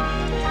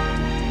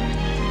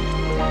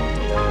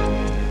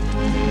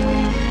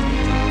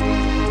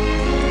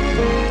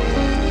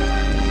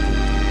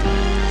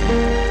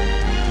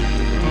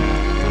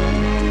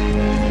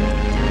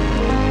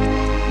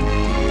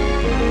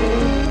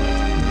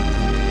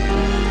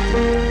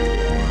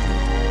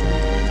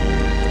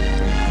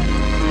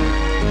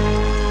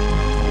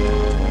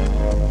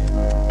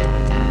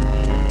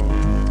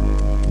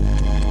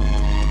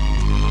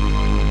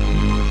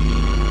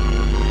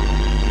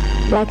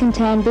 Black and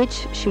Tan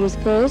Bitch, she was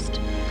 1st.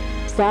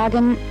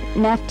 Zagan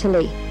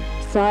Naftali,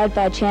 side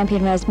by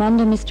champion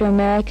Rasmunda Mr.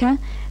 America,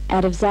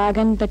 out of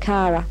Zagan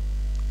Bakara.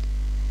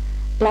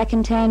 Black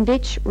and Tan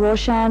Bitch,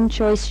 Raushan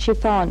Choice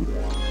Chiffon,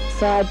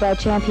 side by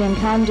champion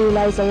Kandu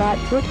Laser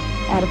Lightfoot,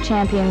 out of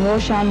champion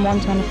Raushan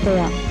Wonton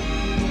Affair.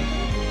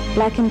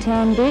 Black and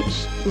Tan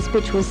Bitch, this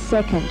bitch was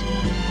 2nd.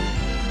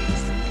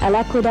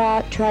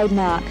 Alaquadar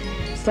Trademark,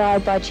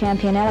 side by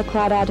champion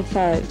Alaquadar de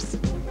Fauves.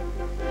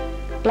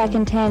 Black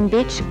and Tan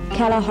Bitch,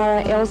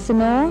 Kalahora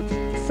Elsinore,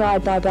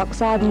 side by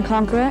Boxarden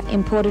Conqueror,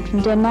 imported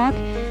from Denmark,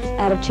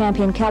 out of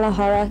champion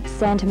Kalahora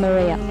Santa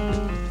Maria.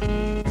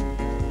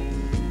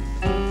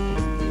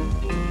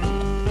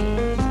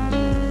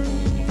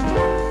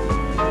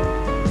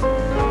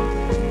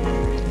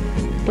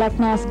 Black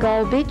Mouse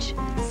Gold Bitch,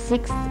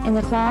 6th in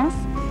the class,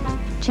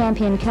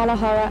 champion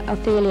Kalahora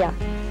Ophelia,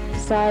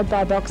 side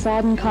by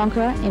Boxarden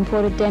Conqueror,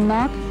 imported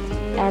Denmark,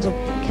 out of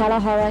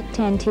Kalahora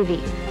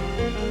Tantivi.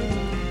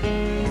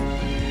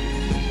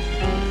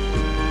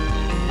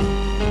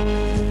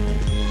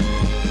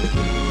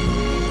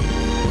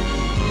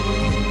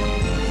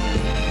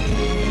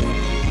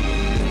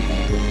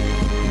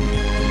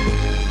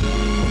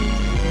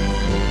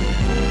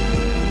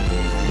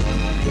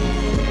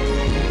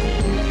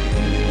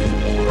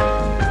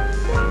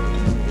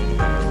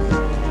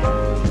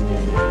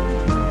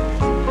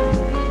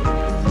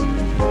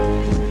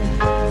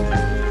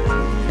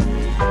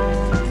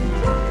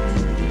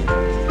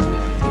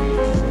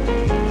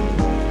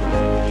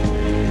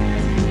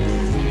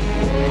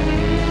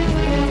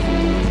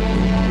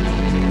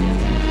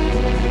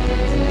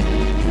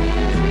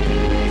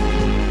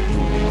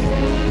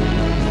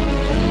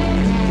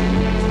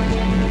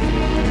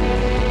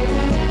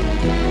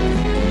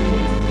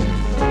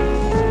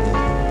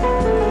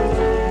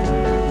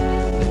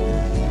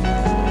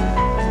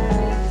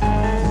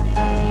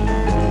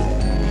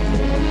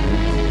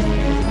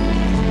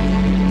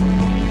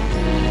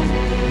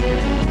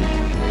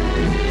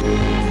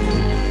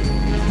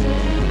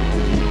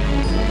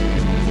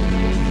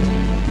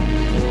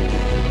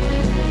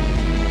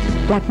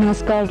 Black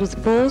Mouse Gold was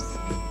 4th.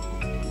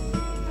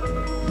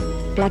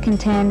 Black and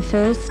Tan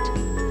 1st.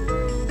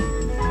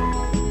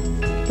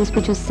 This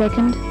bitch was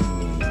 2nd.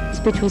 This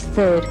bitch was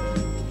 3rd.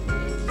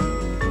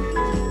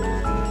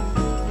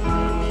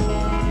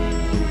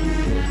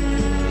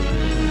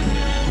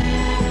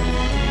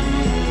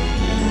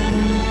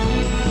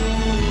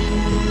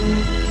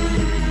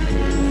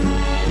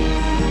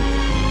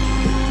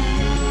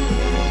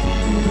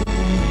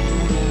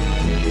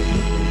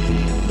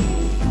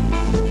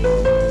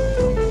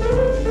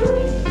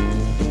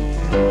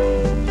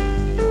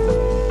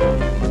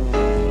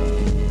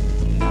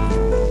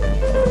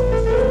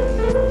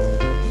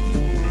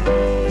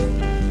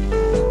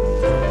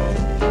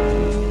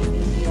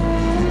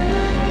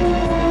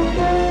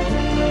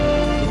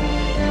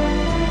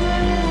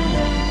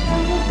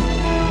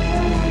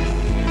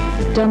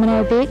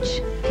 Domino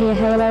Bitch, Pure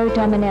Halo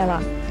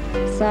Dominella,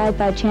 side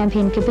by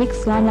champion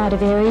Kabix Limelight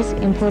of Aries,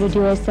 imported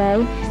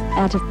USA,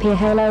 out of Pure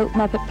Halo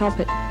Muppet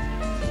Puppet.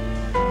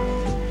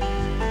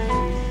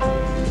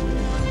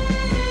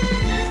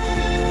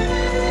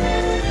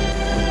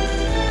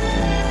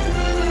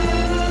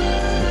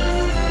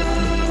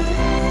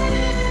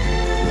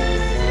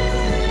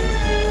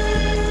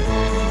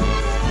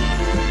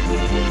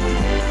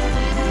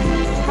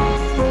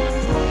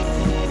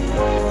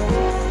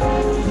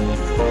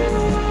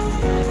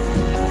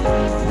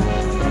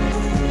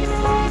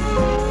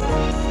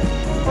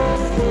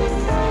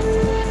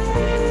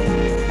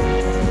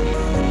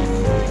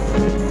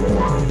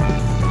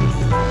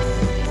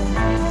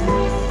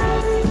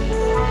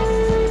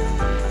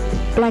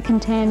 Black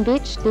and Tan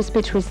Bitch, this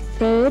bitch was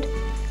third,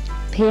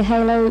 Pure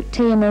Halo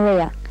Tia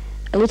Maria,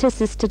 a little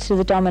sister to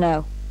the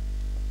Domino.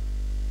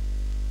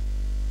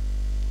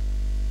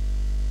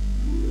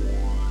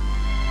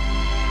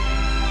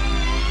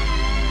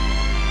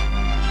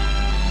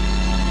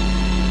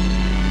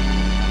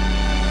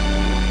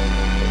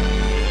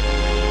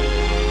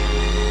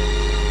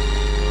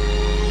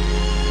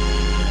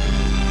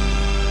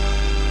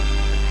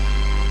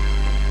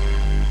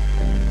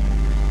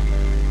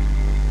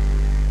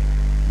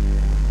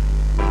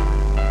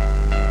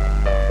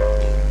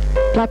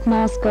 Black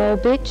Mask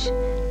Gold Bitch,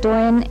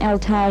 Doyen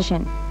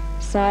Altajian,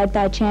 side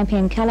by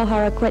champion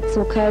Kalahara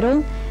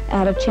Quetzalcoatl,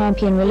 out of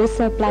champion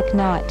Relissa Black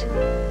Knight.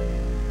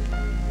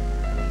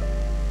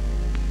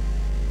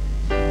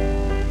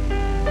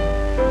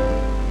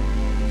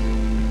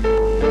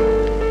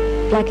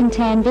 Black and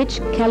Tan Bitch,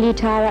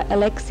 Kalutara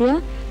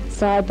Alexia,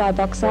 side by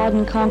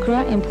Boxiden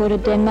Conqueror,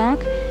 imported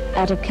Denmark,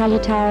 out of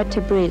Kalutara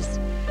Tabriz.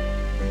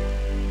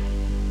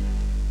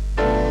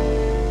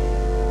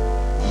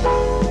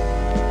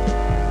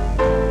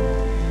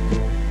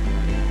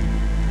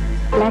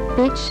 Black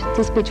Bitch,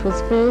 this bitch was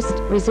first,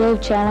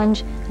 reserve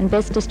challenge and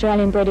best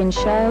Australian bred in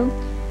show.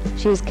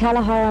 She is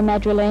Kalahara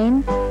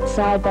Madrileen,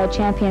 side by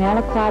champion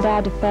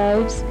Alaquada de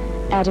Fauves,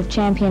 out of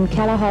champion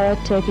Kalahara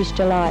Turkish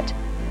Delight.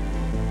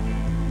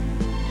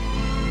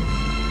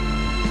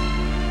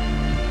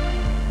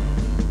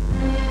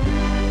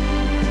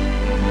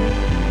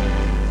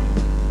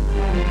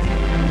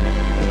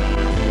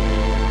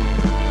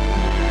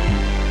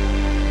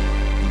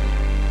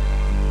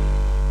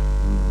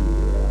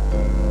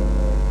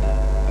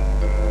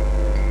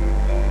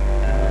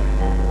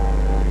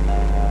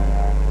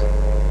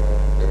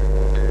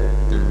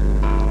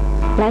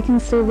 Black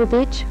and Silver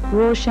Bitch,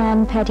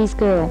 Raushan Patty's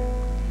Girl.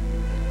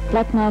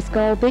 Black Mask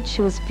Gold Bitch,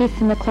 she was fifth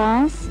in the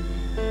class.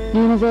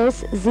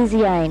 Universe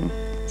Ziziane,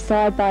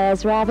 side by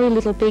Azravi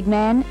Little Big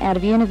Man, out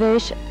of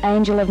Universe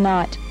Angel of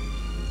Night.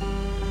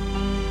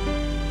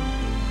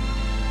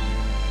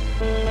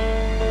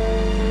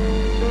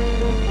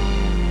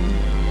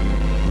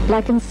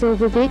 Black and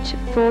Silver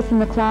Bitch, fourth in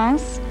the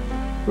class.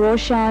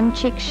 Raushan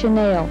Chick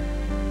Chanel.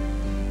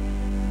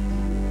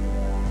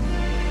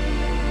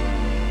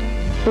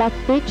 Black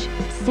Bitch,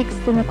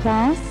 sixth in the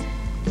class,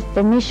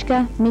 the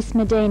Mishka Miss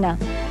Medina,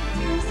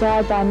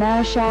 side by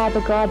Marishar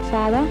the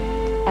Godfather,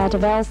 out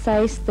of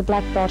Alsace the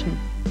Black Bottom.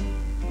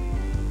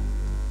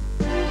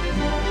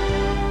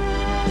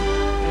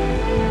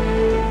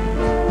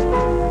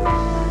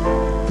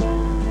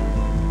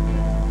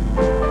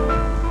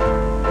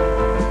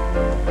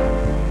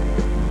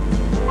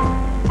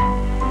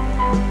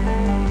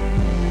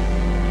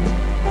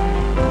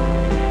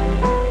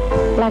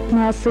 Black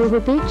Mile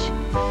Silver Bitch,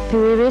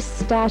 Periris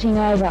Starting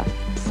Over,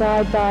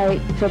 side by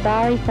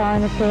Fabari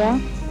Foreign Affair,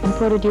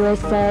 imported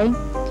USA,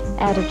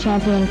 out of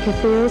champion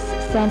Kathiris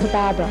Santa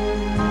Barbara.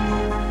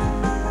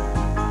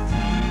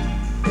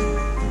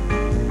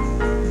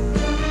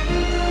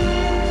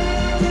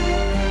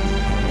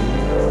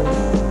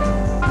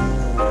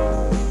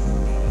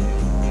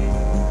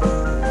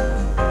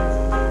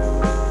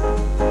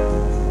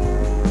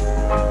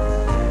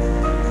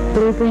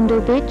 Blue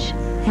Brindle Bitch,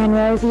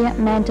 Hanrovia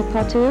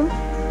Mantapotu,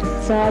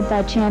 side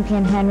by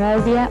champion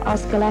Hanrovia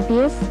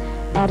Oscalapius,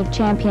 out of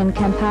champion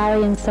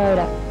Campari and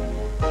Soda.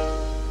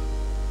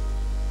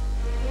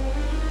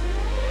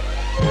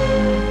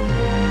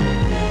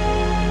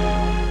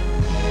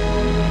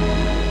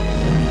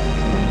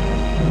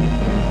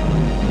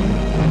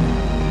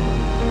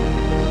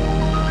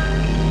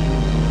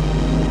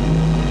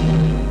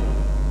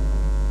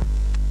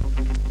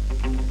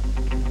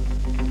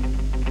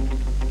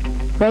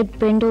 Red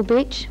Brindle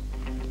Bitch,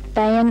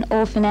 Bayan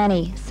Orphan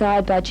Annie,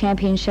 side by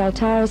champion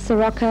Shaltara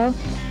Sirocco,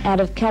 out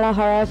of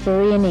Kalahara for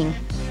Rianing.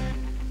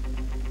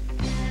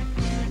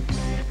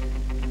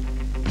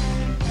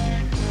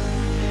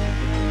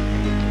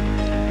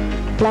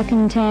 Black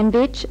and Tan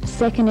Bitch,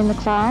 second in the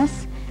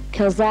class,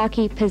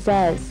 Kelzaki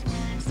Pizzazz,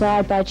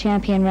 side by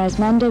champion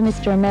Rosmundo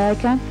Mr.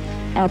 America,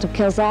 out of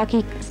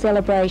Kelzaki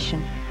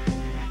Celebration.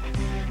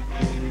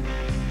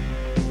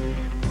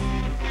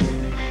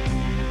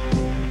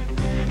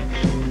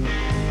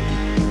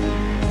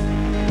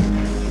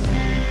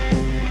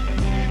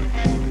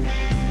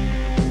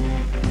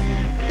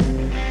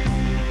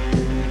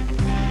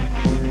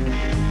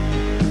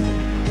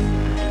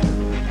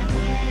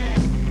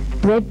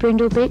 red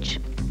brindle bitch,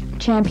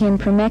 champion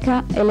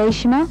Promeka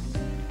Elishima,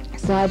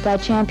 side by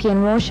champion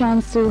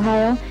Raushan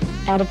Suhail,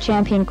 out of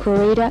champion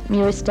Corrida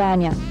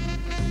Muristania.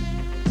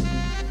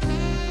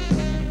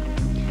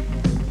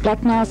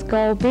 Black Mask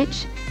Gold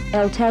bitch,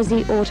 El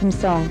Tazi Autumn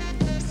Song,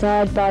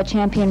 side by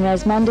champion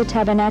Rasmunda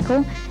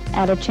Tabernacle,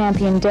 out of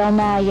champion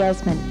Delmar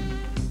Yasmin.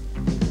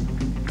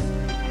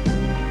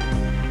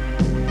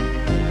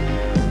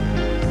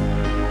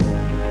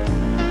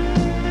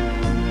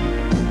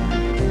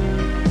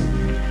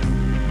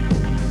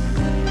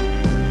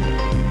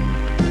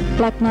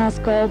 Black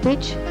Mask Gold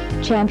bitch,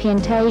 champion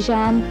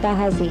Tajan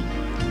Bahazi,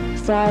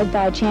 side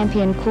by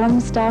champion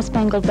Kum Star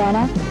Spangled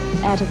Banner,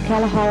 out of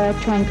Kalahara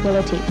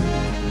Tranquility.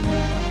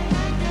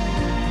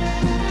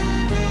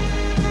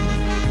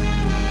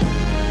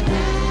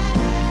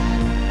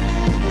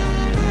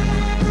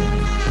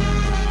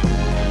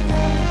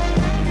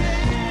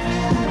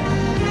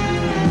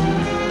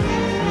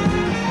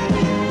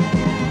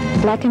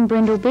 Black and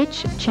Brindle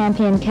bitch,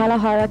 champion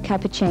Kalahara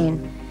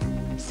Capuchin,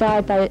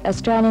 side by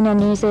Australian and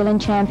New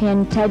Zealand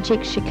champion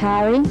Tajik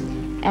Shikari,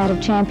 out of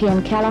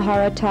champion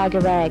Kalahara Tiger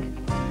Rag.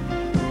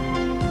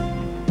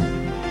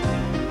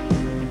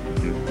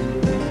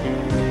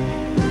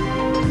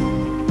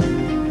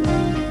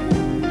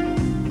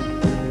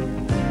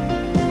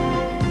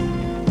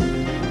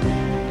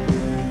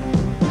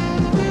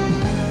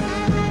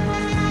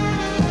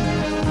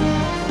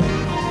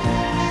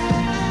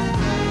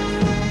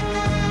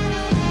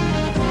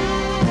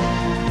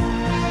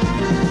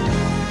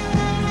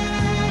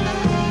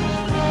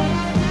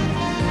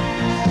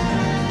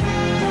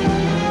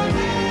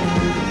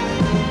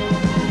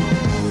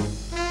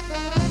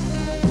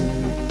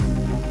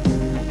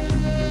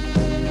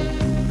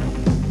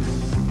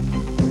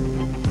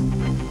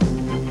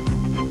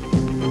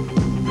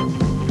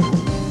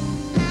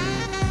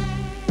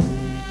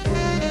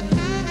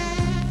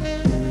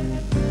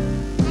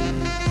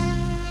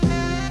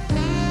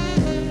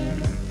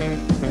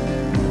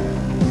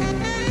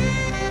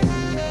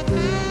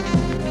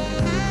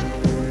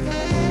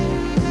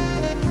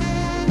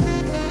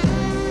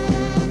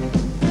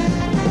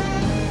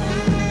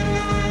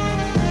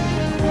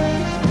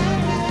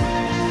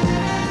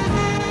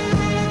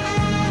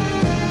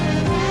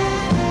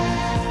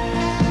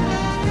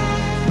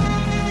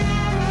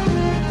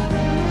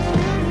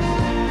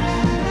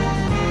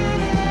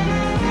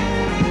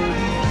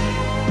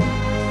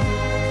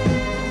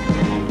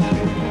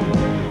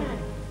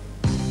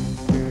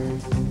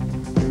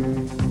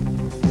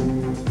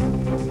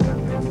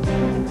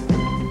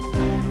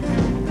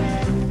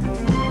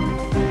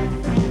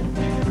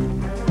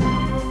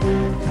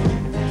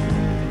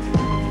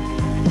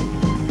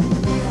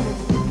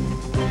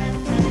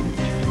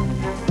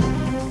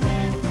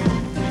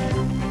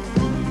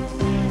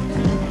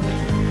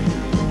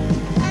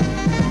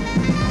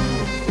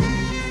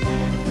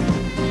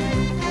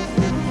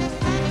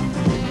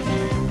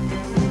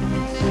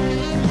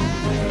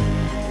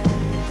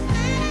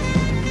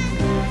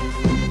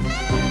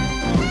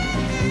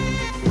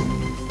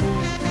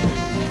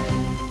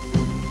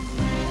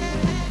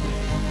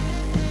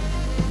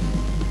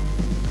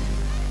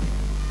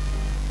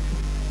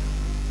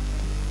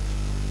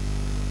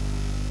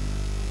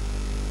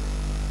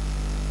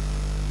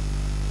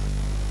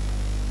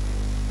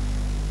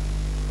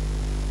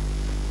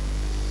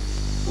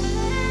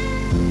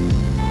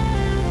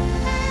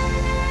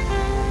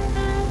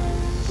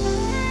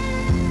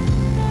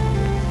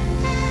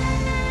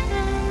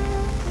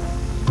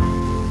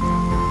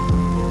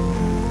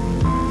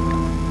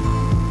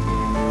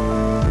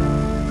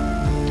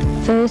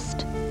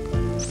 First,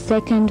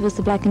 second was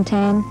the black and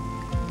tan,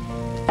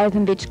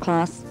 open bitch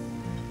class.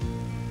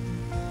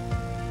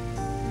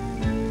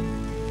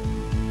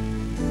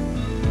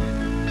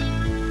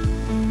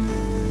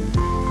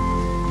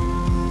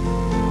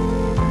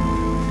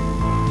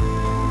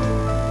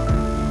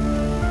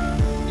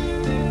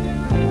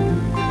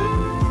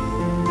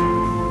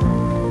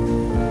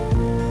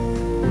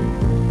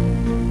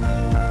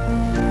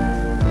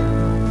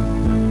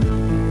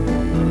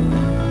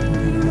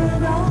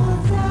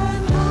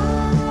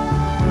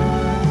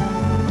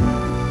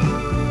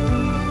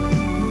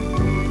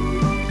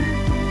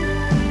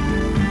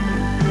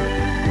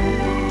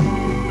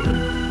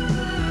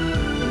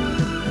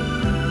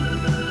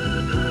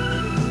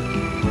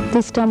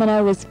 This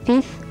domino was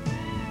fifth.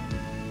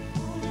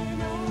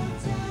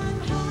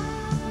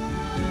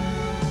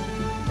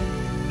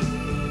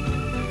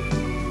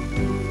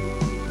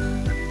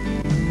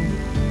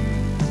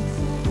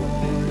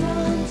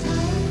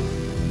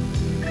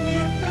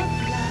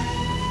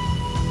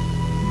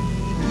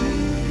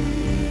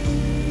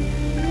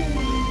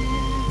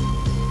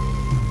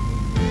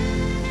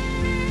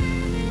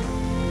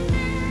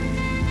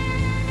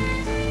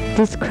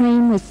 This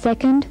cream was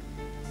second.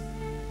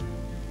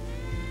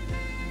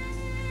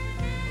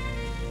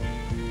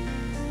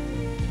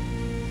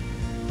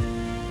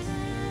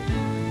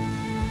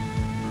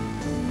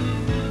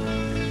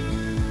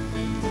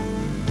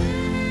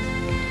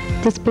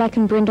 This black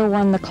and brindle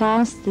won the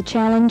class, the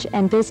challenge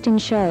and best in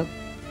show.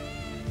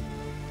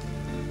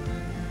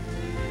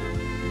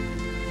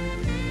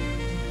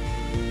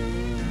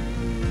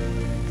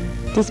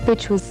 This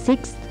bitch was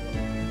 6th.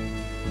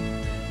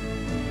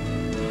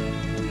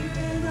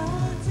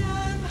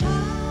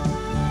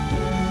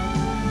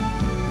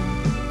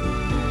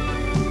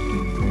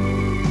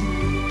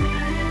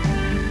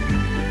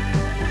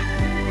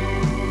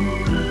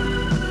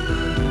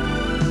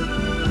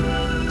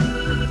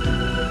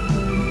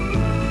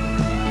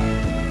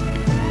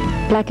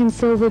 Black and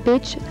silver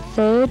bitch,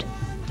 3rd.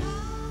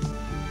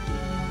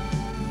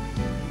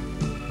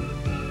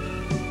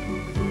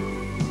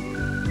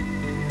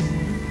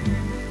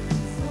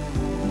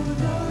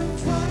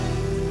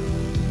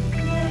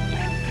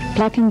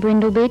 Black and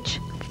brindle bitch,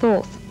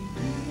 4th.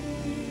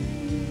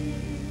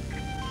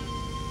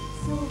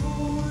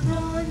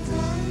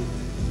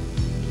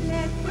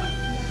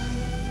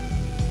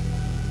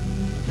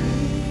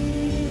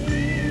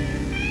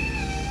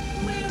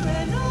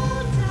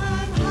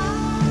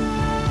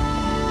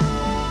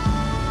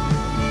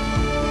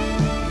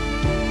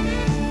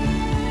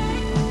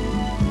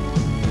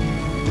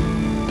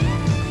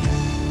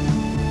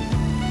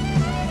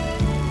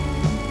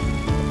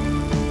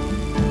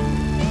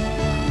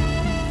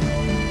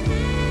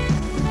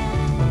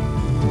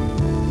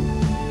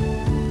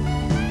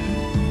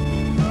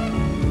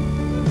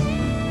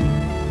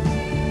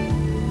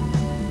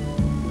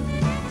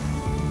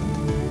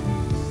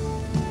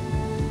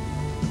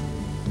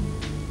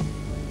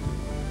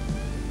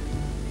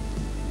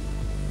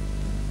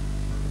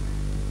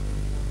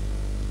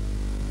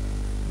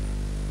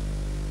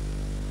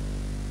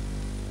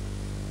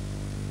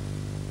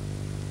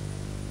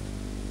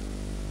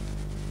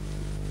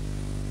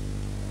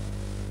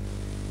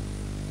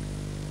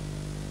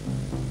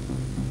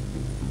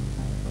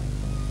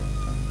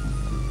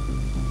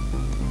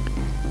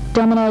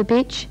 Domino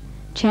bitch,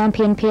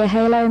 champion Pia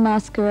Halo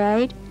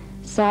Masquerade,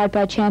 side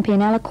by champion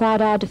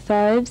Alaquada de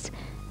Fauves,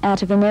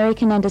 out of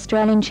American and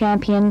Australian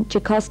champion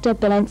Jacosta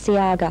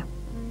Balenciaga.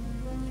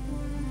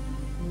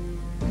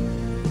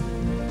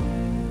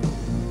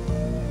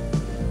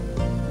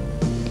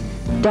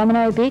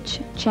 Domino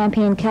bitch,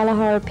 champion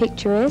Kalahora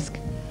Picturesque,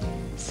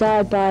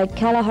 side by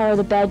Kalahora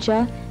the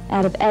Badger,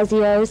 out of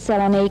Azio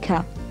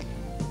Salonika.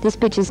 This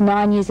bitch is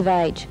 9 years of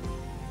age.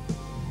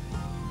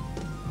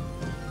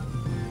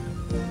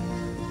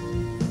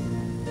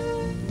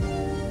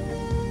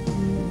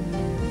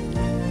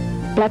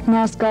 Black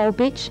Mouse Gold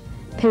bitch,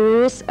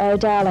 Perurus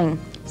O'Darling,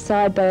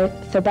 side by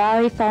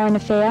Fabari Foreign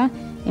Affair,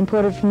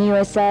 imported from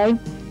USA,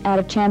 out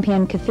of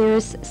champion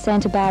Cathurus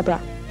Santa Barbara.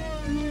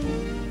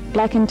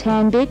 Black and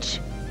Tan bitch,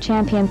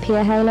 champion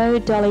Pia Halo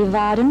Dolly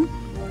Varden,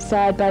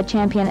 side by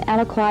champion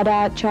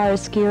Alaquada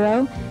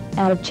Chiaroscuro,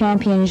 out of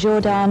champion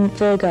Jordan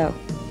Virgo.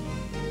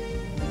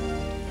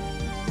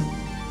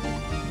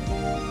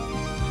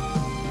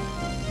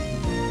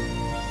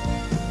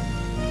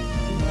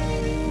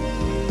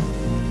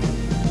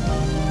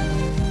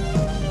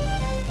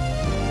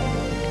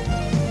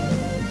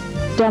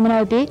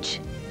 Domino bitch,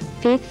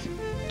 5th,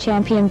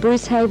 champion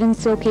Bruce Haven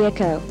Silky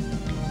Echo,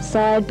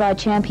 side by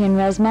champion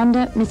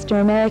Rasmunda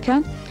Mr.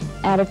 America,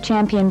 out of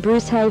champion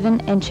Bruce Haven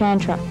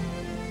Enchantra.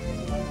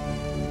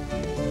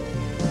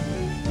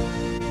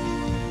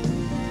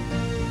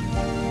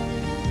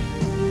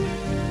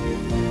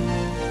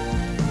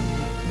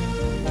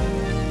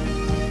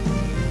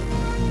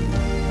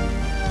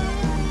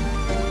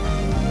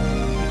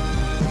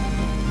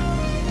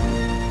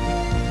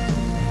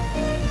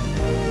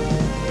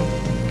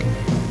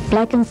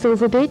 Black and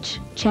silver bitch,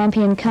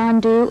 champion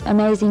Kandu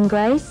Amazing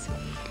Grace,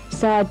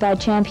 side by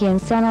champion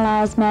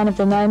Sanalaz Man of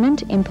the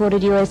Moment,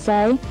 imported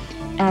USA,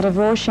 out of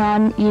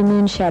Raushan U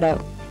Moon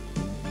Shadow.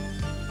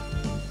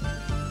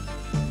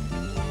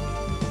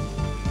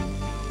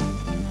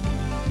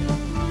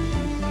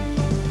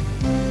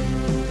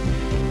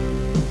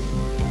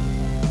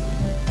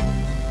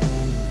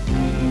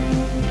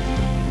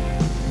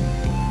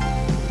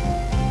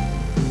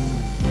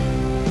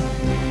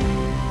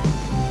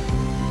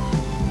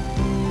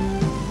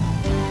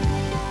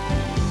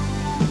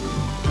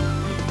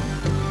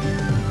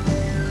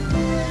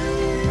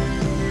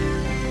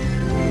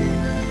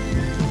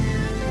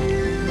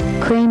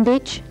 Cream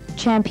bitch,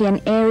 champion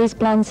Aries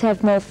Blondes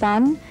Have More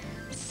Fun,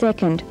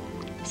 2nd,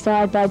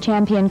 side by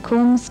champion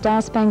Kum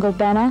Star Spangled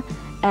Banner,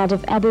 out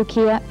of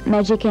Abukir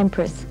Magic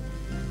Empress.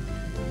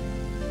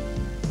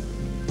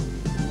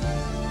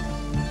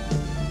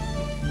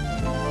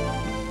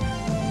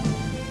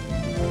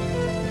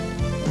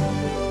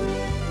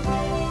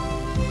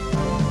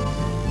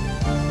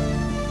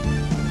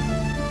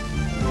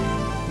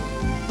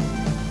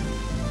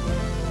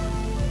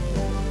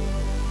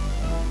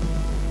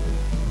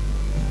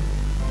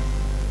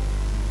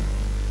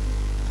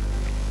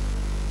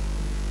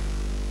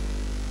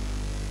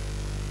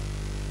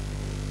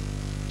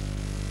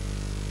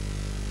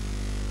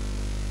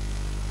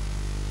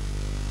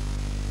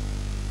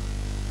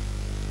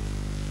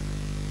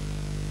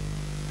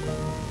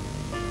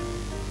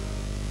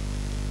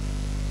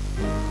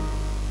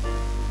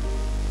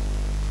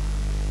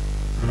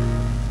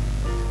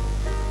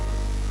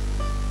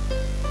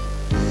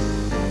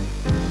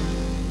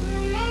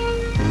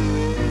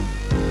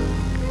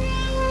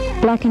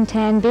 Black and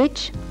Tan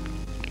Bitch,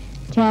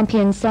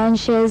 champion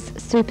Sanchez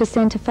Super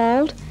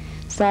Centerfold,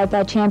 side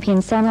by champion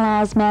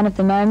Sanalaz Man of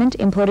the Moment,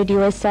 imported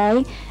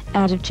USA,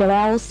 out of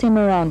Jalal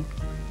Cimarron.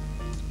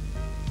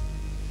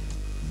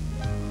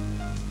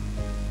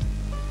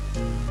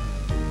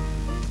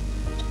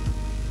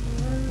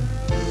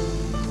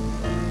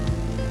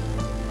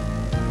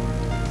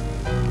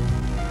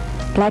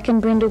 Black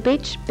and Brindle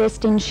Bitch,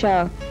 Best in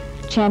Show,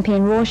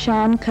 champion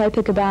Raushan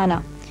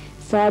Cobana,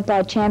 side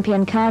by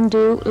champion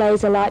Kandu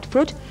Laser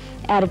Lightfoot,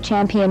 out of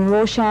champion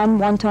Raushan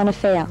Wonton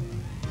Affair.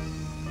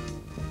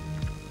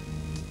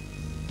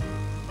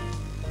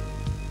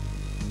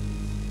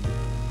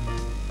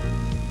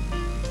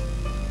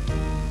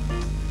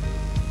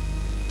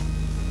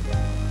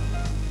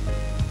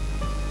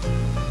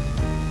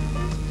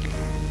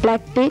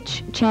 Black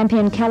Bitch,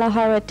 champion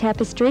Kalahora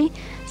Tapestry,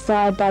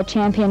 side by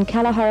champion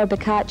Kalahora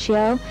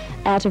Boccaccio,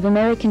 out of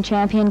American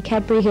champion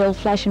Cadbury Hill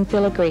Flash and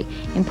Filigree,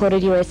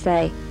 imported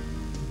USA.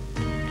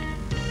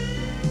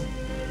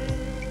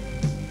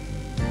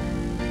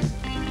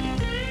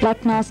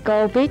 Black Nice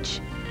Gold Bitch,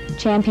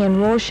 champion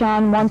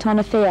Raushan Wonton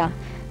Affair,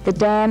 the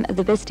Dam of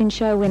the Best in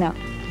Show winner,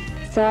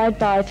 side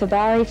by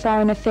Fabari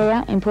Foreign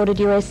Affair, imported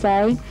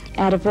USA,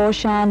 out of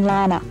Raushan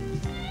Lana.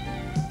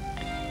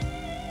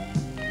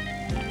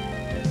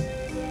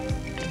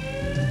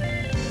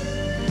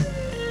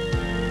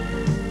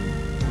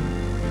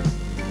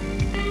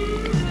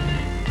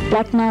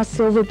 Black Nice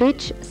Silver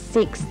Bitch,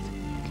 6th,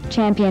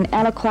 champion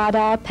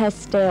Alaquada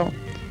Pastel,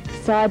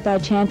 side by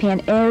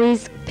champion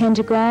Aries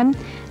Pentagram,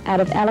 out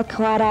of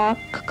Alaquada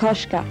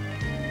Kokoshka.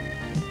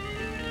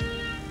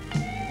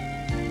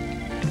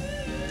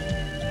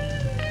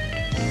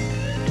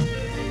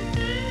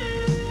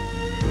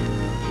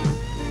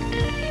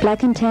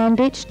 Black and Tan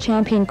Bitch,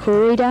 champion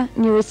Corrida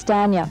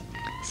Nuristania,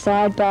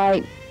 side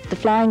by the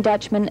Flying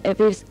Dutchman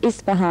of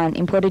Isfahan,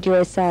 imported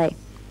USA.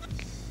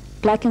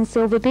 Black and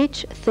Silver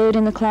Bitch, 3rd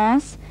in the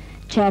class,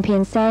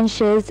 champion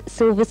Sanchez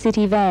Silver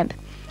City Vamp,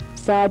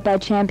 side by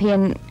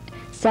champion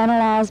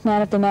Sanalaz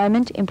Man of the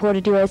Moment,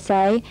 imported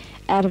USA,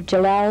 out of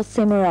Jalal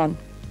Cimarron.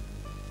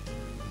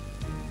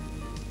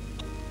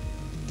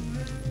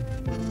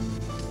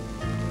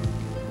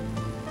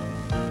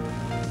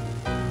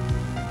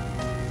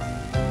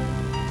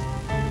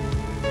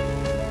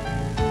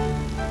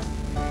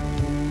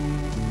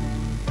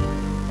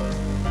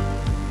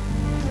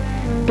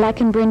 Black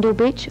and Brindle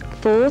Bitch,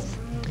 4th,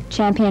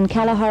 champion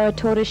Kalahora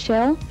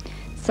Tortoiseshell,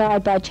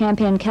 side by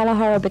champion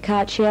Kalahora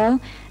Boccaccio,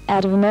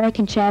 out of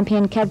American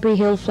champion Cadbury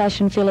Hill Flash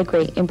and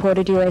Filigree,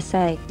 imported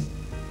USA.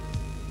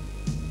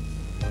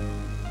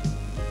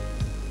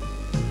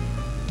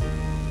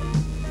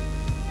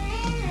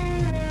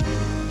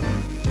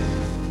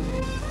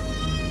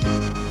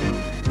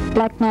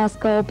 Black Nice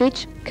Gold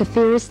Bitch,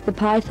 Kafiris the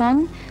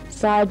Python,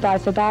 side by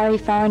Fabari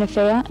Foreign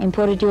Affair,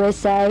 imported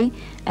USA,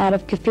 out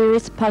of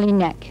Kafiris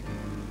Polignac.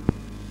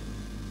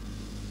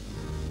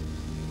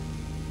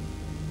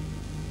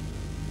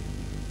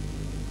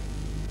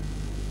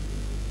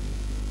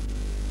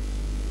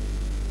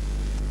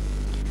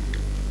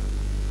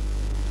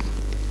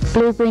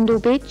 Blue Brindle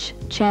Bitch,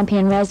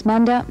 champion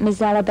Rasmunda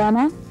Miss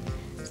Alabama,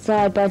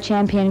 side by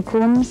champion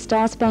Kum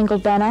Star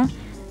Spangled Banner,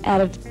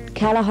 out of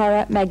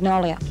Kalahora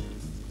Magnolia.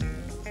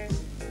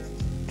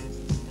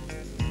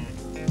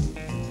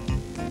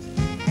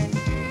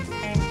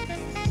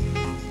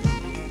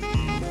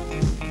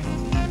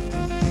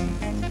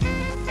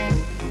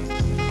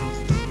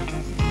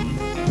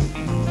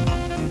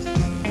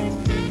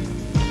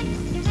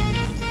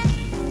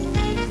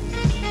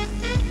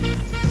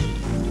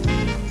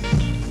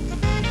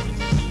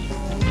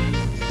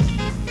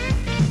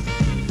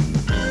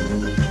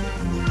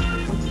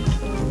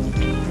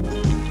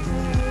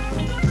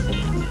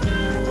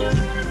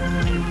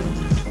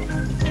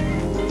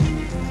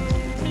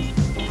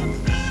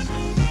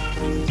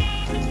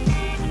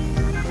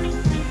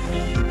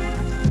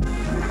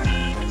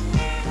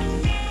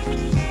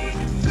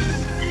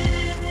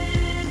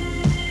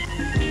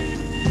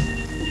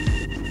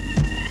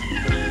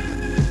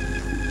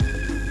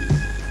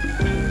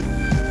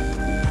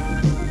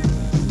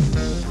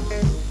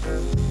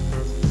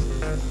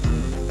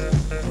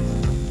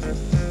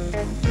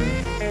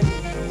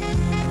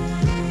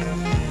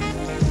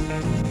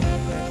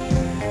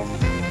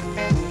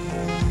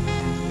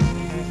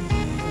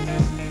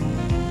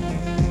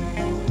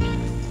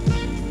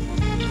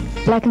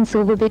 Black and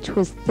Silver Bitch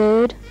was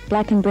 3rd,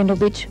 Black and Brindle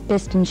Bitch,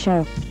 Best in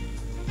Show.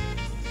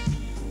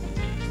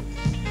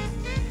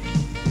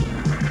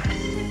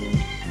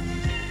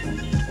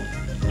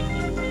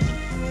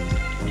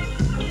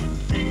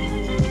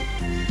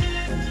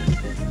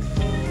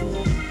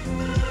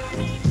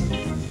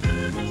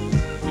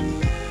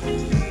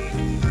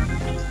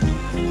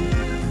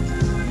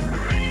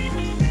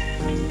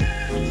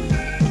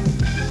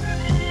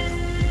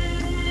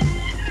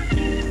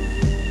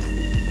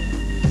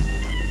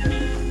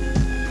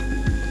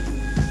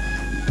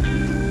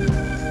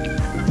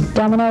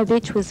 Domino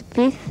Bitch was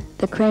 5th,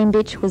 the Cream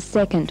Bitch was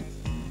 2nd.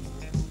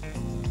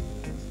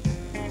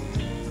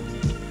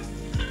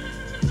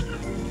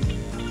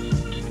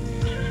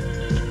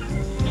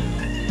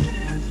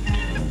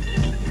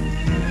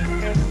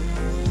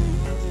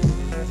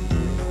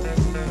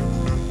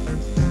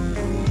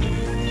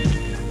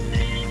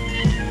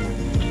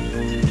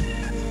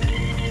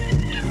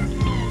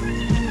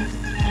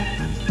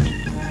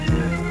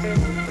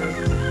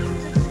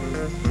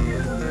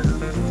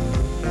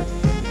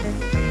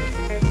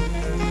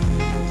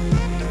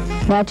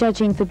 Now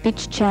judging for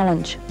bitch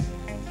challenge.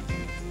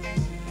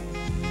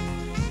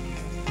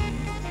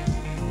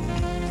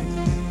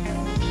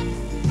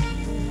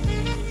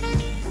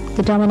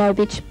 The domino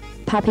bitch,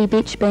 puppy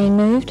bitch being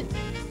moved.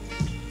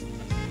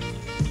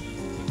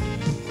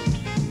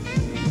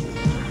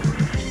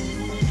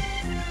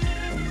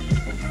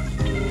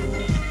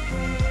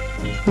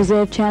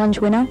 Reserve challenge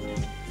winner,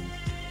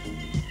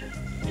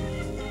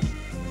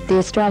 the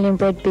Australian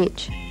bred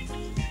bitch.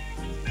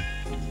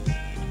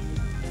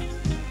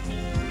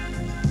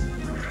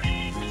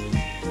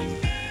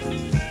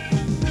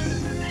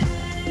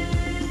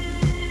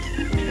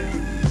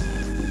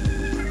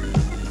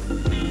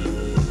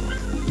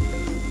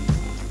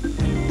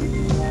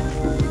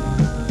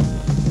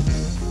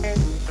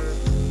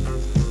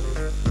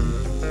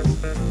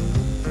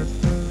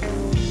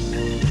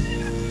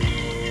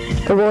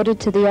 Awarded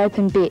to the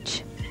open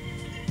bitch.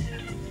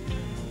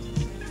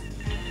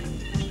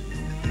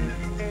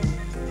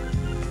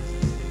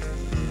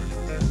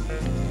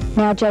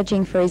 Now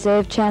judging for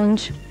reserve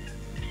challenge.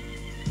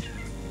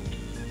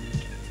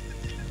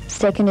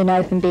 Second in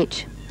open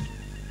bitch.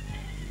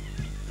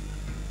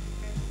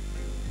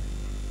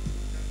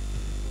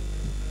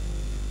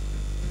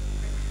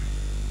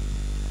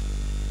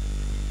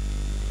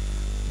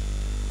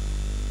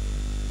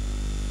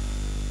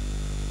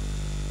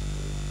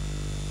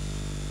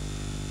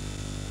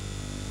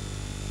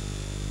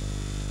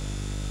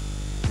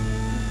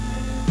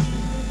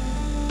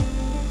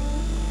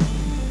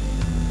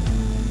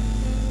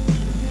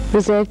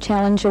 Reserve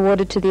challenge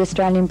awarded to the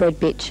Australian bred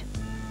bitch.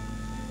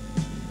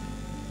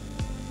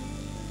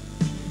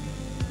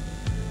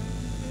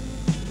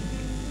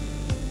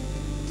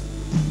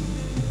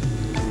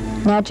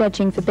 Now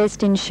judging for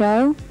best in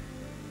show.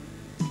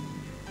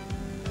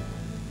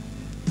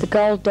 The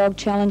gold dog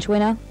challenge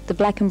winner, the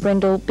black and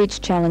brindle bitch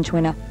challenge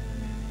winner.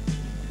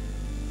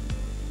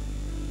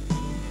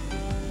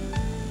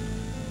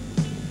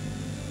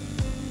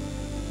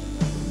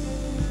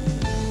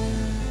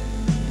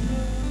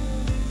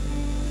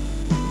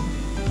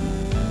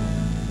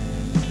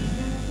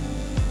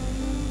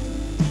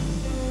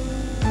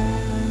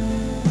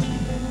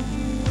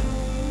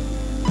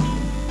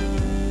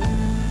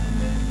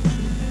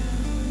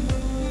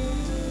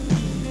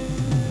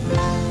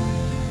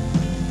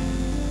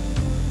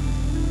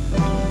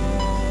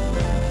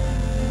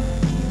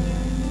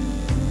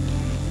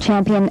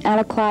 Champion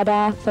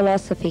Alaquada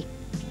Philosophy.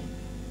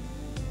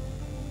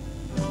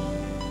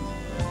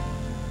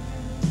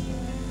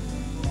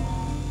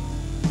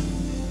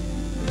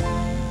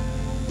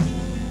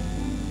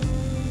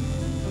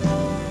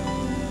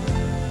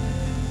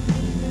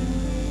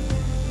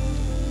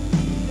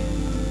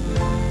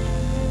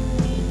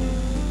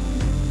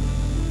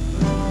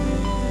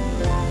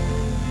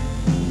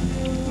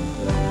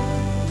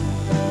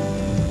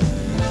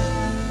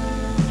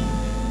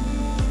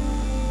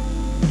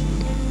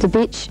 The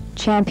bitch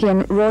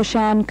champion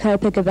Raushan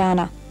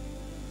Cobana.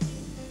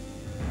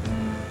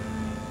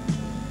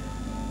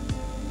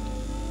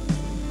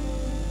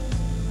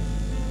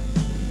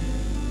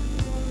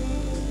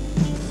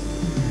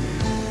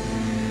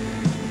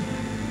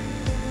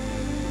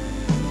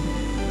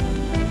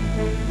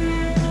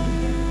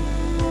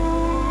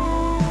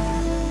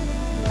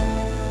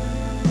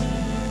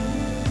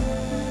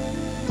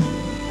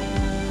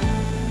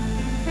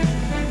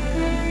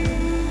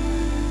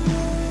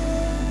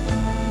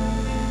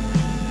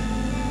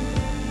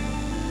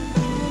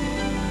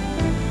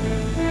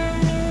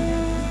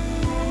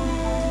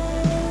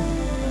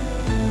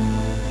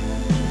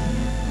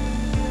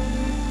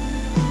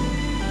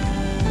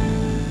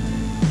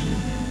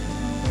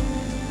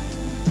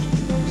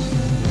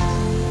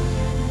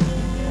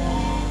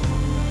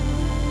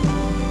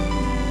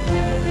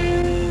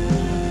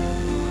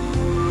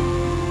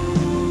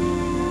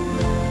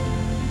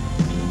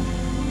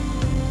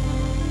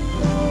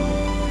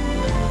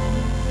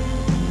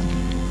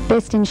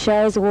 Best in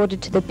show is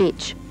awarded to the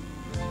bitch.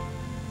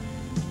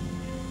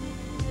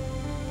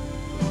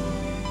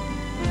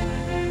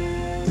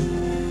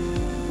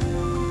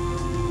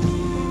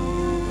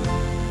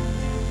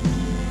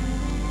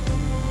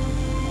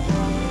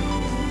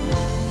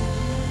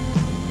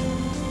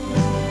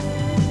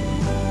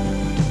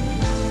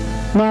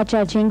 Now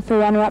judging for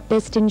runner-up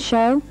best in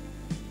show.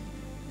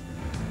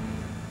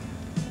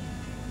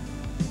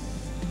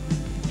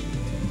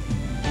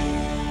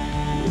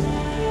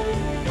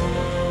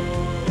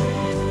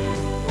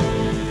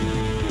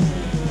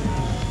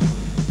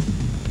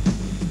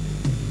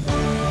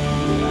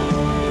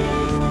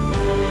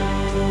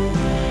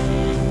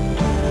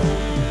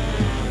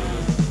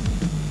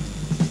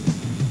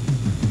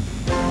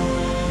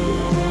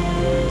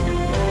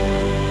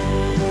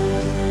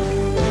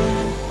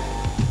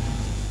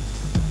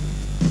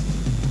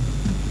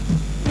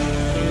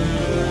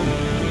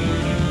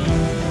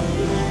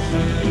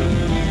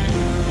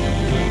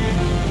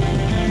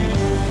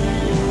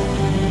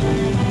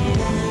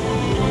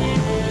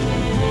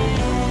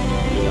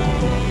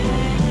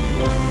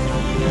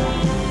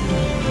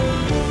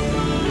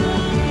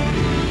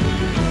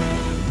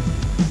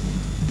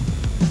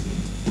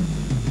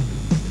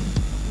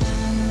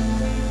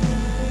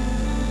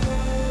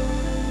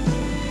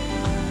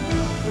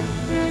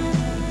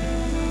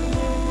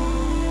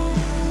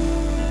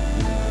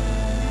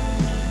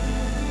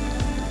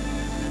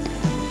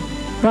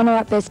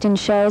 Runner-up best in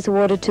show is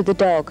awarded to the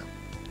dog.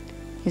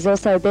 He's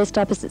also best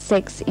opposite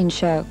sex in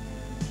show.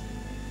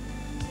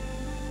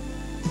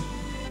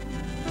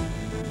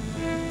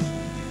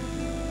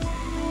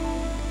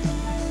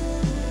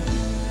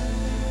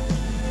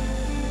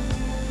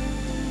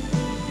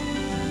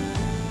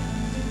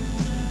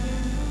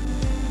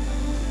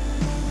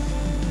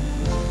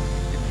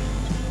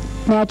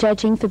 Now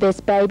judging for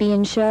best baby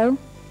in show.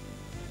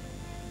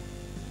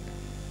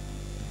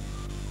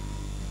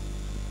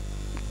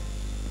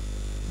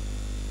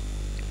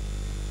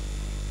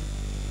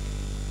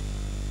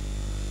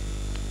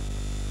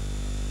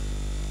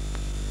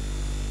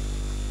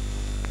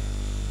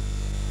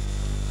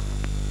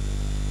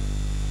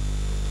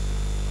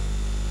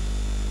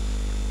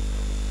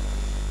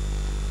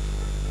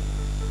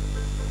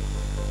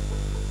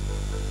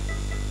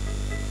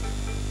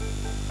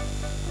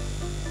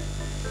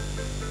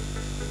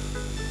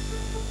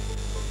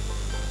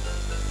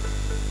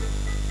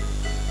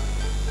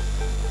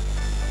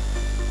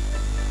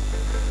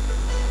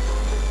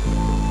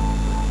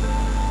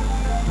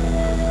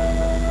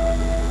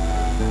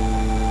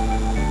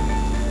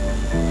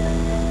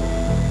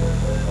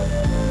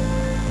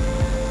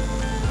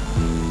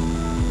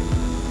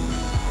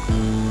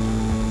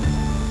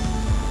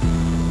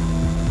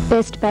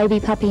 Best baby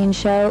puppy in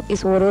show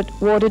is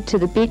awarded to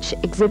the bitch,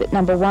 exhibit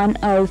number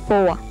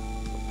 104.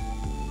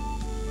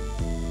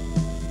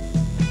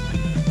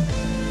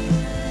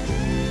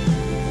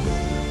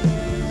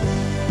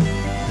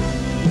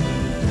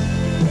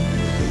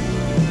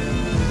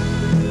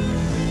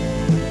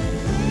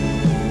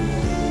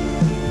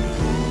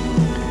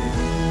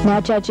 Now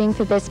judging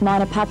for best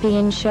minor puppy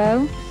in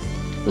show,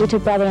 little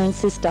brother and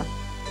sister.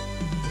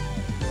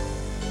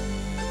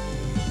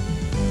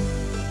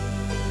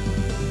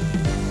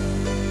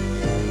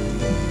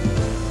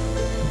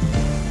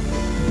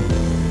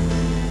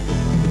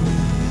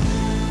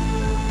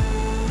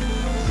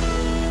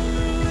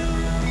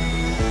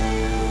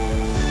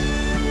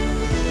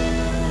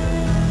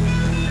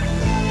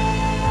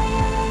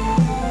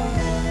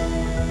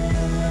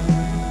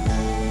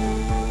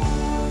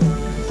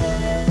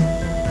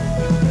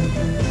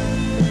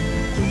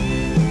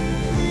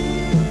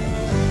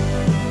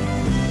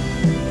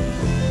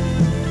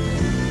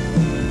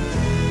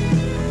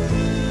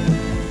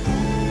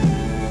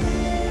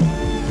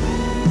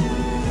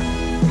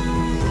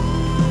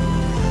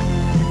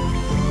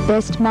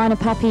 Best minor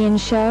puppy in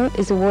show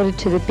is awarded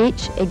to the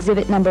bitch,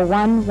 exhibit number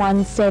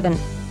 117.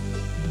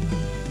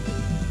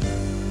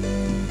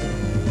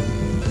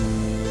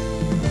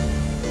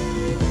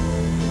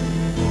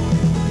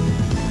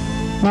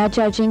 Now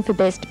judging for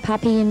best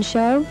puppy in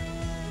show.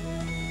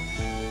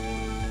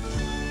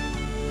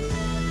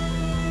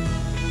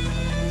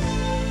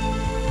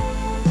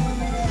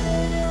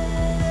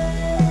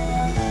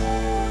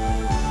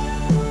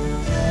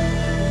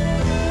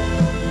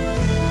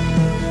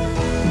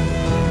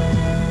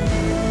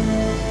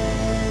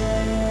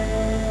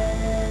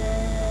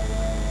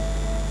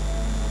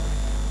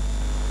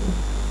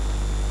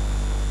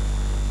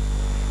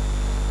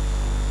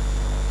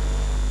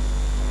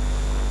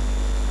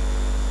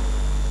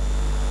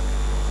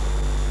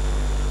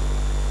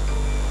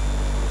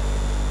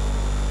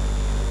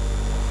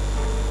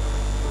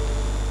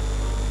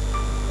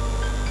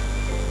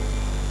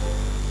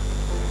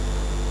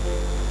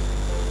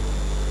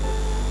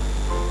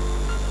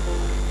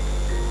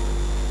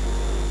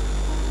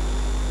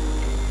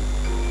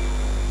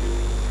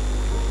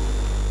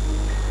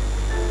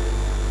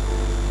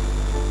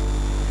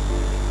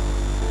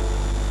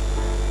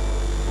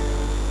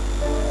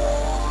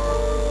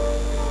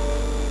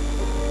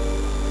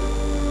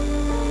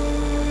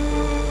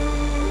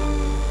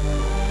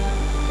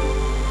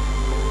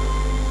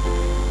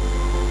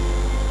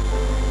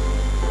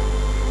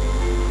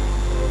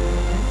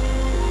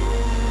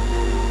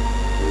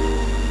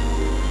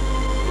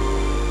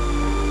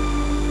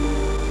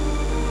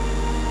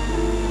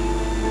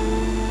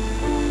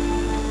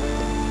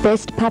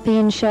 Best puppy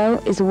in show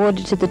is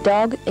awarded to the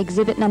dog,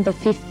 exhibit number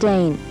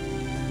 15.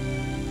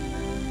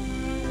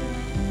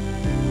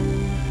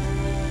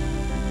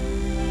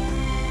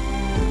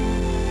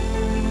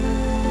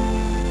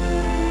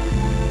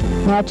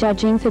 Now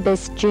judging for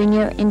best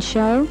junior in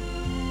show.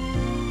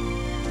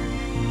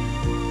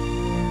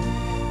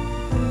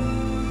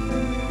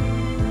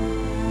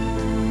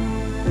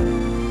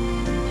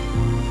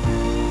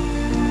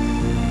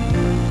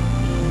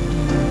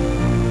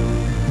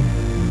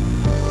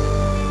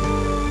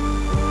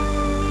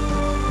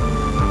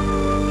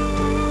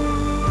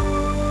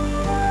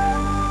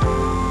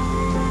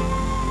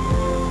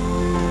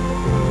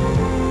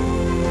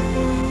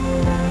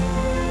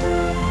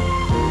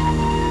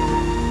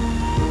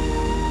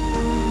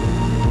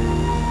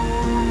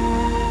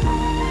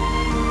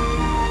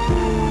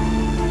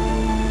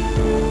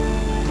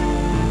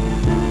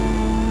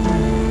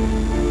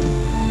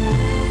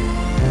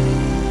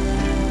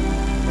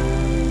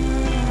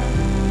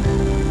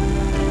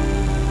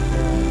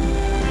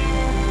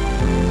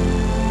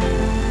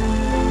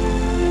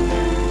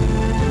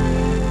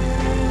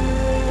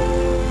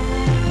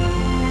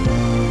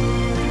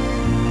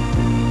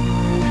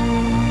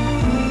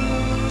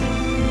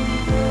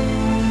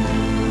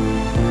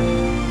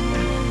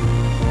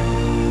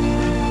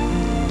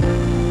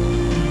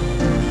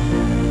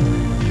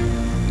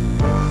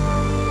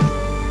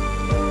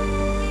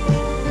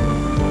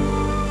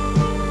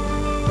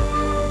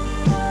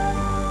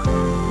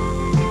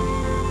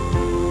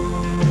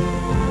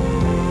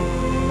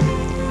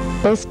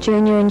 Best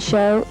Junior in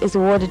Show is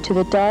awarded to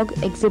the dog,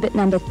 exhibit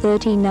number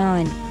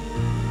 39.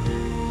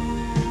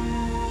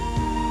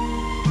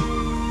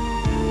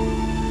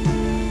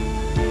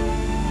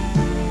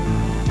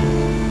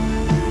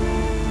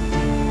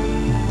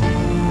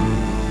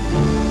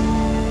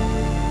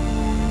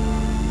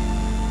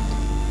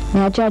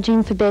 Now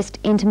judging for Best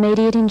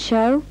Intermediate in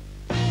Show.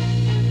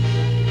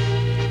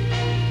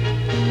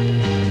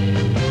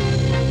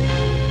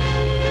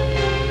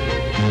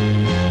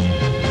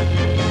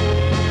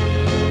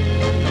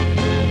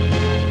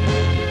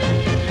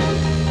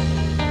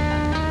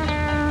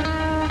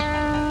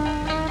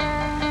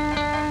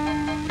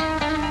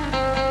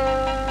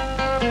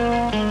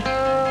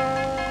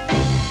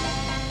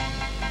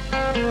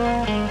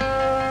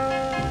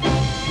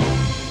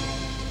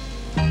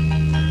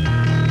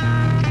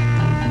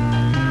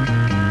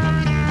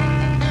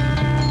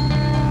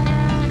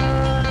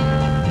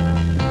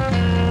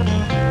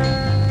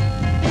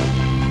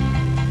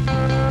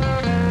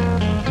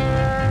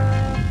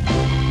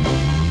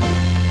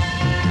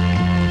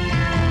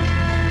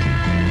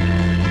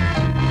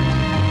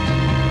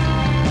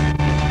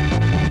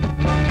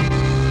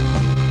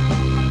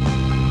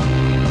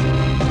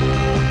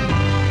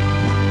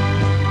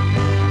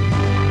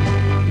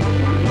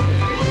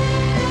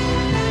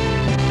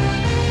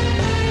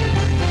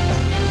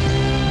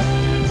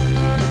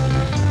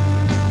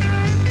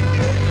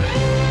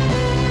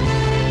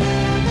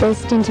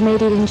 Best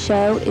Intermediate in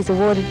Show is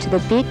awarded to the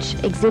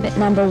bitch, exhibit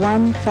number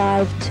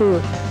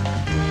 152.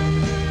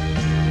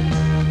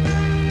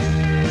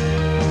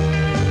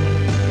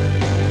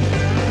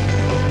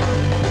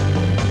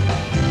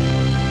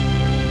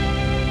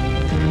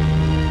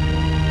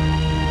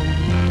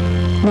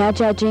 Now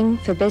judging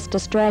for Best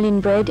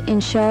Australian Bred in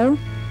Show.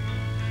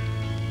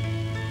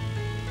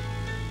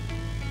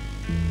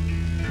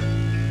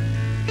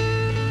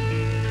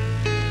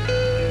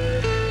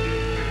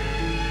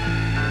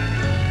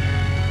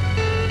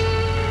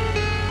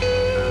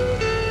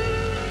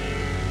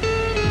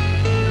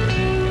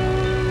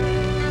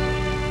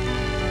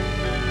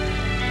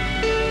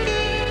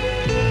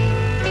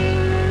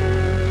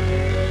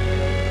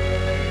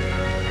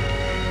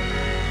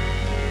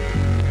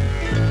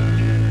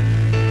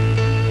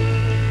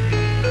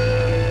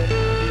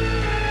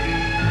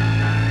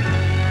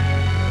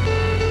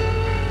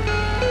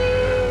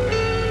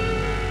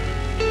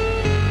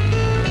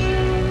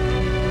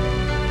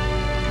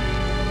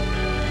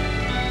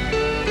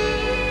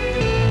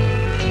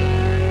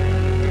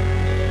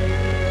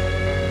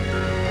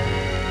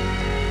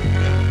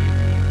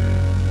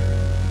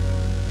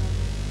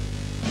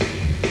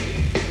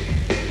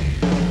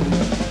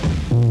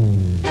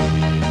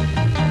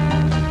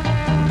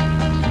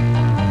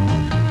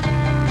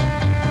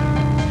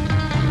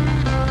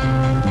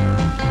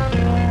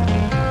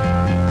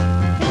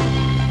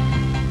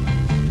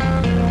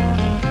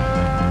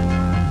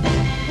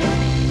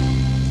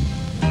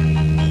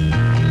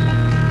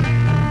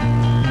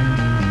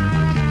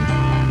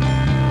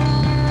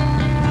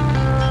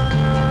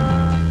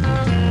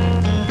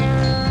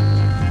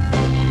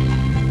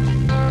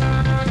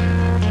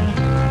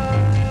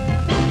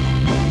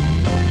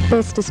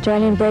 Best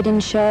Australian Bred in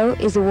Show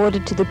is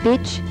awarded to the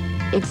bitch,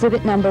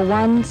 exhibit number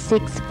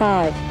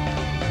 165.